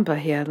my jumper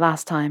here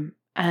last time,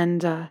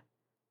 and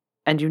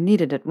you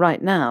needed it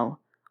right now,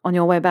 on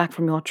your way back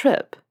from your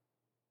trip."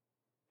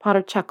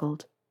 Potter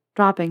chuckled,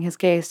 dropping his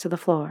gaze to the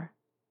floor.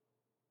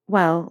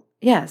 "Well,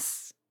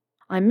 yes.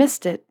 I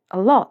missed it a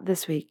lot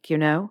this week, you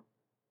know."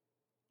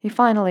 He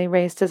finally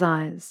raised his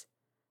eyes,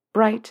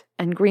 bright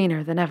and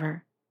greener than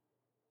ever.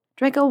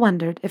 Draco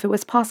wondered if it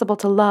was possible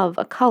to love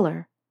a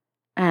color,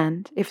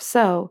 and, if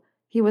so,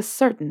 he was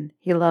certain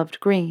he loved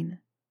green.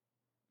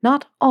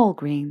 Not all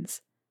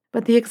greens,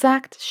 but the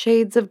exact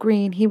shades of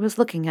green he was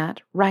looking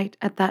at right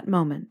at that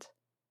moment.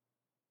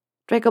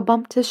 Draco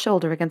bumped his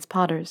shoulder against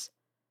Potter's,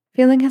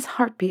 feeling his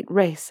heartbeat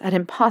race at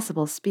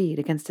impossible speed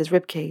against his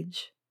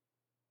ribcage.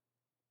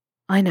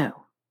 "I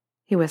know,"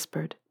 he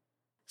whispered,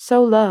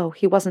 so low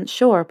he wasn't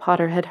sure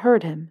Potter had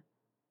heard him.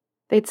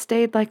 They'd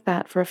stayed like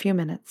that for a few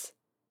minutes,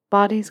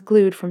 bodies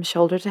glued from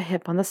shoulder to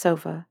hip on the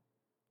sofa,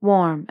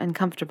 warm and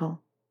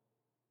comfortable.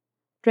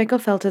 Draco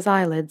felt his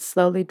eyelids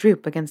slowly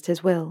droop against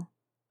his will,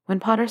 when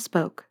Potter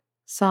spoke,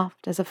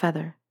 soft as a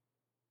feather.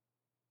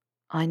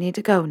 "I need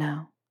to go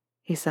now,"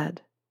 he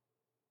said.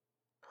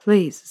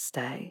 "Please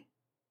stay,"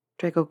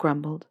 Draco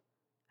grumbled,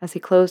 as he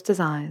closed his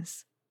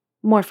eyes,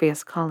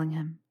 Morpheus calling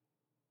him.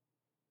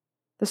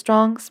 The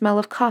strong smell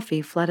of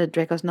coffee flooded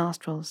Draco's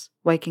nostrils,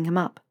 waking him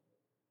up.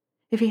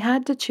 If he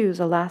had to choose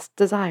a last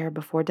desire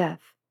before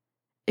death,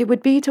 it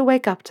would be to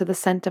wake up to the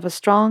scent of a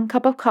strong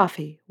cup of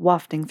coffee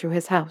wafting through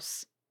his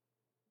house.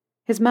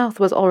 His mouth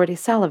was already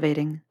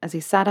salivating as he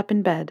sat up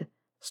in bed,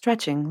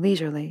 stretching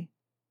leisurely.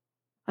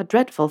 A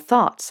dreadful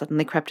thought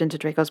suddenly crept into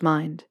Draco's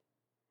mind.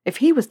 If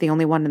he was the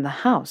only one in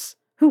the house,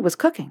 who was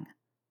cooking?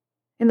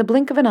 In the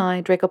blink of an eye,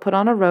 Draco put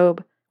on a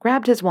robe,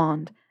 grabbed his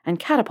wand, and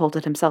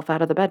catapulted himself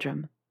out of the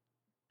bedroom.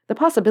 The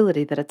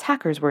possibility that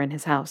attackers were in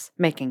his house,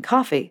 making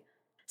coffee,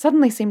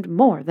 suddenly seemed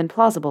more than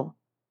plausible.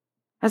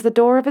 As the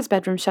door of his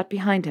bedroom shut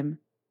behind him,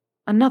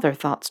 another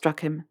thought struck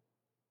him.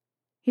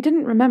 He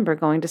didn't remember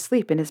going to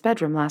sleep in his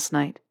bedroom last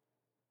night.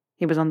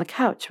 He was on the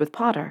couch with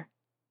Potter.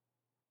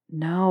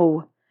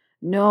 No.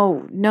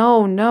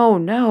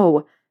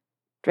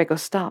 Draco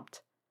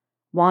stopped,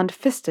 wand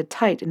fisted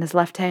tight in his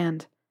left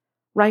hand,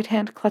 right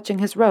hand clutching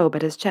his robe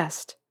at his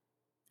chest.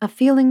 A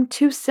feeling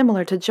too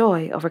similar to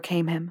joy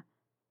overcame him,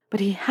 but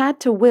he had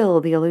to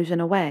will the illusion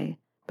away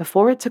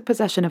before it took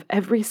possession of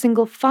every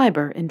single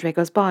fiber in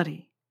Draco's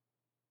body.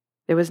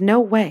 There was no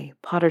way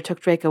Potter took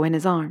Draco in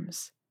his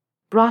arms,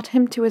 brought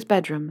him to his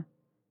bedroom,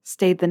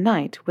 stayed the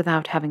night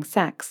without having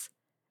sex,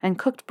 and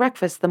cooked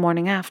breakfast the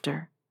morning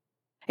after,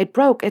 It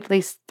broke at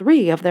least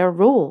 3 of their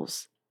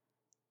rules.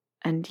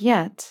 And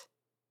yet...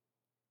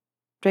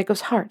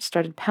 Draco's heart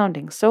started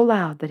pounding so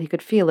loud that he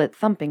could feel it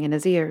thumping in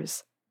his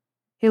ears.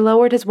 He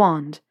lowered his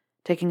wand,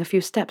 taking a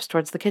few steps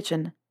towards the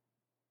kitchen.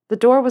 The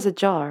door was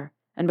ajar,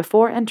 and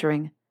before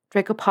entering,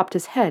 Draco popped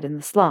his head in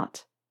the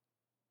slot.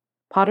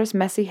 Potter's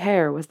messy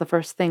hair was the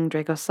first thing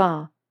Draco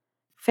saw,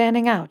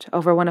 fanning out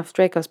over one of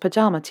Draco's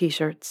pajama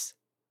t-shirts.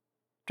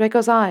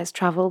 Draco's eyes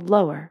traveled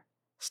lower,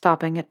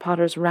 stopping at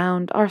Potter's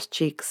round arse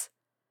cheeks,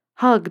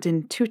 hugged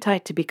in too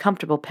tight to be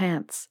comfortable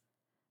pants,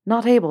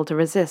 not able to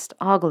resist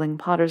ogling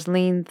Potter's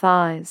lean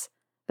thighs,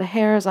 the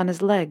hairs on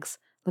his legs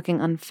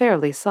looking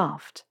unfairly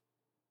soft.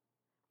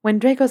 When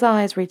Draco's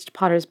eyes reached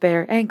Potter's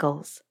bare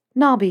ankles,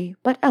 knobby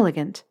but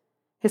elegant,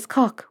 his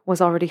cock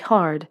was already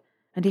hard,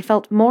 and he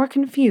felt more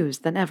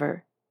confused than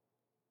ever.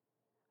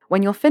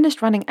 When you're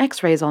finished running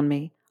x-rays on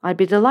me, I'd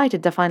be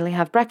delighted to finally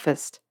have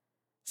breakfast.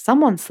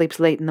 Someone sleeps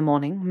late in the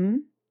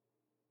morning,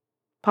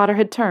 Potter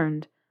had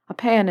turned, a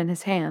pan in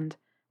his hand,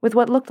 with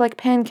what looked like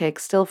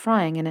pancakes still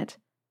frying in it.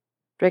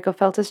 Draco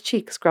felt his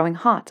cheeks growing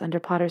hot under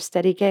Potter's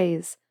steady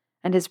gaze,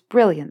 and his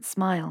brilliant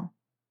smile.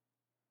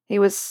 He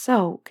was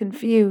so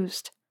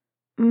confused.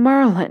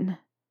 Merlin!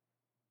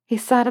 He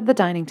sat at the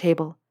dining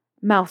table,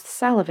 mouth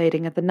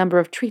salivating at the number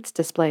of treats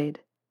displayed.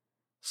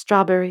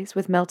 Strawberries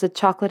with melted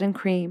chocolate and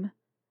cream,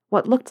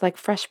 what looked like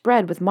fresh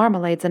bread with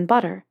marmalades and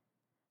butter,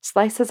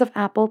 slices of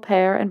apple,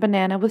 pear, and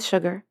banana with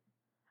sugar,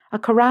 a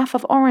carafe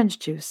of orange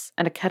juice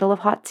and a kettle of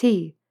hot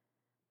tea,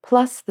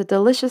 plus the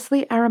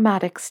deliciously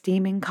aromatic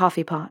steaming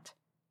coffee pot.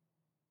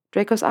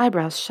 Draco's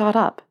eyebrows shot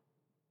up.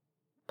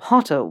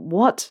 Potter,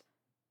 what?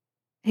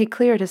 He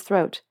cleared his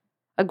throat,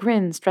 a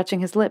grin stretching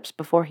his lips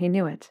before he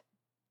knew it.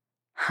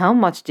 How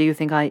much do you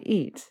think I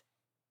eat?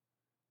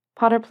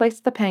 Potter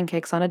placed the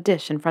pancakes on a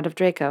dish in front of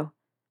Draco,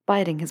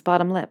 biting his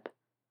bottom lip.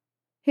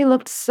 He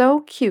looked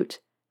so cute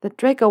that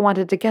Draco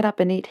wanted to get up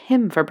and eat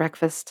him for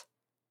breakfast.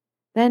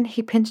 Then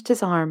he pinched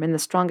his arm in the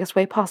strongest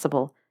way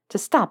possible to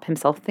stop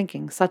himself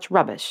thinking such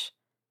rubbish.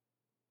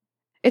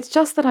 It's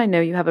just that I know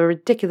you have a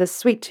ridiculous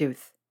sweet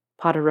tooth,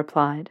 Potter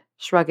replied,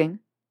 shrugging.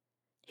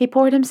 He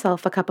poured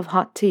himself a cup of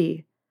hot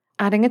tea,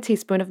 adding a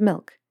teaspoon of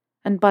milk,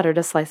 and buttered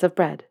a slice of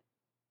bread.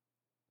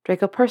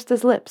 Draco pursed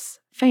his lips,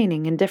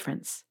 feigning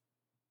indifference.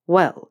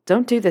 Well,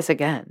 don't do this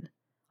again.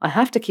 I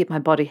have to keep my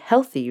body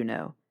healthy, you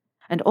know,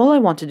 and all I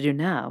want to do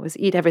now is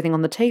eat everything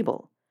on the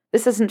table.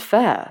 This isn't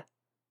fair.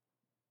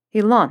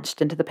 He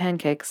launched into the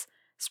pancakes,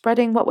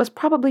 spreading what was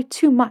probably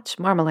too much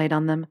marmalade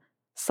on them,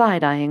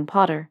 side-eyeing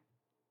Potter.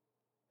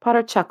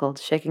 Potter chuckled,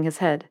 shaking his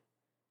head.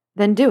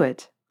 Then do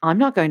it. I'm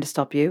not going to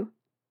stop you.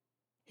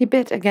 He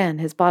bit again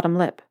his bottom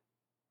lip.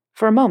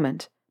 For a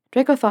moment,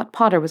 Draco thought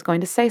Potter was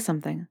going to say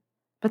something,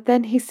 but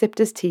then he sipped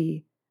his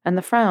tea, and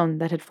the frown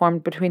that had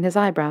formed between his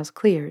eyebrows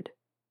cleared.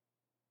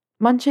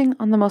 Munching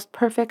on the most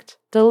perfect,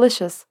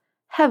 delicious,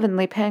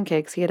 heavenly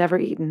pancakes he had ever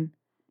eaten,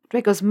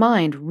 Draco's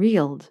mind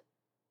reeled.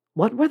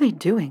 What were they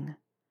doing?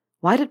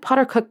 Why did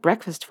Potter cook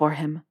breakfast for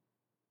him?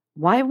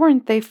 Why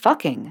weren't they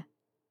fucking?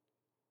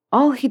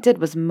 All he did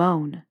was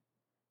moan.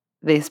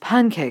 These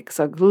pancakes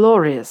are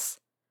glorious.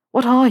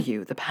 What are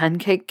you, the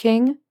Pancake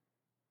King?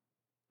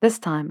 This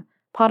time,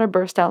 Potter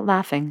burst out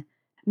laughing,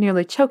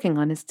 nearly choking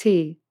on his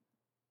tea.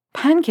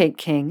 Pancake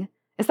King?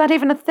 Is that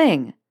even a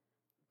thing?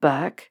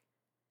 Burke?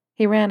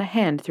 He ran a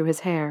hand through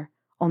his hair,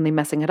 only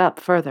messing it up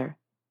further.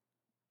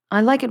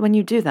 I like it when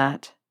you do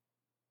that.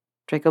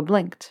 Draco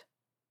blinked.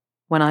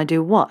 When I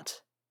do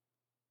what?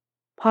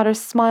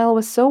 Potter's smile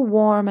was so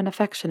warm and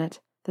affectionate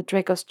that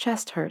Draco's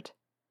chest hurt.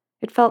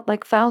 It felt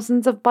like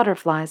thousands of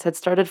butterflies had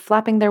started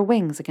flapping their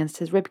wings against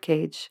his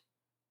ribcage.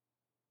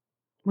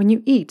 When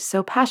you eat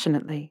so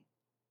passionately,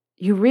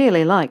 you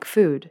really like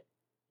food.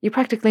 You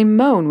practically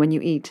moan when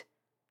you eat,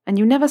 and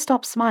you never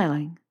stop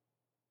smiling.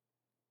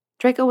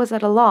 Draco was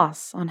at a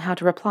loss on how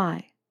to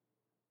reply.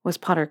 Was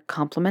Potter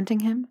complimenting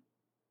him?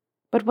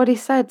 But what he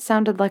said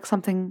sounded like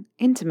something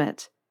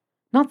intimate,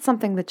 not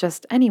something that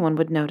just anyone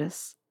would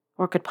notice,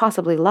 or could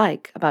possibly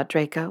like about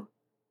Draco.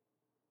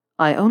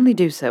 I only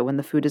do so when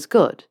the food is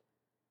good.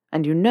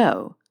 And you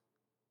know,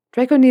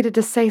 Draco needed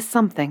to say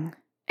something,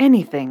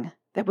 anything,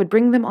 that would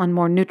bring them on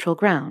more neutral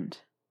ground.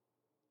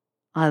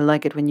 I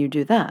like it when you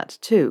do that,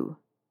 too,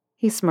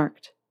 he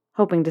smirked,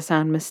 hoping to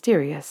sound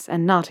mysterious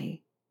and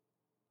naughty.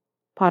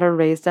 Potter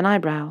raised an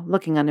eyebrow,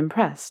 looking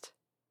unimpressed.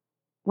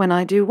 When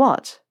I do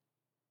what?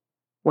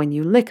 When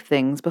you lick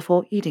things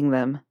before eating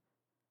them.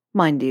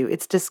 Mind you,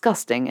 it's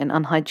disgusting and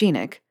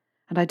unhygienic,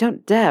 and I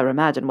don't dare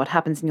imagine what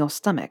happens in your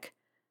stomach.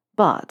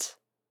 But...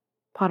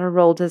 Potter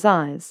rolled his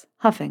eyes,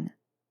 huffing.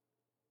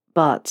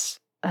 But,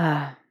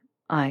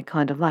 I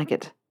kind of like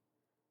it.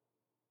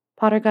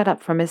 Potter got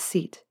up from his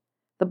seat,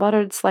 the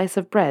buttered slice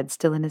of bread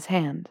still in his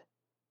hand.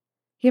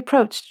 He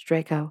approached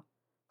Draco,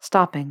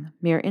 stopping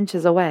mere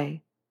inches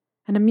away,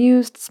 an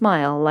amused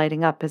smile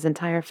lighting up his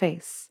entire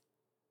face.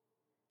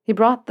 He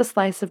brought the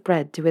slice of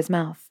bread to his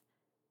mouth,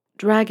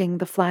 dragging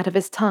the flat of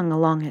his tongue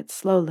along it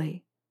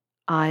slowly,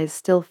 eyes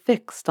still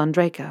fixed on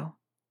Draco.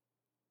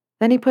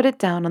 Then he put it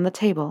down on the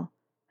table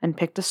and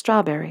picked a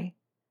strawberry,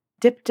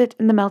 dipped it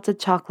in the melted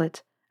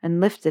chocolate,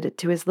 and lifted it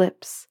to his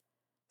lips,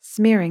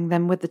 smearing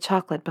them with the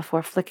chocolate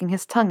before flicking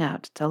his tongue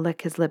out to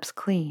lick his lips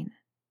clean.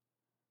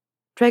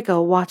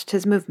 Draco watched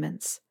his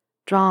movements,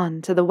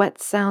 drawn to the wet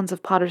sounds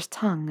of Potter's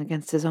tongue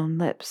against his own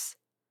lips.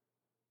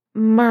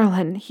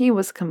 Merlin, he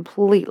was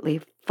completely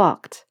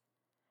fucked.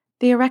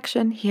 The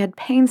erection he had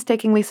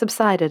painstakingly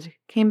subsided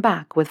came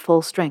back with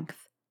full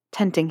strength,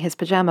 tenting his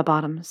pajama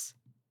bottoms.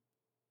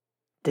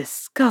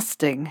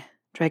 "Disgusting,"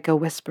 Draco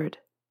whispered,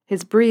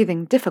 his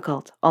breathing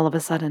difficult all of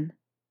a sudden.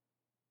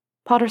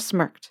 Potter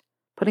smirked,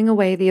 putting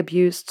away the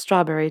abused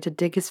strawberry to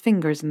dig his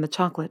fingers in the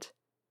chocolate.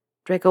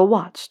 Draco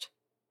watched,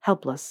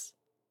 helpless.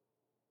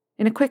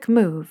 In a quick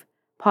move,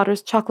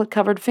 Potter's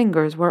chocolate-covered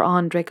fingers were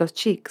on Draco's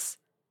cheeks,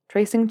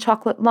 tracing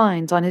chocolate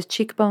lines on his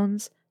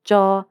cheekbones,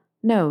 jaw,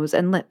 nose,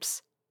 and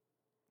lips.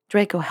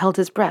 Draco held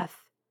his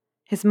breath,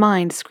 his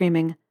mind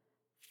screaming,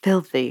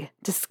 "Filthy,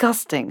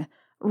 disgusting,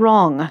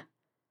 wrong,"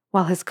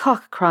 while his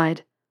cock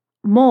cried,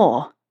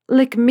 "More,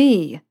 lick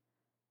me."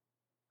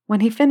 When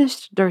he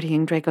finished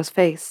dirtying Draco's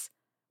face,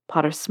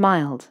 Potter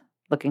smiled,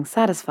 looking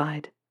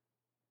satisfied.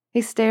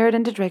 He stared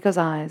into Draco's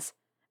eyes,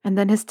 and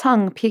then his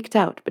tongue peeked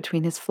out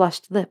between his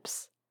flushed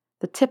lips,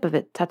 the tip of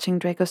it touching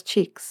Draco's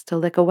cheeks to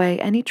lick away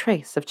any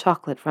trace of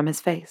chocolate from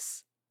his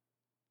face.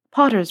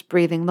 Potter's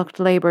breathing looked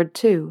labored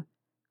too,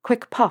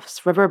 quick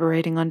puffs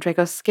reverberating on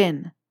Draco's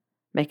skin,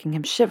 making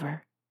him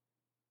shiver.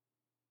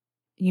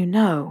 "You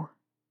know,"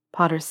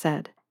 Potter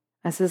said,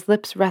 as his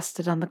lips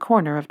rested on the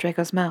corner of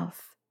Draco's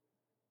mouth.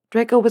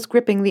 Draco was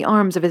gripping the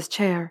arms of his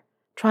chair,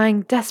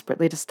 trying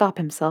desperately to stop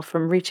himself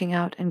from reaching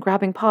out and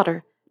grabbing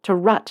Potter to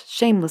rut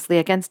shamelessly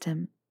against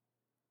him.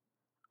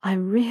 "I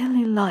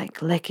really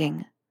like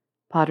licking,"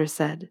 Potter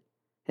said,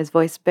 his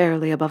voice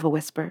barely above a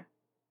whisper.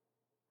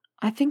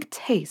 "I think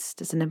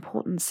taste is an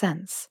important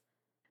sense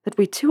that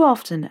we too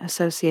often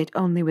associate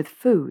only with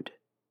food."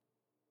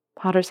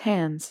 Potter's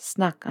hands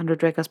snuck under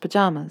Draco's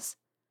pajamas,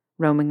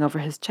 roaming over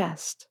his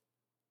chest.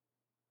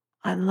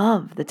 "I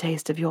love the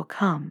taste of your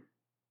cum."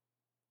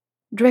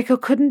 Draco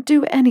couldn't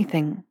do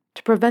anything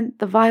to prevent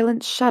the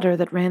violent shudder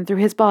that ran through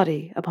his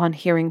body upon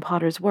hearing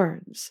Potter's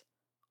words,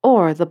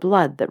 or the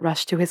blood that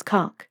rushed to his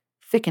cock,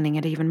 thickening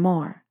it even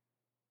more.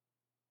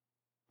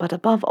 "But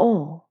above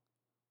all,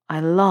 I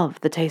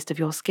love the taste of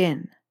your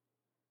skin."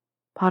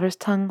 Potter's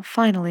tongue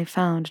finally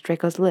found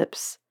Draco's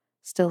lips,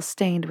 still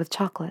stained with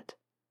chocolate.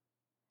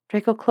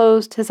 Draco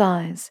closed his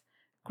eyes,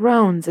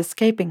 groans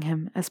escaping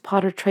him as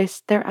Potter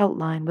traced their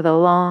outline with a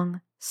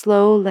long,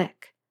 slow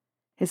lick,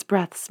 his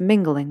breaths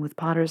mingling with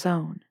Potter's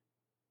own.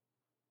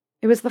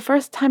 It was the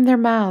first time their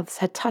mouths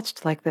had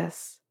touched like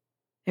this.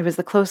 It was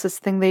the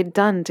closest thing they'd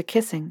done to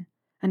kissing,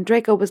 and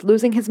Draco was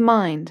losing his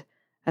mind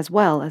as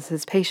well as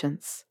his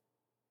patience.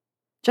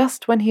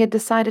 Just when he had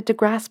decided to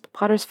grasp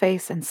Potter's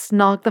face and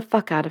snog the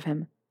fuck out of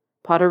him,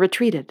 Potter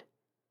retreated,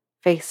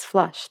 face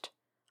flushed,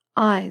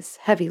 eyes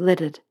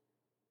heavy-lidded.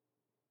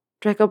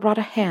 Draco brought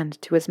a hand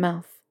to his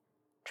mouth,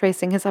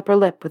 tracing his upper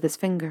lip with his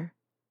finger.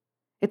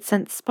 It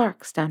sent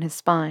sparks down his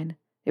spine.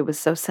 It was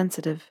so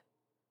sensitive.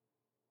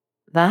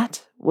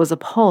 "That was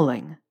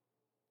appalling.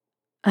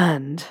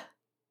 And..."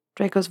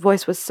 Draco's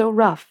voice was so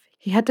rough,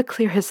 he had to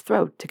clear his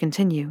throat to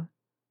continue.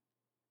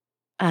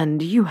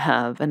 "And you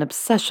have an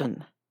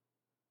obsession."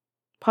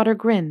 Potter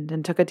grinned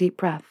and took a deep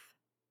breath.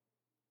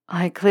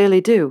 "I clearly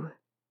do.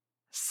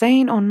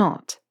 Sane or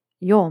not,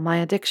 you're my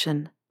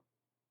addiction."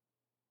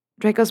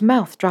 Draco's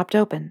mouth dropped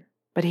open,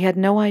 but he had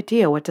no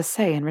idea what to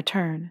say in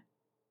return.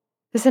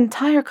 This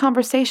entire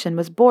conversation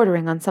was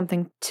bordering on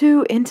something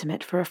too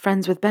intimate for a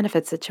friends with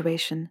benefits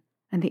situation,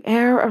 and the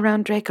air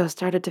around Draco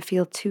started to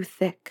feel too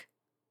thick.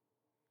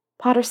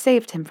 Potter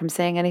saved him from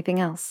saying anything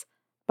else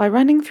by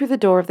running through the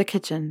door of the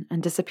kitchen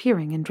and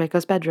disappearing in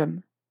Draco's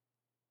bedroom.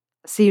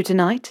 "See you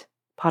tonight?"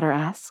 Potter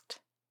asked.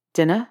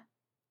 "Dinner?"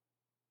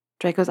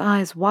 Draco's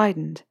eyes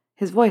widened,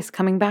 his voice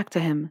coming back to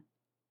him.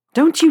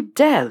 "Don't you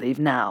dare leave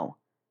now!"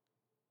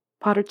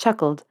 Potter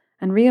chuckled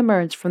and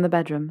re-emerged from the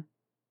bedroom.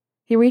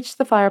 He reached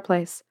the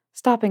fireplace,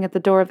 stopping at the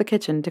door of the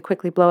kitchen to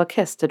quickly blow a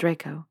kiss to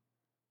Draco.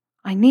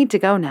 "I need to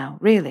go now,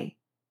 really.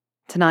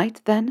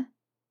 Tonight, then?"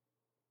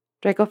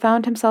 Draco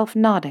found himself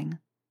nodding,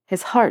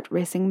 his heart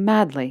racing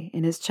madly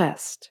in his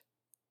chest.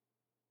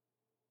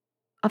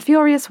 A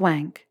furious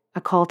wank,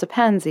 a call to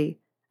Pansy,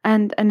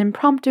 and an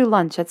impromptu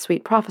lunch at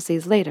Sweet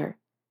Prophecies later,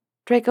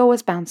 Draco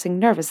was bouncing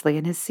nervously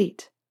in his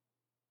seat.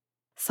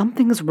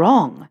 "Something's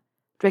wrong,"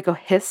 Draco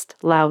hissed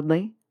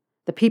loudly,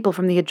 the people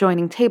from the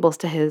adjoining tables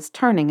to his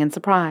turning in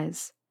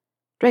surprise.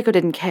 Draco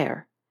didn't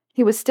care.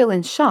 He was still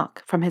in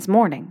shock from his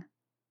morning.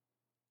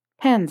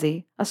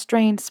 Pansy, a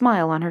strained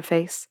smile on her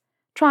face,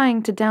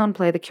 trying to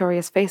downplay the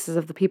curious faces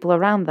of the people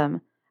around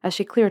them as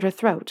she cleared her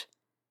throat.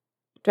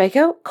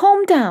 "Draco,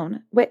 calm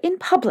down. We're in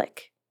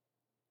public."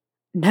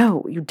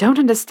 "No, you don't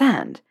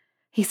understand.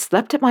 He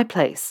slept at my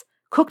place,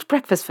 cooked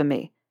breakfast for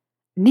me,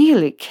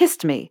 nearly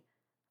kissed me,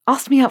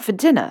 asked me out for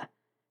dinner.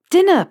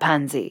 Dinner,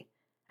 Pansy!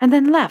 And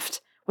then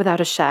left, without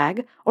a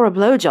shag or a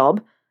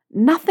blowjob.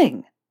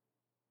 Nothing."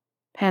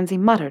 Pansy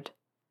muttered.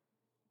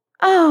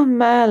 "Oh,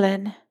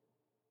 Merlin."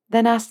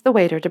 then asked the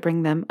waiter to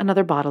bring them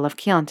another bottle of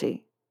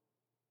Chianti.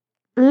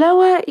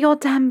 Lower your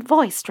damn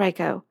voice,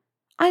 Draco.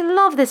 I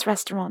love this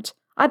restaurant.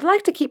 I'd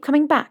like to keep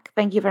coming back,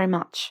 thank you very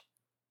much.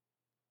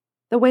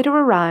 The waiter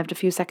arrived a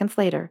few seconds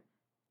later,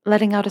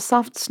 letting out a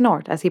soft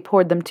snort as he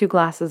poured them 2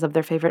 glasses of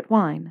their favorite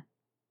wine.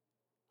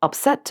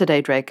 Upset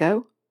today,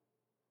 Draco?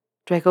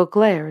 Draco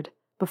glared,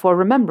 before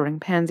remembering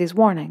Pansy's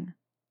warning.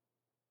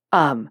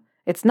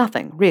 It's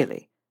nothing,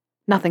 really.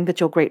 Nothing that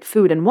your great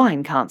food and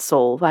wine can't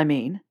solve, I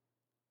mean.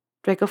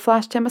 Draco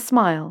flashed him a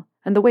smile,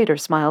 and the waiter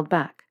smiled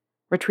back,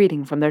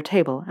 retreating from their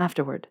table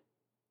afterward.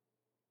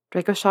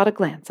 Draco shot a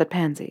glance at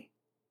Pansy.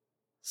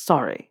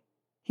 Sorry,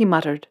 he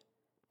muttered,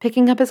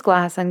 picking up his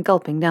glass and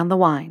gulping down the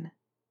wine.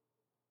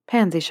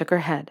 Pansy shook her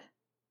head.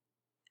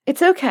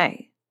 It's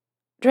okay.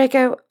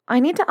 Draco, I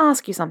need to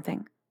ask you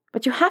something,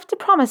 but you have to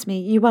promise me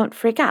you won't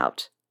freak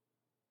out.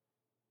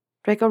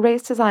 Draco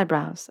raised his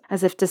eyebrows,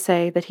 as if to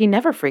say that he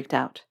never freaked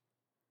out.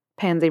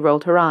 Pansy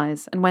rolled her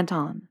eyes and went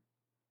on.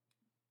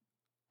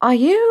 Are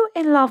you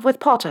in love with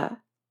Potter?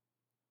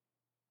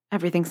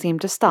 Everything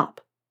seemed to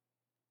stop.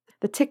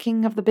 The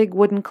ticking of the big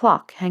wooden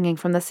clock hanging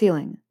from the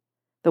ceiling,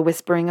 the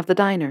whispering of the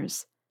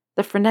diners,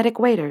 the frenetic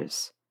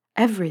waiters,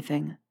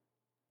 everything.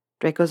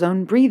 Draco's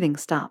own breathing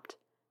stopped,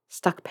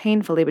 stuck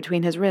painfully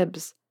between his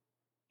ribs.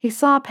 He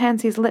saw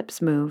Pansy's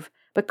lips move,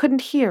 but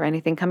couldn't hear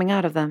anything coming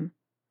out of them.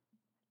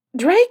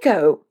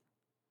 Draco!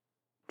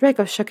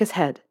 Draco shook his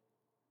head.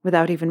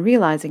 Without even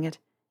realizing it,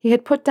 he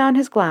had put down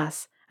his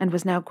glass and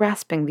was now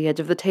grasping the edge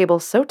of the table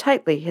so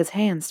tightly his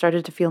hands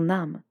started to feel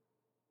numb.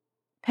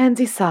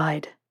 Pansy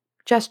sighed,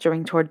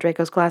 gesturing toward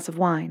Draco's glass of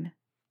wine.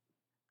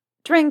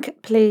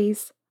 Drink,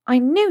 please. I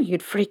knew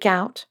you'd freak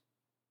out.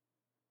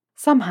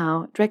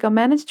 Somehow, Draco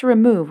managed to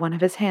remove one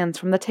of his hands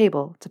from the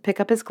table to pick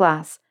up his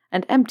glass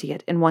and empty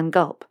it in one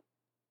gulp.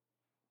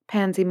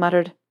 Pansy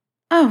muttered,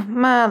 "Oh,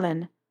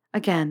 Merlin,"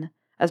 again,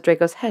 as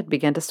Draco's head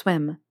began to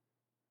swim.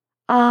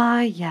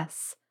 Ah,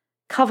 yes,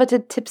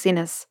 coveted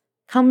tipsiness,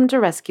 come to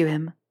rescue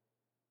him.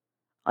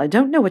 I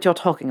don't know what you're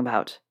talking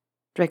about,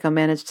 Draco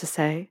managed to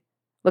say,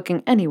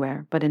 looking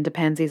anywhere but into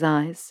Pansy's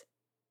eyes.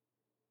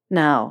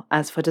 Now,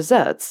 as for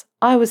desserts,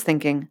 I was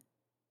thinking.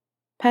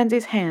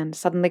 Pansy's hand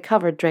suddenly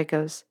covered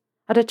Draco's,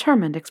 a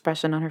determined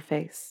expression on her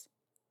face.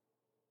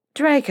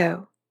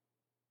 Draco.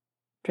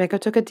 Draco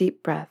took a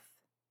deep breath.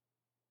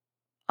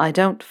 I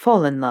don't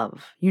fall in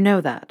love, you know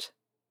that.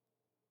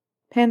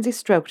 Pansy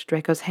stroked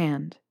Draco's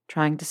hand,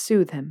 trying to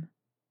soothe him.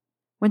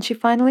 When she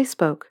finally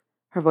spoke,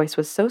 her voice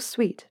was so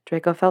sweet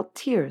Draco felt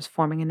tears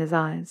forming in his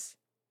eyes.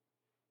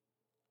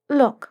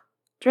 Look,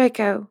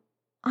 Draco,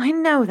 I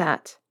know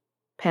that,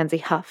 Pansy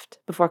huffed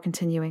before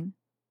continuing.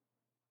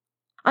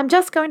 I'm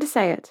just going to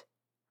say it.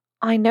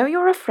 I know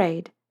you're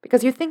afraid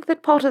because you think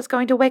that Potter's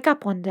going to wake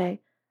up one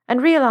day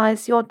and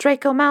realize you're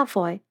Draco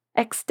Malfoy,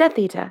 ex-Death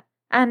Eater,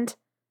 and...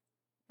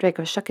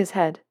 Draco shook his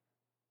head.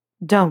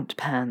 Don't,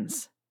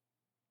 Pans.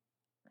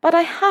 But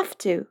I have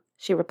to,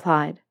 she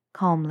replied,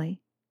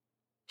 calmly.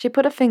 She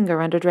put a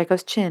finger under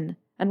Draco's chin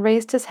and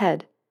raised his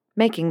head,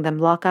 making them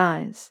lock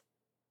eyes.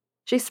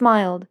 She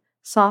smiled,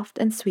 soft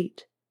and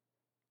sweet.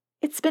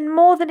 It's been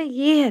more than a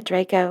year,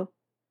 Draco.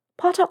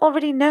 Potter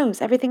already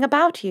knows everything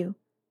about you.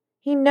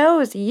 He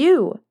knows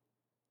you.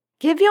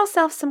 Give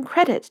yourself some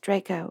credit,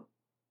 Draco.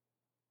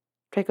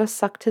 Draco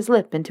sucked his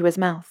lip into his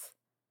mouth.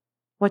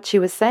 What she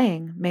was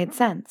saying made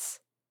sense.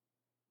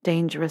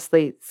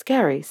 Dangerously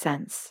scary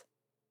sense.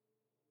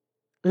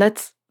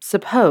 Let's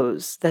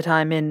suppose that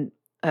I'm in,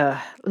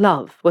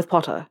 love with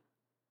Potter.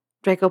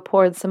 Draco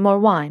poured some more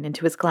wine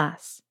into his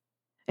glass.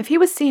 If he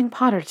was seeing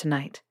Potter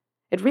tonight,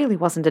 it really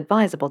wasn't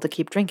advisable to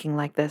keep drinking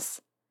like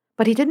this,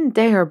 but he didn't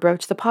dare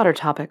broach the Potter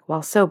topic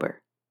while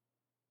sober.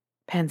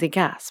 Pansy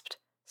gasped,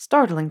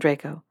 startling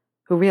Draco,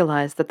 who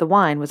realized that the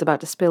wine was about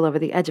to spill over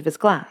the edge of his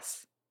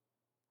glass.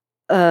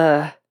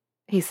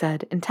 He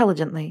said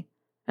intelligently,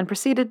 and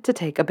proceeded to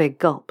take a big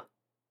gulp.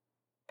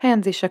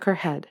 Pansy shook her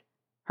head,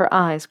 her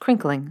eyes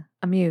crinkling,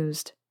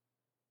 amused.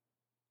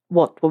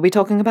 What were we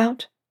talking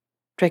about?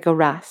 Draco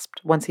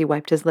rasped once he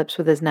wiped his lips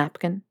with his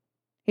napkin.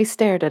 He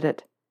stared at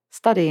it,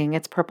 studying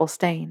its purple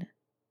stain.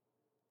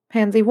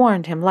 Pansy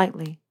warned him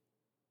lightly.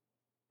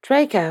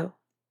 Draco.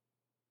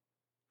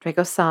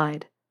 Draco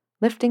sighed,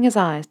 lifting his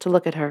eyes to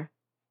look at her.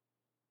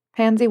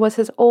 Pansy was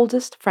his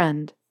oldest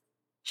friend.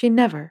 She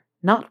never,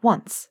 not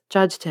once,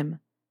 judged him.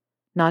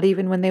 Not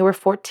even when they were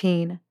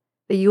 14,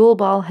 the Yule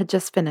Ball had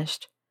just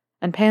finished,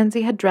 and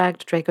Pansy had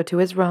dragged Draco to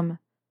his room,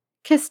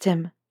 kissed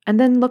him, and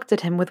then looked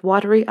at him with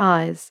watery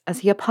eyes as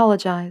he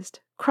apologized,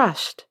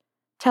 crushed,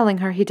 telling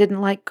her he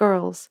didn't like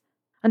girls,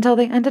 until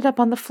they ended up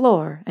on the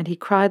floor and he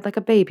cried like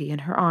a baby in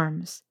her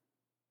arms.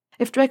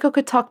 If Draco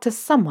could talk to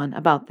someone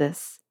about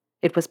this,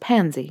 it was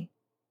Pansy.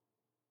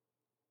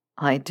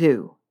 I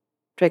do,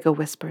 Draco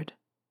whispered.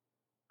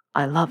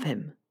 I love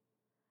him.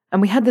 And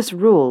we had this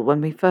rule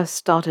when we first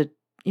started,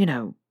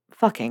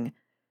 fucking,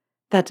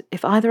 that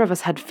if either of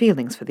us had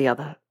feelings for the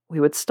other,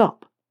 we would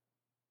stop.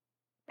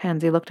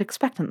 Pansy looked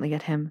expectantly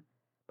at him,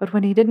 but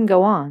when he didn't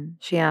go on,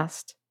 she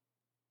asked,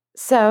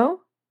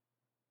 So?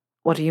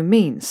 What do you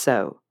mean,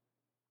 so?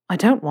 I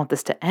don't want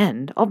this to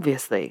end,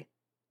 obviously.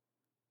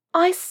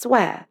 I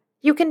swear,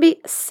 you can be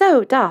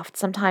so daft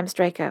sometimes,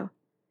 Draco.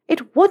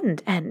 It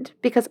wouldn't end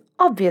because,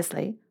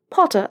 obviously,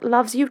 Potter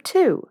loves you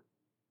too.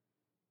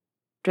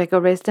 Draco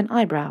raised an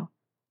eyebrow,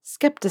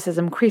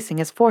 skepticism creasing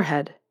his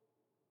forehead.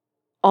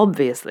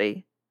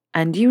 Obviously,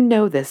 and you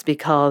know this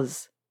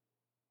because...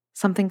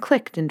 Something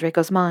clicked in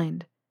Draco's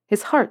mind,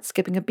 his heart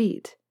skipping a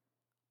beat.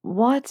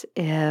 What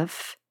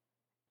if...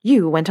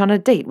 You went on a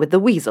date with the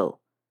weasel?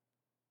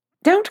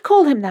 Don't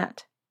call him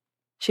that,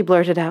 she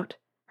blurted out,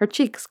 her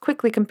cheeks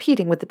quickly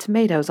competing with the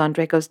tomatoes on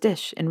Draco's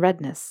dish in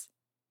redness.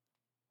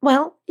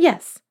 Well,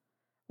 yes.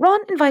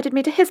 Ron invited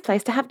me to his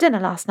place to have dinner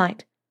last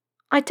night.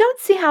 I don't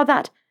see how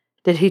that...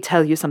 Did he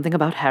tell you something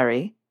about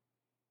Harry?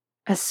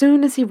 As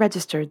soon as he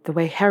registered the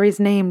way Harry's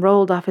name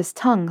rolled off his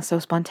tongue so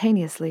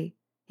spontaneously,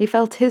 he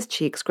felt his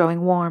cheeks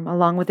growing warm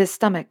along with his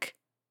stomach.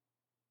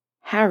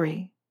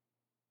 Harry.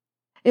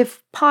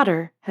 If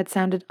Potter had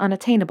sounded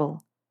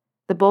unattainable,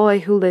 the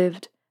boy who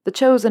lived, the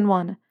chosen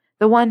one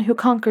who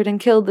conquered and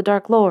killed the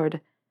Dark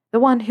Lord, the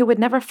one who would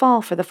never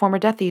fall for the former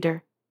Death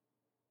Eater,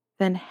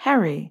 then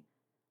Harry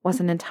was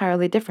an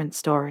entirely different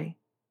story.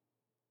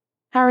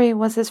 Harry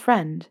was his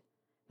friend,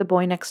 the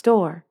boy next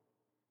door,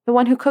 the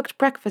one who cooked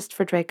breakfast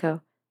for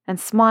Draco and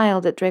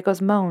smiled at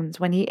Draco's moans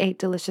when he ate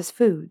delicious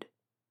food.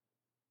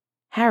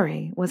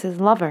 Harry was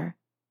his lover.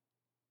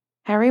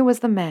 Harry was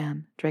the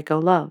man Draco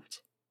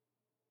loved.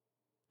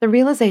 The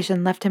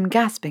realization left him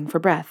gasping for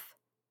breath.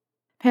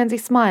 Pansy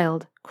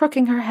smiled,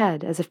 crooking her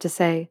head as if to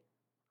say,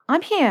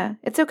 I'm here,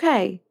 it's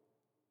okay.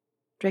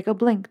 Draco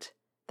blinked,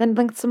 then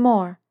blinked some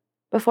more,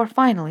 before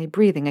finally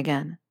breathing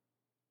again.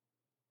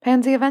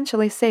 Pansy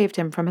eventually saved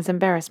him from his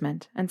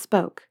embarrassment and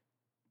spoke.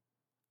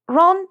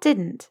 Ron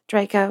didn't,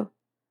 Draco.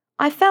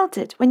 I felt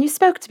it when you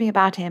spoke to me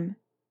about him,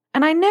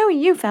 and I know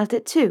you felt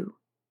it too.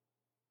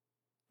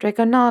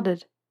 Draco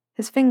nodded,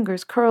 his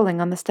fingers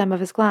curling on the stem of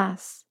his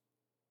glass.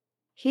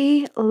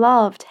 He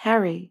loved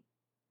Harry.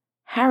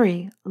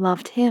 Harry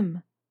loved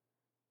him.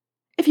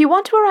 If you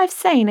want to arrive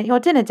sane at your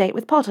dinner date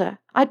with Potter,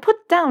 I'd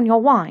put down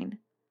your wine.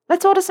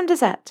 Let's order some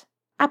dessert.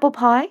 Apple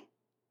pie?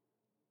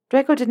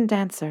 Draco didn't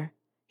answer.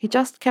 He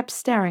just kept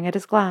staring at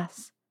his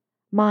glass,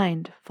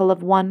 mind full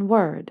of one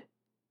word.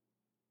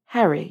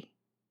 Harry.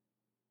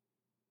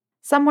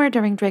 Somewhere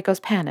during Draco's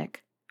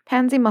panic,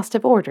 Pansy must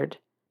have ordered,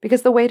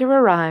 because the waiter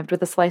arrived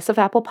with a slice of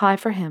apple pie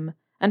for him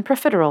and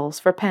profiteroles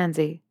for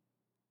Pansy.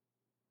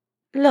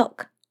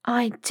 Look,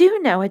 I do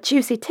know a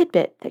juicy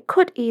tidbit that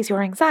could ease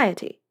your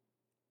anxiety.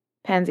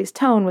 Pansy's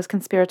tone was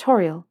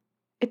conspiratorial.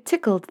 It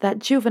tickled that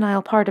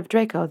juvenile part of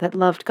Draco that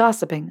loved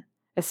gossiping,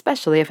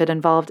 especially if it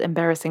involved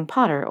embarrassing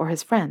Potter or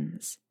his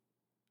friends.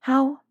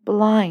 How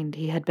blind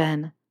he had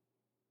been.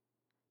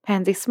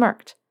 Pansy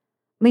smirked,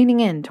 leaning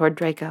in toward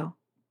Draco.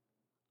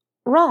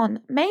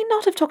 Ron may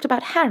not have talked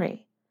about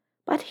Harry,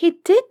 but he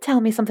did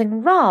tell me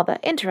something rather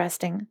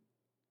interesting.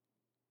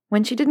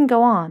 When she didn't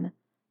go on,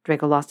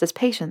 Draco lost his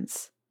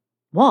patience.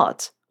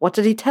 What? What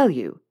did he tell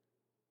you?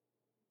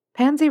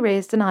 Pansy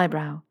raised an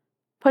eyebrow,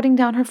 putting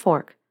down her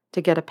fork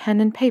to get a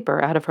pen and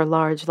paper out of her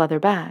large leather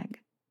bag.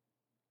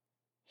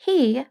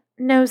 He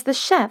knows the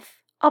chef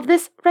of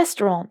this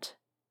restaurant.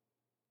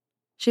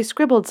 She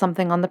scribbled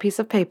something on the piece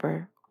of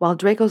paper, while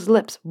Draco's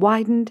lips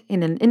widened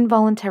in an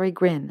involuntary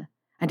grin,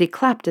 and he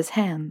clapped his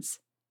hands.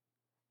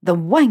 The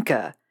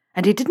wanker!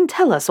 And he didn't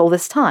tell us all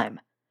this time.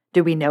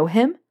 Do we know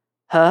him?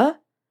 Her?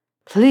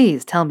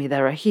 Please tell me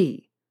they're a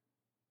he.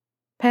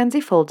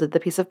 Pansy folded the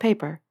piece of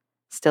paper,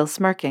 still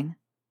smirking.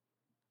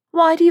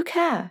 Why do you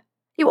care?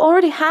 You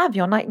already have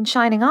your knight in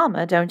shining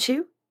armor, don't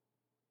you?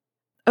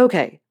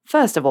 Okay,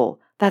 first of all,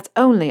 that's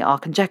only our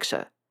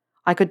conjecture.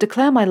 I could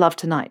declare my love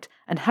tonight,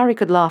 and Harry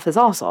could laugh his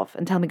arse off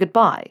and tell me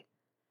goodbye.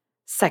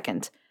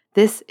 Second,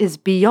 this is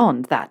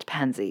beyond that,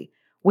 Pansy.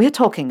 We're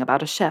talking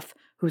about a chef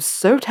who's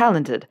so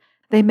talented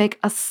they make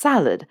a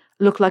salad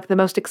look like the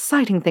most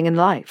exciting thing in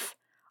life.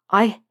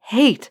 I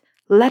hate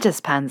lettuce,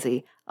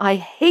 Pansy. I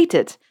hate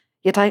it,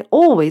 yet I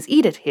always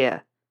eat it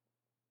here.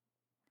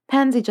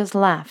 Pansy just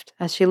laughed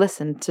as she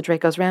listened to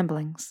Draco's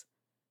ramblings.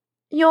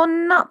 You're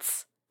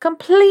nuts.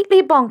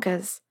 Completely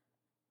bonkers.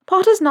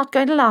 Potter's not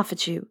going to laugh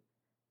at you.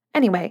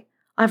 Anyway,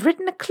 I've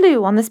written a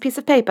clue on this piece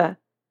of paper.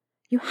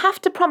 You have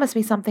to promise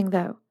me something,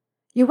 though.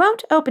 You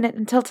won't open it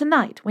until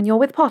tonight when you're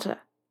with Potter.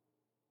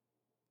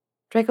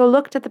 Draco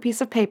looked at the piece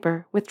of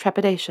paper with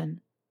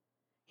trepidation.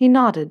 He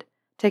nodded,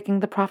 taking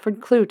the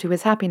proffered clue to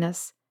his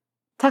happiness,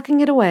 tucking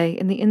it away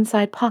in the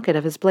inside pocket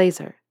of his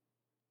blazer.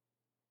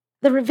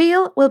 The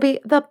reveal will be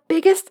the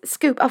biggest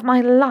scoop of my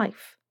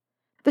life.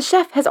 The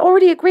chef has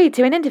already agreed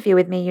to an interview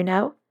with me, you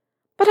know.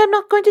 But I'm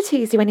not going to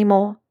tease you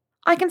anymore.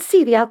 I can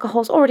see the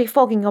alcohol's already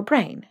fogging your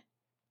brain.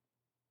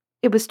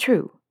 It was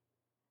true.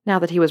 Now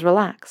that he was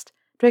relaxed,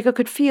 Draco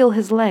could feel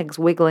his legs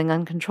wiggling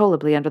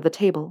uncontrollably under the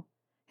table,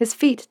 his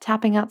feet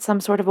tapping out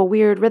some sort of a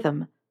weird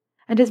rhythm,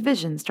 and his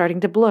vision starting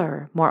to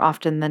blur more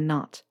often than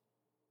not.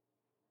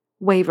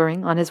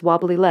 Wavering on his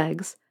wobbly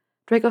legs,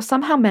 Draco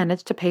somehow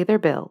managed to pay their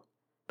bill,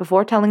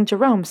 before telling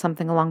Jerome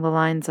something along the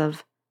lines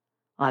of,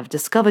 I've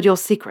discovered your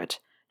secret.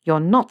 You're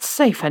not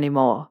safe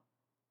anymore."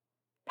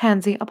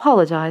 Pansy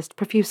apologized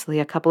profusely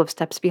a couple of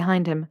steps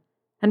behind him,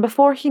 and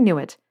before he knew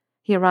it,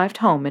 he arrived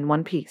home in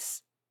one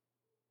piece.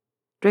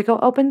 Draco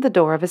opened the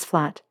door of his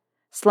flat,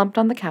 slumped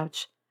on the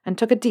couch, and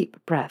took a deep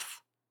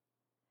breath.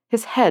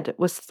 His head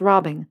was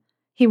throbbing.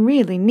 He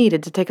really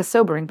needed to take a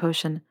sobering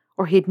potion,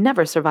 or he'd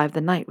never survive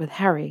the night with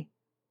Harry.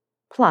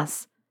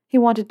 Plus, he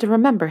wanted to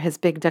remember his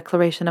big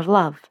declaration of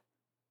love.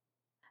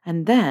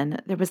 And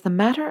then there was the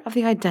matter of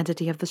the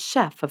identity of the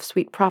chef of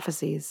Sweet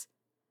Prophecies.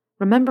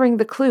 Remembering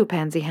the clue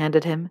Pansy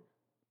handed him,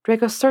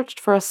 Draco searched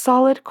for a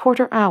solid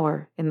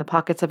quarter-hour in the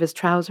pockets of his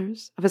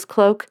trousers, of his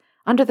cloak,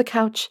 under the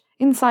couch,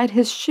 inside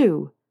his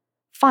shoe,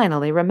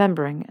 finally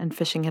remembering and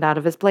fishing it out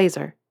of his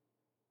blazer.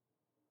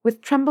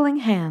 With trembling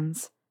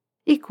hands,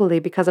 equally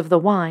because of the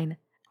wine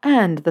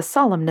and the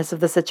solemnness of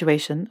the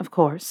situation, of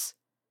course,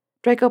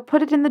 Draco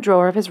put it in the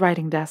drawer of his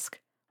writing desk,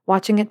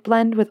 watching it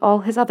blend with all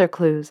his other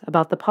clues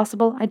about the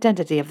possible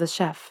identity of the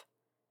chef.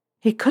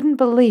 He couldn't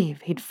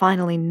believe he'd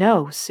finally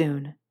know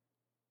soon.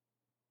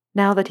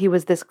 Now that he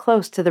was this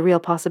close to the real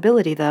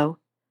possibility, though,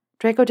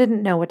 Draco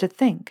didn't know what to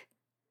think.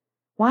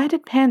 Why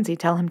did Pansy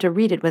tell him to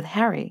read it with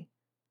Harry?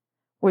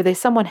 Were they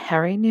someone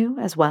Harry knew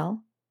as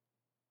well?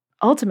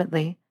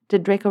 Ultimately,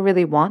 did Draco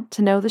really want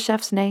to know the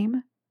chef's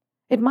name?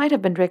 It might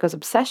have been Draco's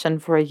obsession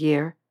for a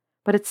year,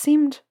 but it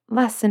seemed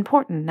less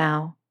important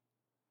now.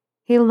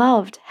 He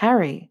loved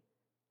Harry.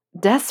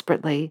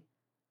 Desperately.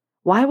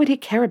 Why would he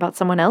care about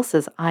someone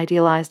else's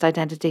idealized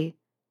identity?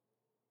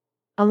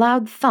 A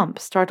loud thump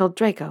startled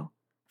Draco,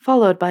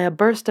 followed by a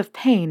burst of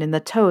pain in the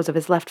toes of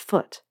his left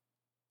foot.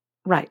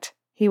 Right,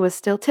 he was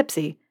still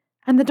tipsy,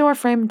 and the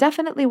doorframe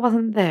definitely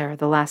wasn't there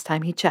the last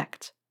time he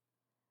checked.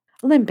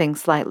 Limping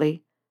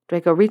slightly,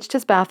 Draco reached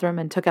his bathroom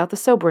and took out the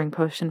sobering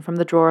potion from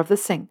the drawer of the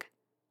sink.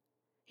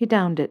 He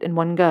downed it in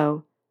one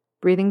go,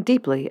 breathing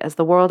deeply as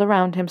the world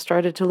around him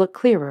started to look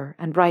clearer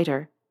and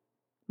brighter.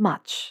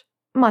 Much,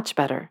 much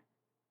better.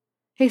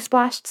 He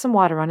splashed some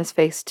water on his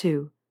face,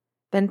 too,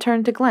 then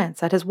turned to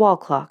glance at his wall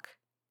clock.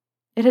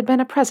 It had been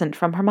a present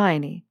from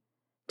Hermione,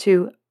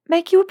 to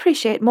make you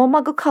appreciate more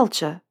Muggle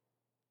culture.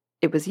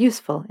 It was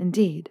useful,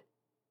 indeed.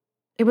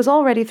 It was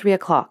already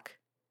 3:00.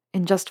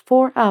 In just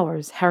 4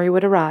 hours Harry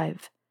would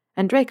arrive,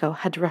 and Draco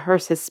had to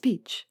rehearse his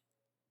speech.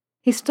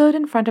 He stood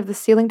in front of the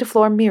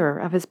ceiling-to-floor mirror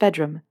of his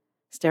bedroom,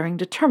 staring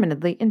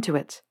determinedly into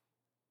it.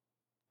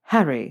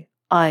 "Harry,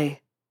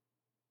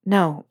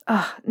 No,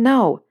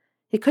 no.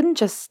 He couldn't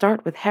just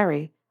start with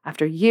Harry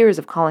after years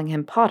of calling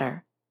him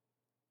Potter.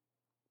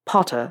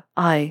 "Potter,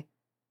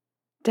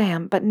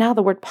 Damn, but now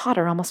the word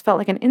Potter almost felt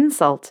like an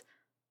insult.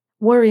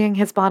 Worrying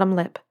his bottom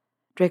lip,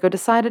 Draco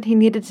decided he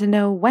needed to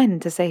know when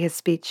to say his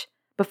speech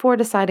before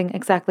deciding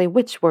exactly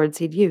which words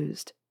he'd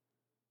used.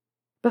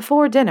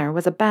 Before dinner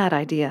was a bad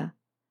idea.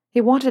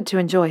 He wanted to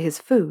enjoy his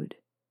food.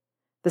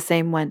 The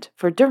same went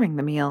for during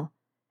the meal.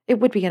 It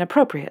would be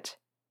inappropriate.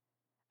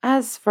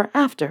 As for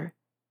after,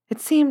 it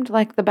seemed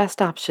like the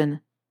best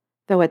option,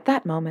 though at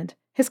that moment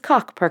his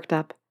cock perked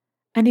up,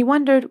 and he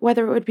wondered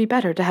whether it would be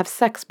better to have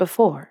sex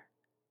before.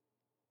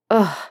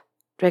 Ugh,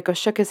 Draco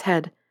shook his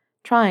head,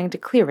 trying to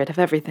clear it of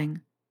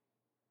everything.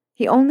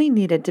 He only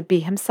needed to be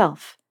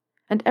himself,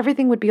 and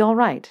everything would be all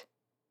right.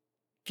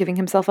 Giving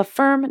himself a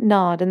firm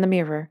nod in the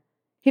mirror,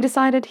 he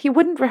decided he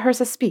wouldn't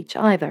rehearse a speech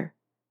either.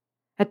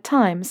 At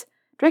times,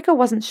 Draco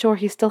wasn't sure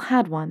he still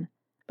had one,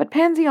 but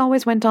Pansy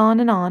always went on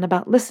and on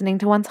about listening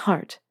to one's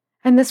heart,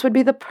 and this would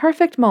be the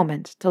perfect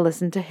moment to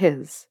listen to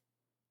his.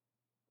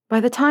 By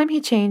the time he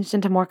changed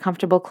into more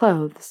comfortable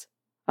clothes,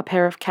 a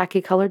pair of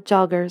khaki-colored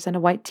joggers and a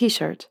white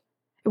t-shirt,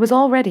 it was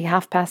already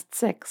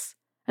 6:30,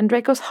 and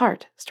Draco's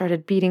heart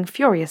started beating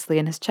furiously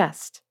in his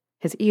chest,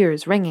 his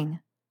ears ringing.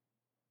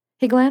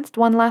 He glanced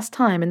one last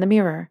time in the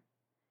mirror.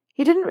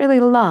 He didn't really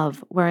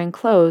love wearing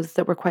clothes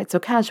that were quite so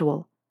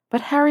casual,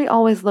 but Harry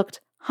always looked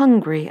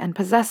hungry and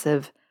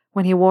possessive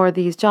when he wore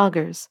these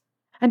joggers,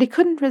 and he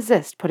couldn't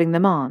resist putting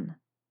them on.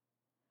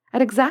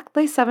 At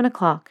exactly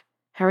 7:00,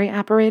 Harry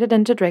apparated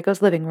into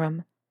Draco's living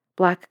room,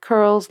 black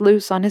curls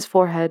loose on his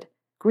forehead,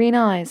 green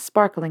eyes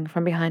sparkling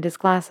from behind his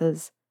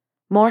glasses,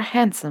 more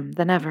handsome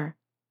than ever.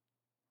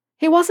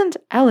 He wasn't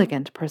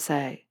elegant per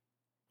se.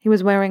 He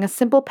was wearing a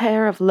simple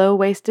pair of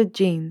low-waisted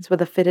jeans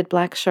with a fitted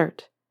black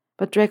shirt,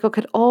 but Draco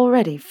could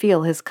already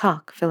feel his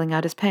cock filling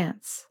out his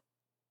pants.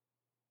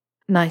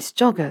 "Nice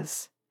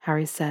joggers,"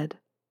 Harry said,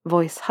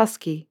 voice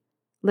husky,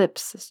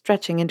 lips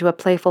stretching into a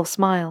playful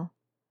smile.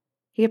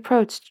 He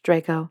approached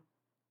Draco,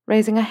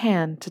 raising a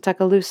hand to tuck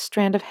a loose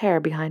strand of hair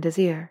behind his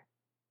ear.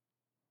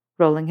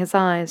 Rolling his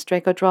eyes,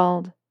 Draco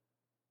drawled,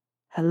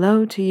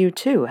 "Hello to you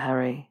too,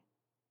 Harry."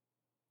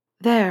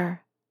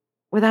 There,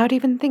 without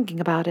even thinking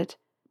about it,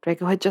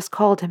 Draco had just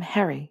called him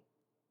Harry.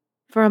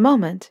 For a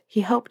moment,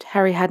 he hoped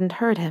Harry hadn't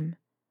heard him,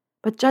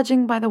 but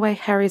judging by the way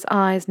Harry's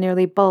eyes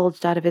nearly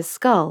bulged out of his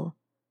skull,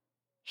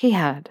 he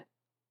had.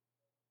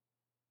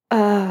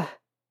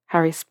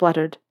 Harry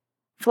spluttered,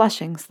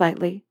 flushing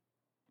slightly.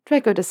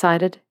 Draco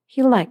decided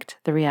he liked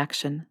the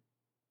reaction.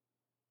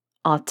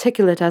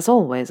 "Articulate as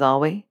always, are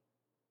we?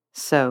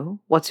 So,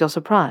 what's your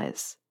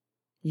surprise?"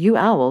 You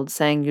owled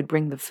saying you'd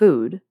bring the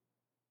food.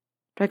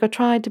 Draco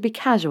tried to be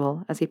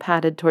casual as he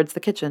padded towards the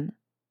kitchen.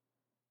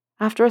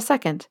 After a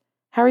second,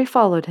 Harry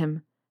followed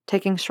him,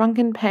 taking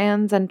shrunken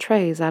pans and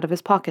trays out of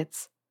his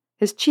pockets,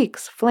 his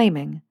cheeks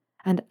flaming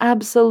and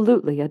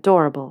absolutely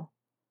adorable.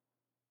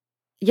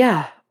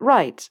 Yeah,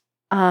 right.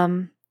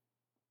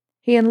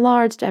 He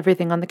enlarged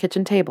everything on the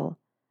kitchen table,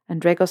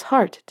 and Draco's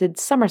heart did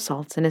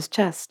somersaults in his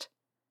chest.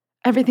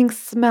 Everything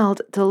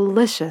smelled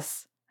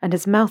delicious, and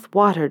his mouth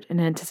watered in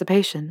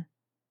anticipation.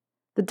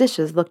 The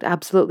dishes looked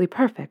absolutely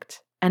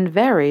perfect, and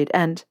varied,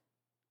 and—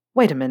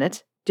 Wait a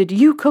minute, did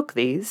you cook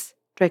these?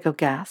 Draco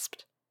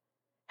gasped.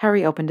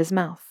 Harry opened his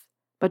mouth,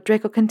 but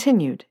Draco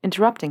continued,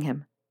 interrupting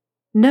him.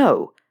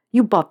 No,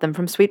 you bought them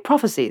from Sweet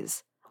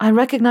Prophecies. I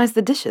recognize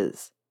the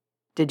dishes.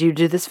 Did you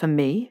do this for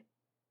me?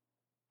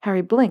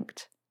 Harry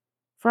blinked.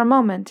 For a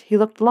moment, he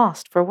looked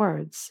lost for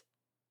words.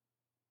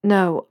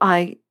 No,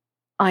 I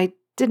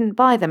didn't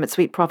buy them at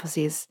Sweet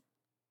Prophecies.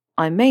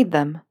 I made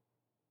them.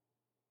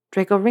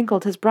 Draco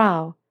wrinkled his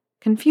brow,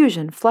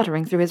 confusion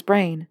fluttering through his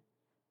brain.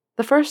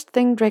 The first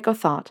thing Draco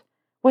thought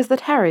was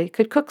that Harry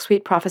could cook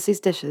Sweet Prophecies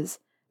dishes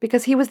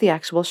because he was the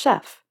actual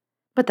chef,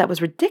 but that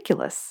was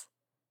ridiculous.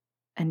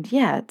 And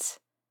yet,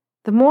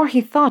 the more he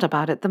thought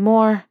about it, the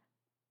more—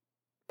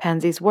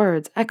 Pansy's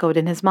words echoed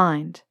in his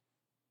mind.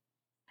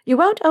 You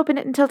won't open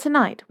it until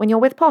tonight, when you're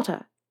with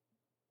Potter.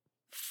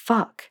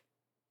 Fuck.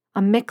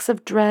 A mix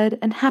of dread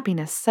and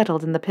happiness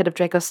settled in the pit of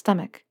Draco's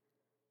stomach.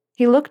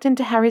 He looked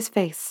into Harry's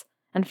face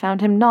and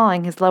found him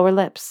gnawing his lower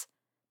lips,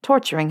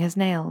 torturing his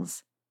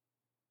nails.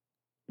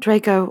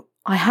 Draco,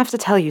 I have to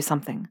tell you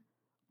something.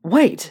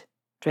 Wait,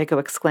 Draco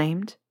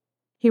exclaimed.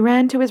 He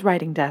ran to his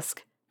writing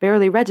desk,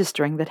 barely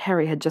registering that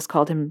Harry had just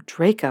called him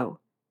Draco.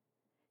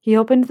 He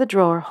opened the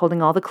drawer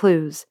holding all the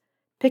clues,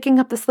 picking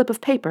up the slip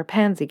of paper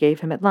Pansy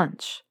gave him at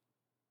lunch.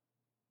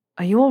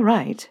 Are you all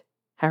right?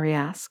 Harry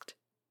asked.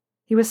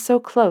 He was so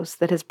close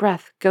that his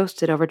breath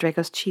ghosted over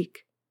Draco's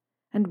cheek.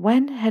 And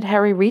when had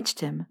Harry reached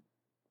him?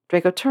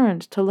 Draco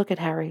turned to look at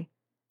Harry,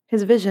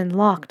 his vision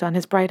locked on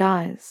his bright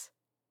eyes.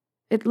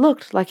 It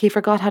looked like he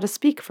forgot how to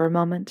speak for a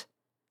moment,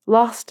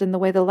 lost in the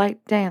way the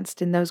light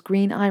danced in those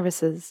green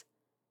irises,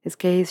 his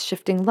gaze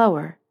shifting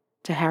lower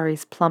to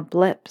Harry's plump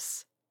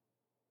lips.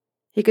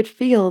 He could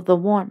feel the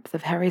warmth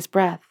of Harry's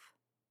breath.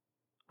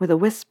 With a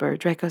whisper,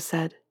 Draco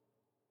said,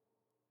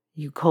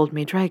 You called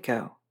me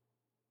Draco.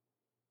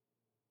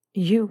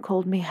 You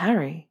called me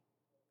Harry.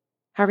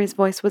 Harry's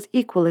voice was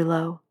equally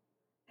low,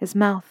 his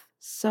mouth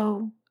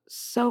so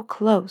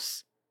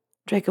close.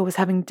 Draco was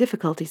having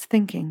difficulties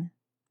thinking,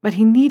 but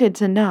he needed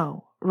to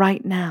know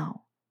right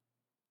now.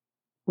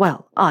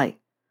 Well, I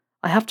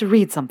have to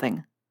read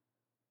something.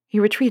 He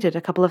retreated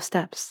a couple of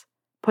steps,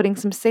 putting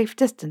some safe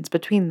distance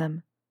between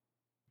them.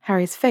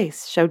 Harry's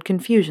face showed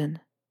confusion.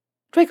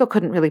 Draco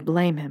couldn't really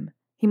blame him.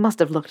 He must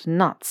have looked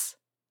nuts.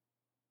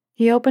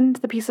 He opened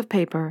the piece of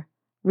paper,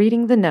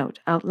 reading the note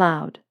out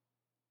loud.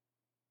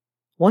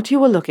 What you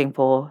were looking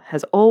for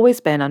has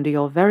always been under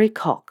your very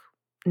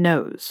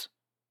nose.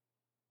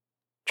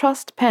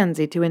 Trust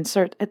Pansy to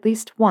insert at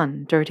least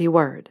one dirty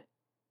word.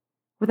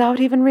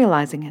 Without even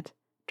realizing it,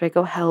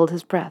 Draco held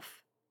his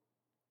breath.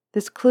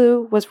 This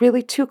clue was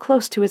really too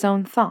close to his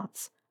own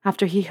thoughts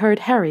after he heard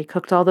Harry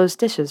cooked all those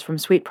dishes from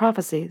Sweet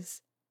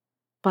Prophecies.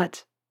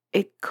 But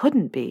it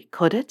couldn't be,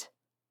 could it?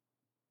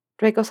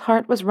 Draco's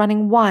heart was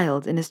running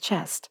wild in his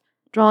chest,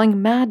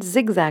 drawing mad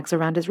zigzags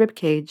around his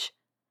ribcage.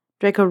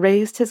 Draco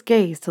raised his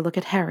gaze to look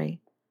at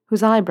Harry,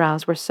 whose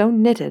eyebrows were so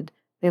knitted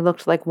they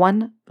looked like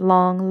one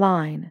long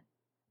line,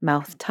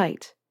 mouth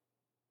tight.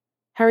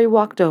 Harry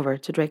walked over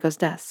to Draco's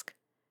desk,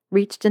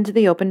 reached into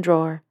the open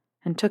drawer,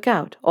 and took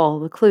out all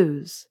the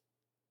clues.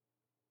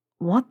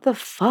 What the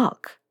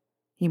fuck?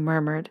 He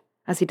murmured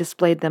as he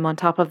displayed them on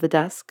top of the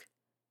desk.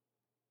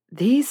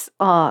 These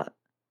are—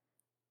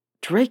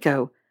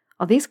 Draco,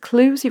 are these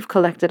clues you've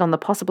collected on the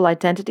possible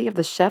identity of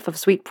the chef of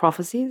Sweet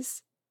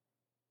Prophecies?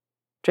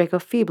 Draco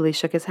feebly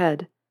shook his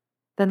head,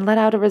 then let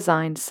out a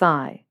resigned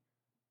sigh.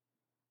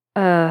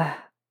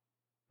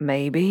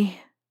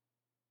 Maybe.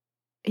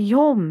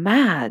 You're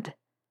mad.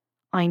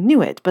 I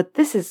knew it, but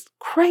this is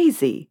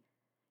crazy.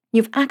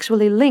 You've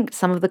actually linked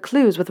some of the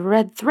clues with a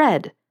red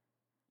thread.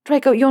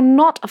 Draco, you're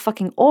not a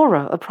fucking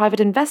aura, a private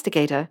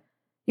investigator.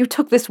 You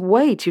took this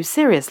way too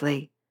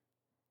seriously.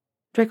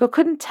 Draco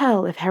couldn't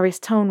tell if Harry's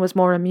tone was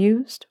more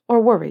amused or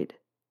worried,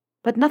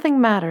 but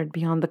nothing mattered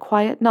beyond the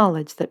quiet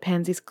knowledge that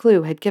Pansy's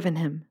clue had given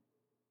him.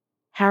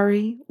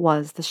 Harry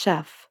was the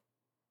chef.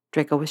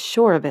 Draco was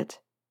sure of it.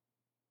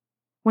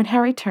 When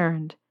Harry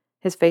turned,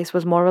 his face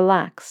was more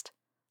relaxed,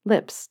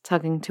 lips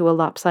tugging to a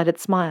lopsided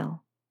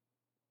smile.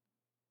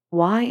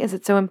 Why is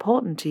it so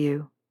important to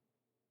you?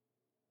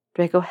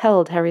 Draco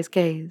held Harry's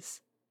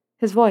gaze,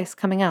 his voice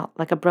coming out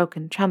like a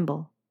broken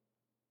tremble.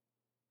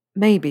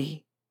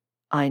 Maybe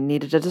I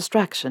needed a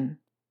distraction.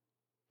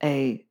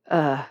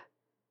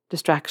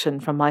 Distraction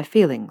from my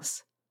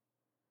feelings.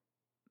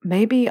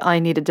 Maybe I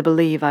needed to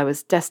believe I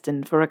was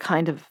destined for a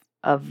kind of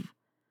a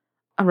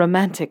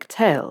romantic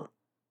tale.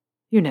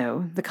 You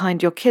know, the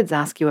kind your kids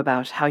ask you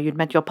about how you'd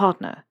met your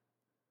partner.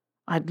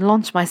 I'd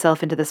launch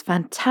myself into this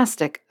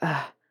fantastic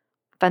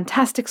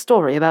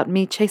story about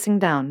me chasing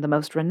down the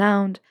most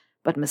renowned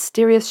but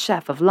mysterious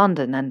chef of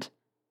London and—"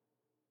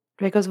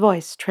 Draco's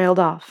voice trailed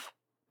off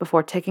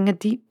before taking a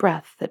deep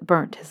breath that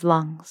burnt his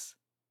lungs.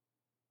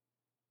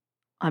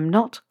 "I'm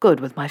not good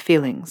with my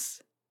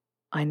feelings.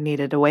 I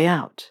needed a way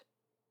out."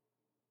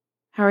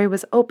 Harry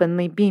was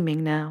openly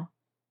beaming now.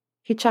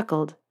 He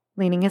chuckled,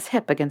 leaning his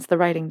hip against the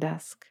writing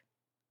desk.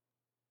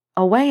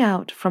 "A way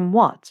out from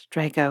what,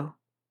 Draco?"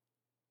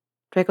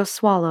 Draco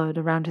swallowed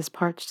around his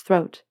parched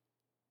throat.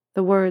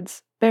 The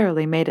words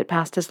barely made it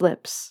past his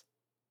lips.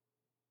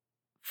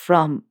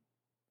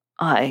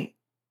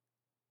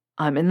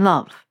 "I'm in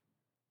love,"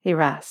 he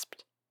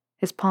rasped,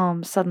 his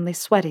palms suddenly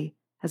sweaty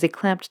as he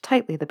clamped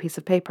tightly the piece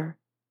of paper.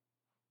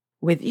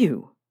 "With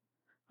you.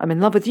 I'm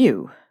in love with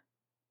you."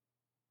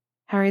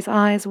 Harry's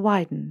eyes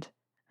widened,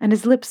 and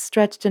his lips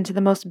stretched into the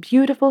most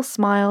beautiful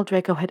smile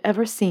Draco had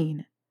ever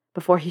seen,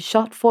 before he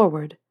shot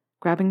forward,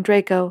 grabbing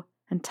Draco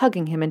and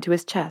tugging him into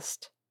his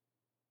chest.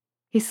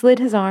 He slid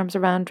his arms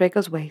around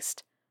Draco's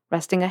waist,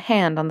 resting a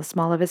hand on the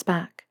small of his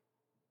back.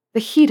 The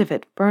heat of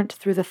it burnt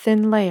through the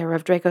thin layer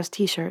of Draco's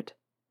t-shirt,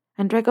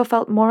 and Draco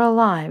felt more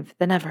alive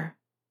than ever.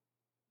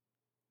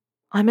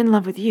 "I'm in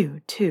love with you,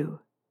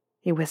 too,"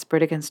 he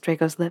whispered against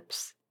Draco's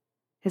lips.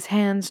 His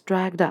hands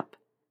dragged up,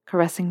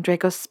 caressing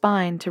Draco's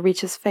spine to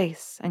reach his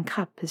face and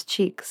cup his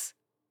cheeks.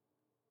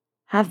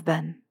 "Have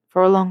been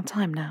for a long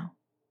time now."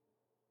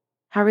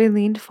 Harry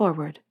leaned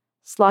forward,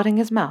 slotting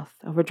his mouth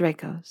over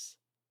Draco's.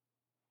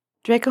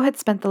 Draco had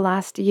spent the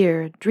last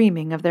year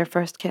dreaming of their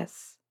first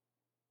kiss.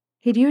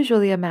 He'd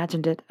usually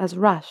imagined it as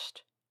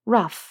rushed,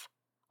 rough,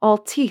 all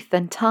teeth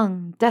and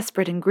tongue,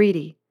 desperate and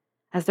greedy,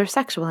 as their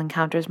sexual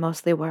encounters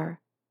mostly were.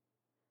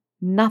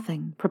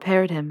 Nothing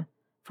prepared him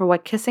for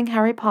what kissing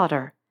Harry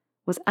Potter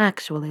was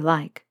actually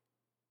like.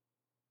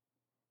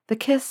 The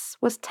kiss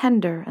was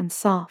tender and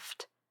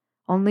soft,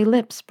 only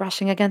lips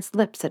brushing against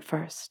lips at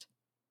first.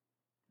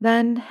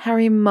 Then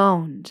Harry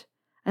moaned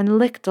and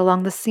licked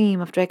along the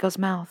seam of Draco's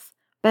mouth,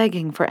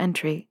 begging for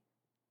entry.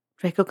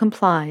 Draco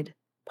complied,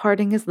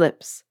 parting his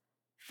lips,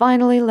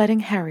 finally letting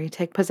Harry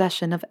take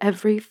possession of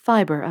every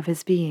fiber of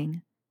his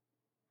being.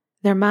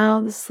 Their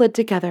mouths slid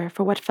together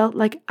for what felt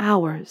like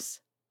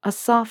hours, a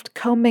soft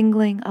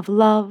commingling of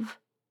love,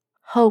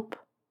 hope,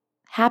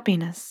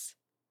 happiness.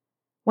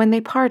 When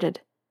they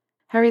parted,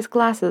 Harry's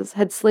glasses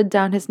had slid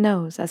down his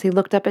nose as he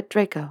looked up at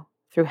Draco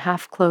through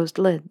half-closed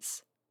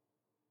lids.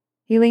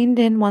 He leaned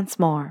in once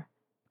more,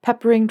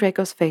 peppering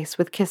Draco's face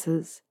with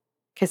kisses,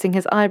 kissing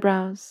his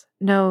eyebrows,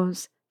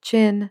 nose,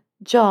 chin,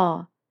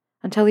 jaw,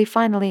 until he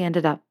finally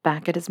ended up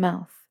back at his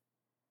mouth.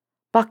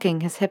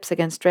 Bucking his hips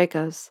against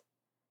Draco's,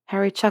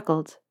 Harry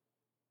chuckled.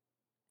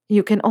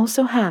 "You can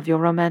also have your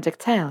romantic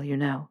tale, you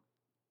know."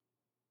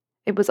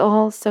 It was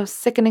all so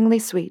sickeningly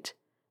sweet,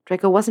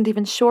 Draco wasn't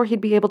even sure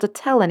he'd be able to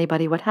tell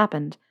anybody what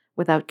happened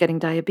without getting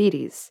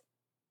diabetes.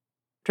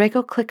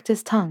 Draco clicked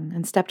his tongue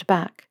and stepped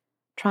back,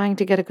 trying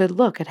to get a good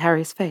look at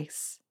Harry's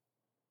face.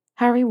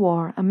 Harry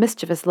wore a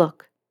mischievous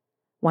look,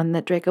 one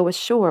that Draco was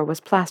sure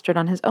was plastered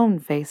on his own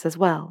face as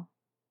well.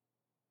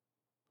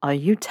 "Are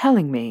you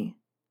telling me?"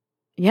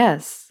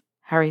 "Yes,"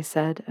 Harry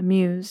said,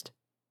 amused.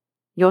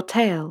 "Your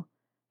tale,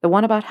 the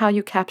one about how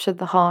you captured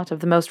the heart of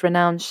the most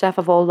renowned chef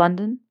of all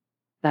London?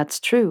 That's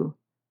true."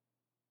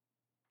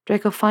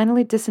 Draco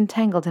finally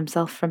disentangled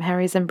himself from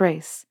Harry's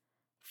embrace,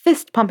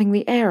 fist-pumping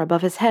the air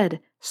above his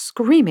head,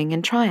 screaming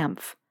in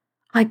triumph.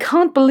 "I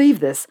can't believe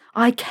this!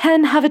 I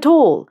can have it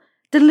all!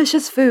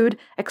 Delicious food,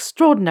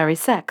 extraordinary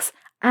sex,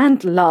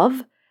 and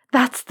love!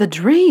 That's the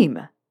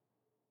dream!"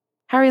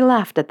 Harry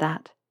laughed at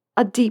that,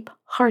 a deep,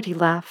 hearty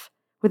laugh,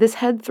 with his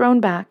head thrown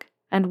back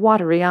and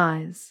watery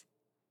eyes.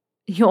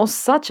 "You're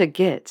such a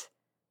git.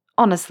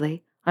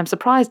 Honestly, I'm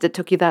surprised it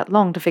took you that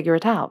long to figure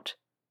it out."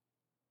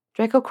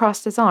 Draco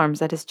crossed his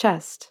arms at his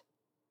chest.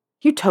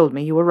 "You told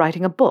me you were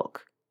writing a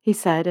book," he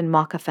said in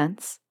mock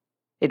offense.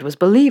 "It was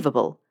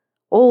believable.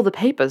 All the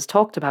papers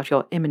talked about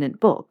your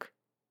imminent book."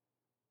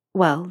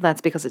 "Well,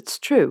 that's because it's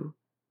true.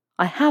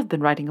 I have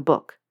been writing a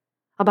book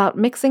about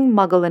mixing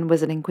Muggle and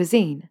Wizarding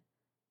cuisine.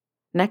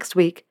 Next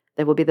week,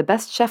 there will be the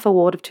Best Chef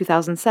Award of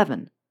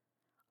 2007.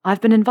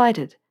 I've been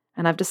invited,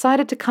 and I've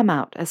decided to come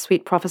out as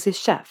Sweet Prophecies'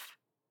 chef.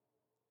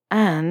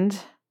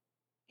 And—"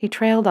 he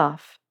trailed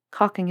off,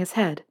 cocking his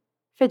head,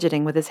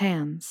 fidgeting with his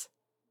hands.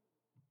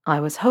 "I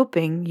was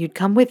hoping you'd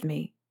come with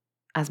me,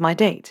 as my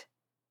date."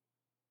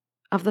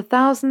 Of the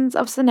thousands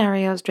of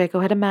scenarios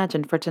Draco had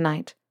imagined for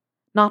tonight,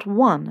 not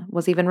one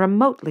was even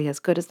remotely as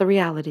good as the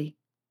reality.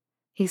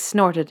 He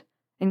snorted,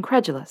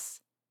 incredulous.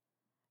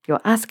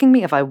 "You're asking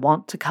me if I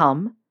want to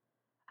come?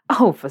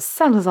 Oh, for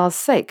Salazar's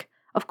sake,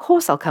 of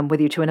course I'll come with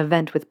you to an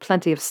event with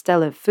plenty of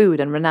stellar food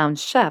and renowned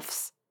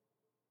chefs."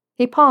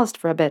 He paused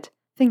for a bit,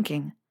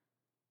 thinking.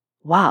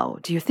 "Wow,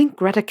 do you think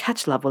Greta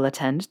Catchlove will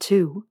attend,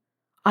 too?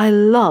 I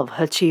love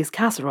her cheese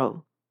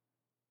casserole."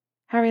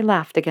 Harry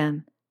laughed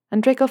again,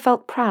 and Draco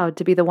felt proud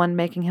to be the one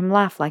making him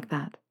laugh like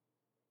that.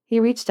 He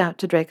reached out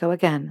to Draco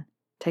again,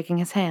 taking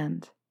his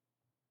hand.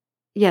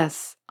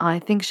 Yes, I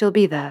think she'll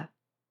be there.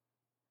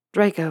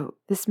 Draco,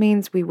 this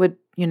means we would,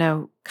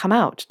 come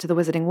out to the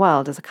Wizarding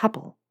World as a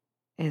couple.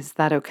 Is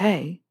that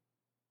okay?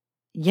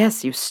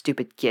 Yes, you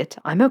stupid git,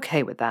 I'm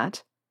okay with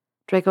that.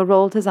 Draco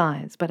rolled his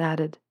eyes, but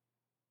added,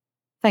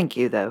 Thank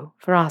you, though,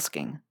 for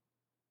asking.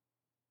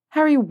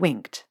 Harry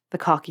winked, the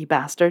cocky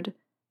bastard,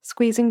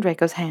 squeezing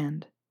Draco's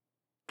hand.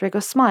 Draco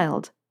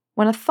smiled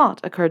when a thought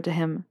occurred to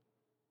him.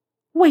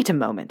 Wait a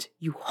moment,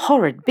 you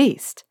horrid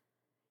beast.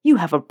 You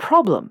have a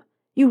problem.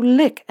 You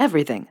lick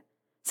everything.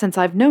 Since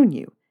I've known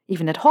you,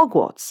 even at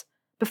Hogwarts,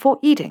 before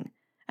eating,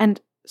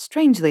 and,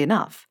 strangely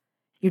enough,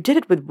 you did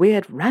it with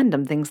weird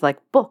random things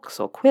like books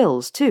or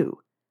quills, too.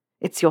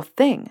 It's your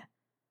thing.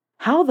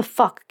 How the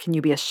fuck can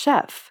you be a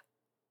chef?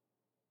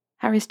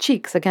 Harry's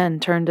cheeks again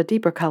turned a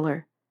deeper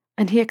color,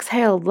 and he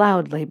exhaled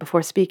loudly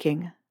before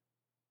speaking.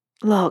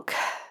 Look,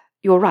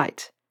 you're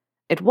right.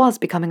 It was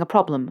becoming a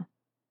problem.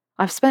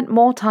 I've spent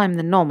more time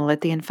than normal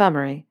at the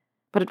infirmary,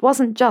 but it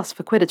wasn't just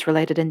for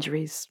Quidditch-related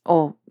injuries,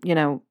 or,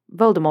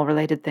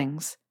 Voldemort-related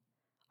things.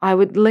 I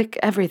would lick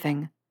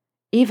everything.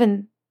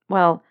 Even,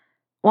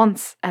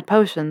 once, at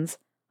potions,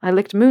 I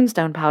licked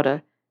moonstone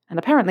powder, and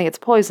apparently it's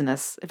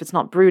poisonous if it's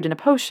not brewed in a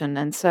potion,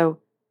 and so...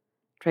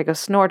 Draco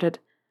snorted,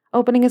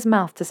 opening his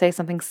mouth to say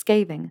something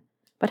scathing,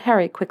 but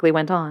Harry quickly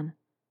went on.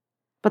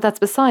 But that's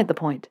beside the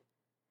point.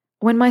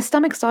 When my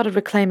stomach started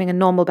reclaiming a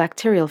normal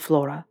bacterial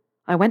flora,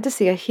 I went to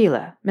see a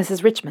healer,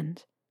 Mrs.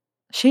 Richmond.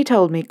 She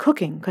told me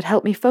cooking could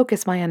help me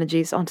focus my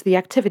energies onto the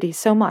activity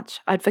so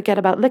much I'd forget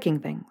about licking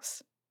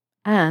things.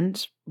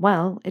 And,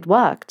 it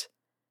worked.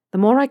 The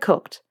more I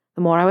cooked,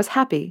 the more I was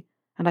happy,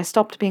 and I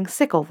stopped being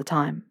sick all the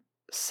time.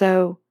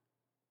 So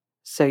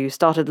you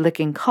started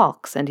licking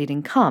cocks and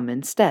eating cum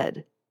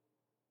instead?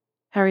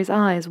 Harry's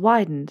eyes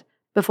widened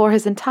before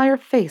his entire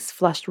face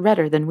flushed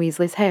redder than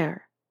Weasley's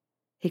hair.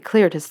 He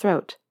cleared his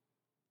throat.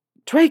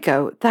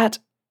 Draco,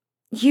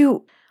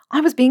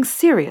 I was being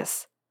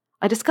serious.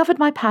 I discovered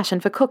my passion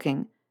for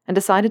cooking and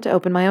decided to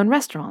open my own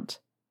restaurant.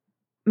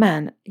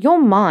 Man, your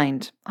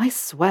mind, I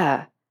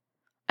swear.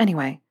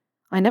 Anyway,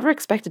 I never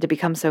expected to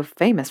become so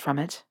famous from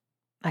it.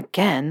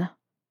 Again.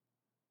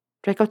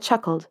 Draco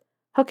chuckled,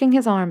 hooking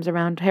his arms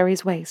around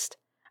Harry's waist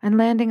and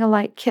landing a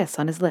light kiss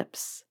on his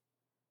lips.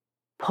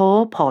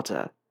 Poor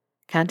Potter.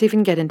 Can't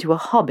even get into a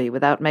hobby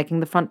without making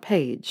the front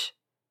page.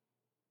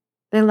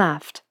 They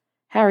laughed,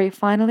 Harry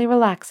finally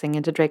relaxing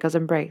into Draco's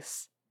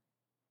embrace.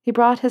 He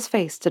brought his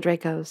face to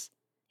Draco's,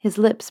 his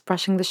lips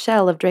brushing the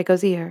shell of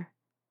Draco's ear.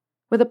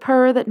 With a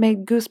purr that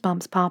made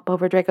goosebumps pop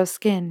over Draco's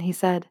skin, he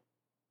said,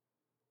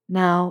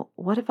 Now,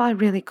 what if I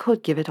really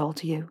could give it all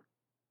to you?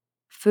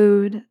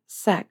 Food,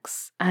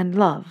 sex, and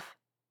love.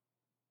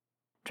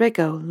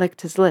 Draco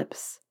licked his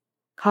lips,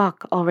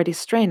 cock already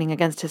straining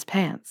against his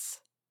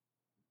pants.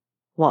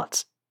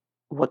 What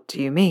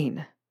do you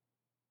mean?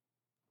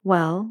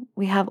 Well,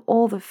 we have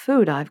all the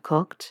food I've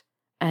cooked,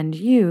 and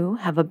you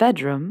have a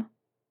bedroom.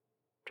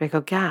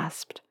 Draco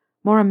gasped,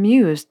 more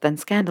amused than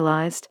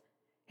scandalized.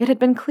 It had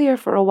been clear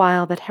for a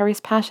while that Harry's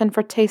passion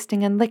for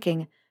tasting and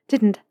licking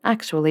didn't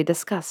actually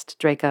disgust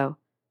Draco.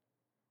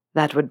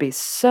 That would be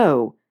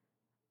so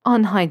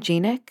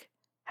unhygienic,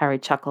 Harry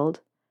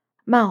chuckled,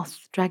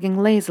 mouth dragging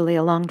lazily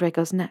along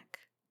Draco's neck.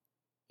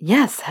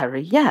 Yes,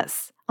 Harry,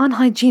 yes,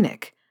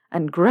 unhygienic,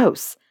 and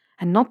gross,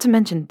 and not to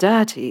mention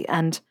dirty,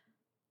 and...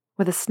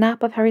 With a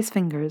snap of Harry's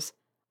fingers,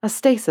 a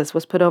stasis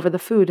was put over the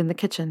food in the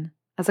kitchen,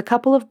 as a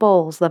couple of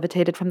bowls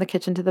levitated from the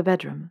kitchen to the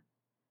bedroom.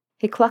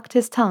 He clucked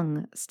his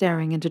tongue,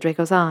 staring into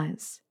Draco's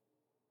eyes.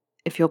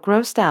 If you're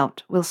grossed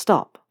out, we'll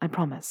stop, I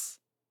promise.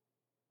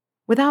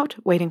 Without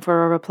waiting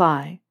for a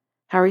reply,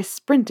 Harry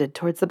sprinted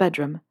towards the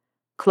bedroom,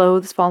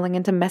 clothes falling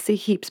into messy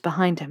heaps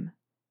behind him.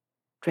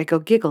 Draco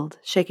giggled,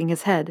 shaking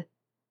his head.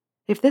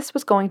 If this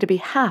was going to be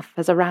half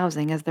as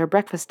arousing as their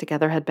breakfast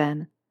together had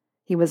been,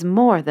 he was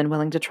more than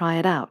willing to try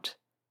it out.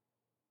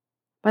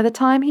 By the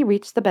time he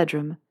reached the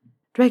bedroom,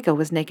 Draco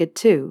was naked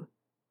too.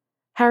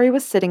 Harry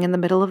was sitting in the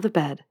middle of the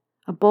bed,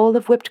 a bowl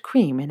of whipped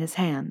cream in his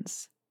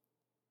hands.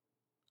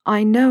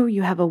 I know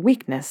you have a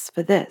weakness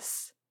for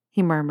this,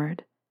 he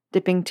murmured,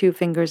 dipping 2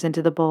 fingers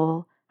into the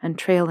bowl and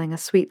trailing a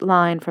sweet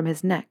line from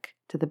his neck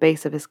to the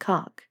base of his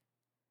cock.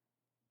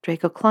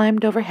 Draco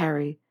climbed over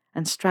Harry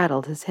and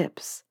straddled his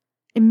hips,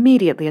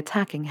 immediately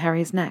attacking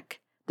Harry's neck,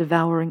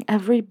 devouring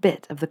every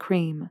bit of the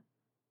cream.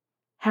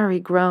 Harry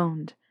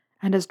groaned,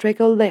 and as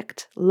Draco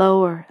licked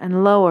lower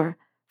and lower,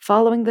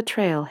 following the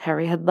trail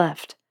Harry had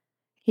left,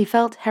 he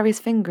felt Harry's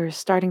fingers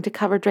starting to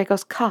cover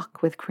Draco's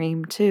cock with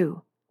cream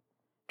too.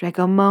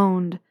 Draco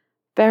moaned,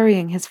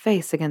 burying his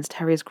face against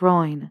Harry's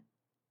groin.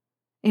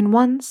 In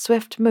one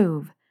swift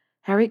move,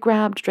 Harry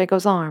grabbed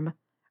Draco's arm,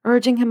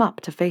 urging him up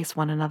to face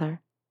one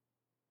another.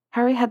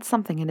 Harry had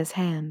something in his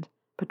hand,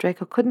 but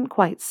Draco couldn't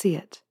quite see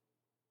it.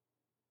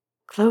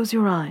 Close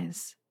your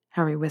eyes,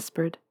 Harry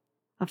whispered,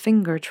 a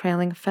finger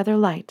trailing feather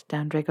light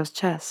down Draco's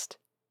chest.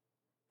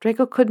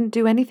 Draco couldn't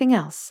do anything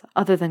else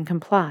other than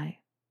comply.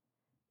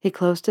 He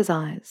closed his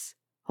eyes,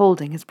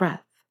 holding his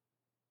breath.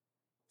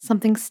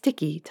 Something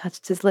sticky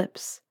touched his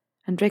lips,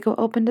 and Draco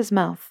opened his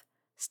mouth,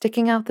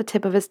 sticking out the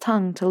tip of his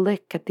tongue to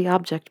lick at the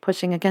object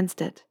pushing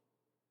against it.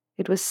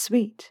 It was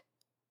sweet,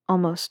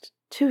 almost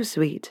too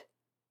sweet.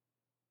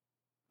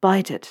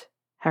 "Bite it,"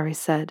 Harry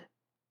said,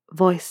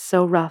 voice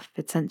so rough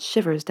it sent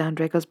shivers down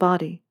Draco's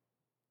body.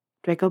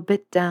 Draco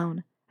bit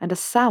down, and a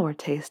sour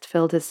taste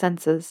filled his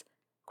senses,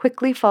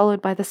 quickly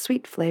followed by the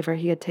sweet flavor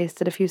he had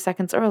tasted a few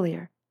seconds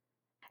earlier.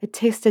 It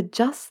tasted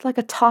just like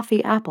a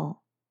toffee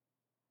apple.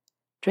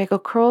 Draco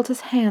curled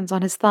his hands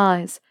on his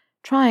thighs,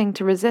 trying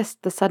to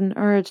resist the sudden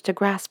urge to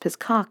grasp his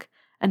cock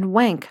and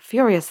wank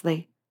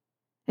furiously.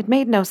 It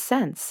made no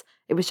sense.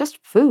 It was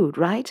just food,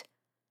 right?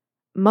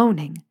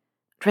 Moaning,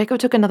 Draco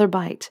took another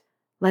bite,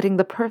 letting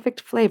the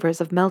perfect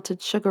flavors of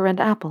melted sugar and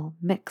apple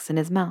mix in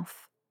his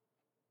mouth.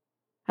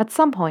 At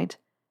some point,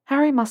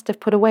 Harry must have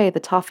put away the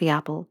toffee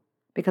apple,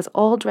 because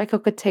all Draco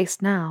could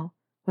taste now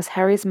was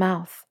Harry's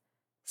mouth,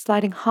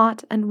 sliding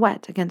hot and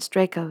wet against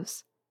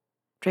Draco's.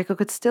 Draco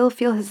could still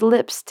feel his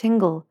lips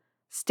tingle,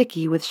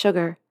 sticky with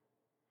sugar.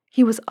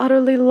 He was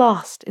utterly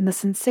lost in the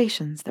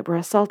sensations that were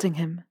assaulting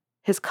him,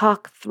 his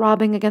cock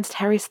throbbing against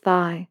Harry's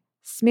thigh,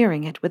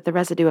 smearing it with the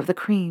residue of the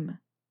cream.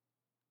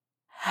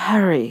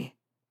 "Harry,"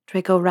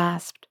 Draco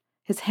rasped,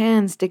 his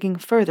hands digging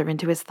further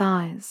into his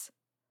thighs.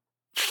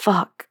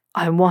 "Fuck,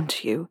 I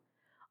want you.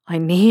 I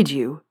need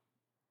you."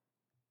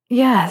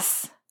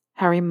 "Yes,"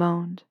 Harry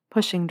moaned,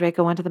 pushing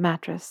Draco onto the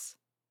mattress.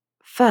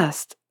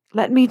 "First,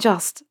 let me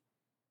just—"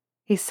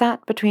 He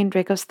sat between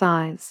Draco's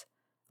thighs,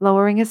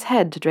 lowering his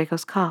head to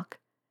Draco's cock,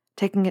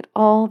 taking it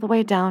all the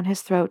way down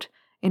his throat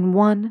in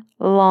one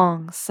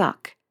long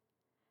suck.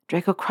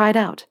 Draco cried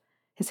out,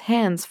 his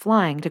hands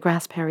flying to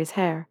grasp Harry's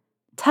hair,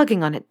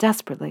 tugging on it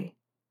desperately.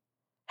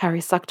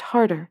 Harry sucked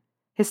harder,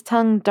 his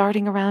tongue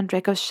darting around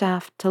Draco's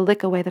shaft to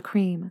lick away the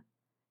cream.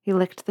 He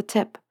licked the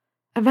tip,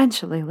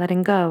 eventually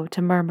letting go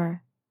to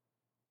murmur,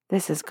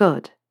 "This is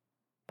good,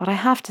 but I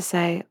have to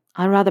say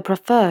I rather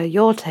prefer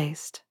your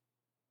taste."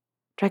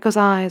 Draco's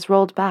eyes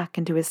rolled back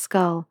into his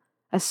skull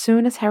as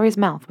soon as Harry's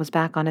mouth was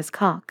back on his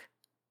cock.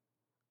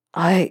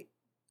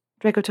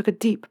 Draco took a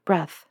deep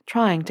breath,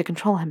 trying to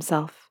control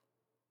himself.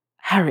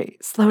 "Harry,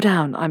 slow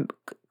down, I'm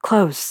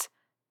close."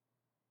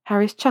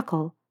 Harry's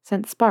chuckle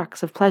sent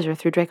sparks of pleasure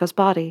through Draco's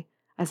body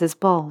as his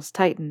balls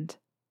tightened.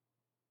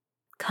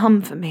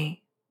 "Come for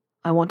me.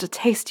 I want to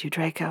taste you,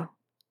 Draco."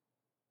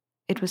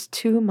 It was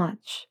too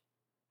much.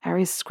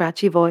 Harry's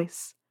scratchy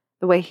voice,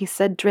 the way he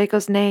said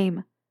Draco's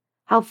name,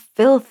 how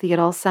filthy it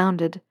all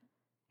sounded.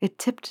 It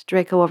tipped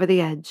Draco over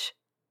the edge.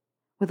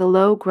 With a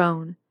low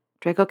groan,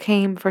 Draco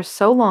came for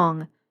so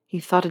long he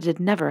thought it'd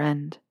never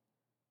end.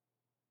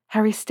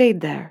 Harry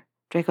stayed there,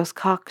 Draco's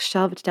cock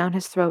shoved down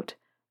his throat,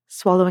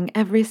 swallowing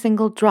every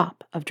single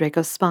drop of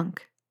Draco's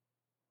spunk.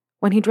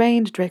 When he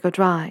drained Draco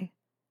dry,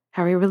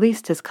 Harry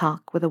released his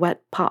cock with a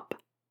wet pop,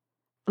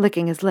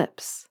 licking his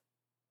lips.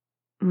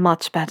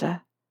 "Much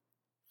better.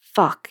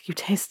 Fuck, you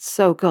taste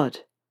so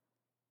good."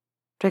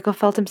 Draco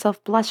felt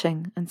himself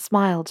blushing and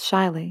smiled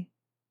shyly.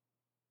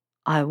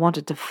 "I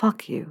wanted to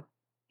fuck you,"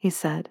 he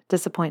said,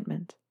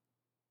 disappointment.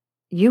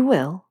 "You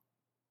will."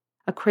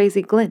 A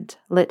crazy glint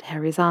lit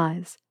Harry's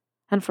eyes,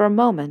 and for a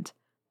moment,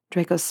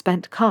 Draco's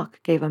spent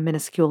cock gave a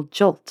minuscule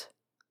jolt.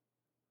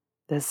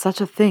 "There's such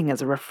a thing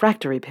as a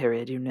refractory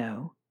period, you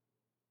know."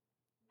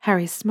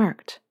 Harry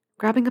smirked,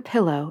 grabbing a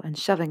pillow and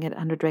shoving it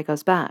under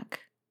Draco's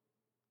back.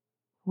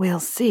 "We'll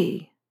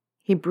see,"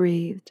 he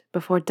breathed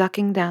before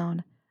ducking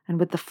down and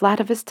with the flat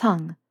of his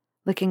tongue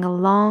licking a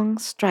long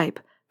stripe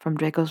from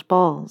Draco's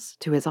balls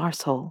to his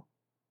arsehole.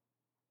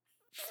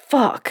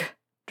 "Fuck!"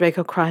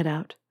 Draco cried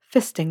out,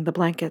 fisting the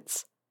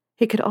blankets.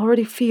 He could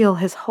already feel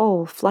his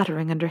hole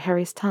fluttering under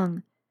Harry's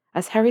tongue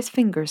as Harry's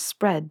fingers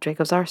spread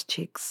Draco's arse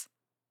cheeks.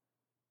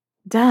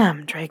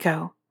 "Damn,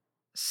 Draco.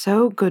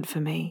 So good for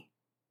me."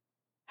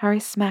 Harry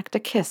smacked a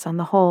kiss on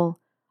the hole,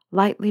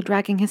 lightly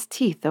dragging his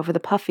teeth over the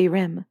puffy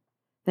rim,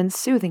 then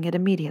soothing it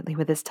immediately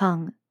with his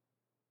tongue.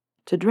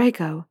 To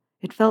Draco,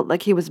 it felt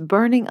like he was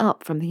burning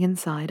up from the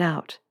inside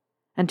out,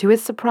 and to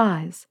his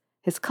surprise,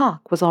 his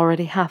cock was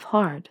already half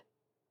hard.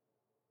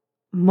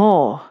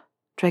 "More,"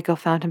 Draco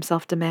found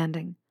himself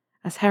demanding,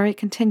 as Harry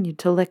continued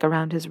to lick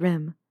around his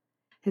rim,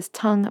 his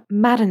tongue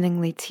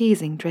maddeningly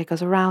teasing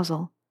Draco's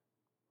arousal.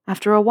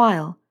 After a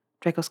while,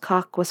 Draco's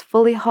cock was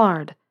fully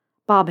hard,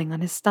 bobbing on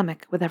his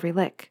stomach with every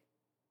lick.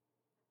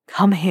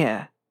 "Come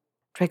here,"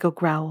 Draco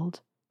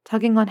growled,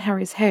 tugging on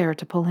Harry's hair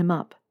to pull him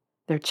up,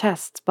 their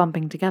chests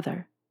bumping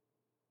together.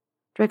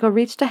 Draco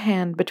reached a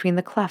hand between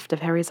the cleft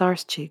of Harry's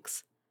arse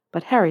cheeks,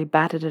 but Harry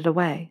batted it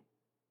away.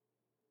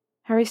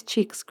 Harry's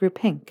cheeks grew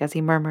pink as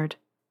he murmured,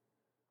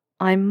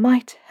 "I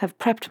might have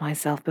prepped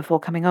myself before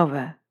coming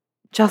over.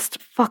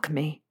 Just fuck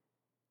me."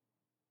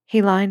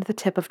 He lined the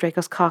tip of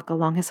Draco's cock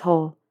along his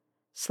hole,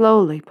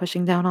 slowly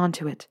pushing down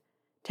onto it,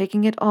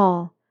 taking it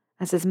all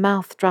as his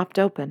mouth dropped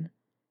open,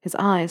 his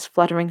eyes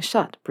fluttering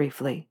shut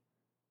briefly.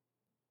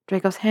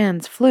 Draco's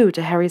hands flew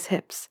to Harry's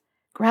hips,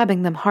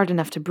 grabbing them hard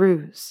enough to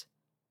bruise.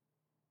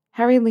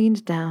 Harry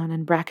leaned down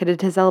and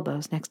bracketed his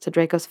elbows next to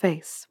Draco's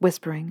face,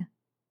 whispering,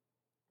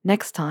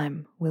 "Next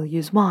time, we'll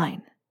use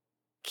wine."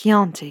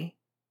 Chianti.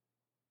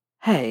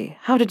 Hey,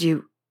 how did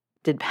you...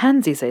 Did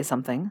Pansy say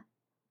something?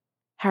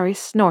 Harry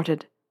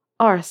snorted,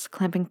 arse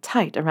clamping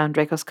tight around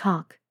Draco's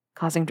cock,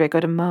 causing Draco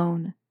to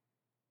moan.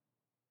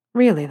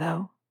 Really,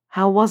 though,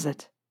 how was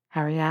it?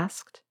 Harry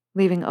asked,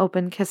 leaving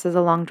open kisses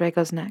along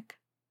Draco's neck.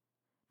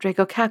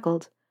 Draco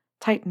cackled,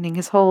 tightening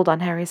his hold on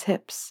Harry's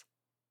hips.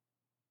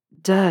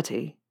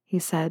 Dirty, he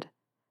said,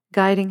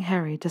 guiding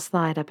Harry to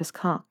slide up his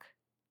cock.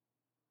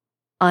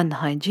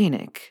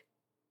 Unhygienic.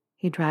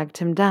 He dragged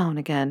him down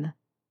again.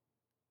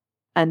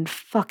 And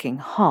fucking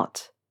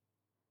hot.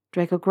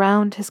 Draco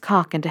ground his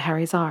cock into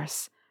Harry's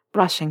arse,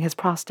 brushing his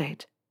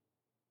prostate.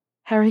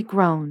 Harry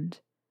groaned.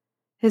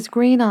 His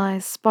green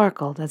eyes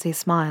sparkled as he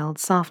smiled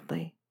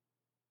softly.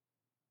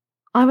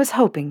 I was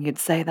hoping you'd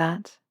say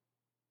that.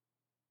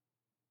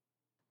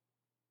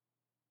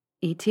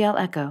 ETL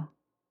Echo,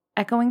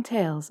 echoing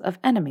tales of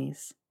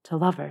enemies to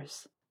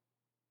lovers.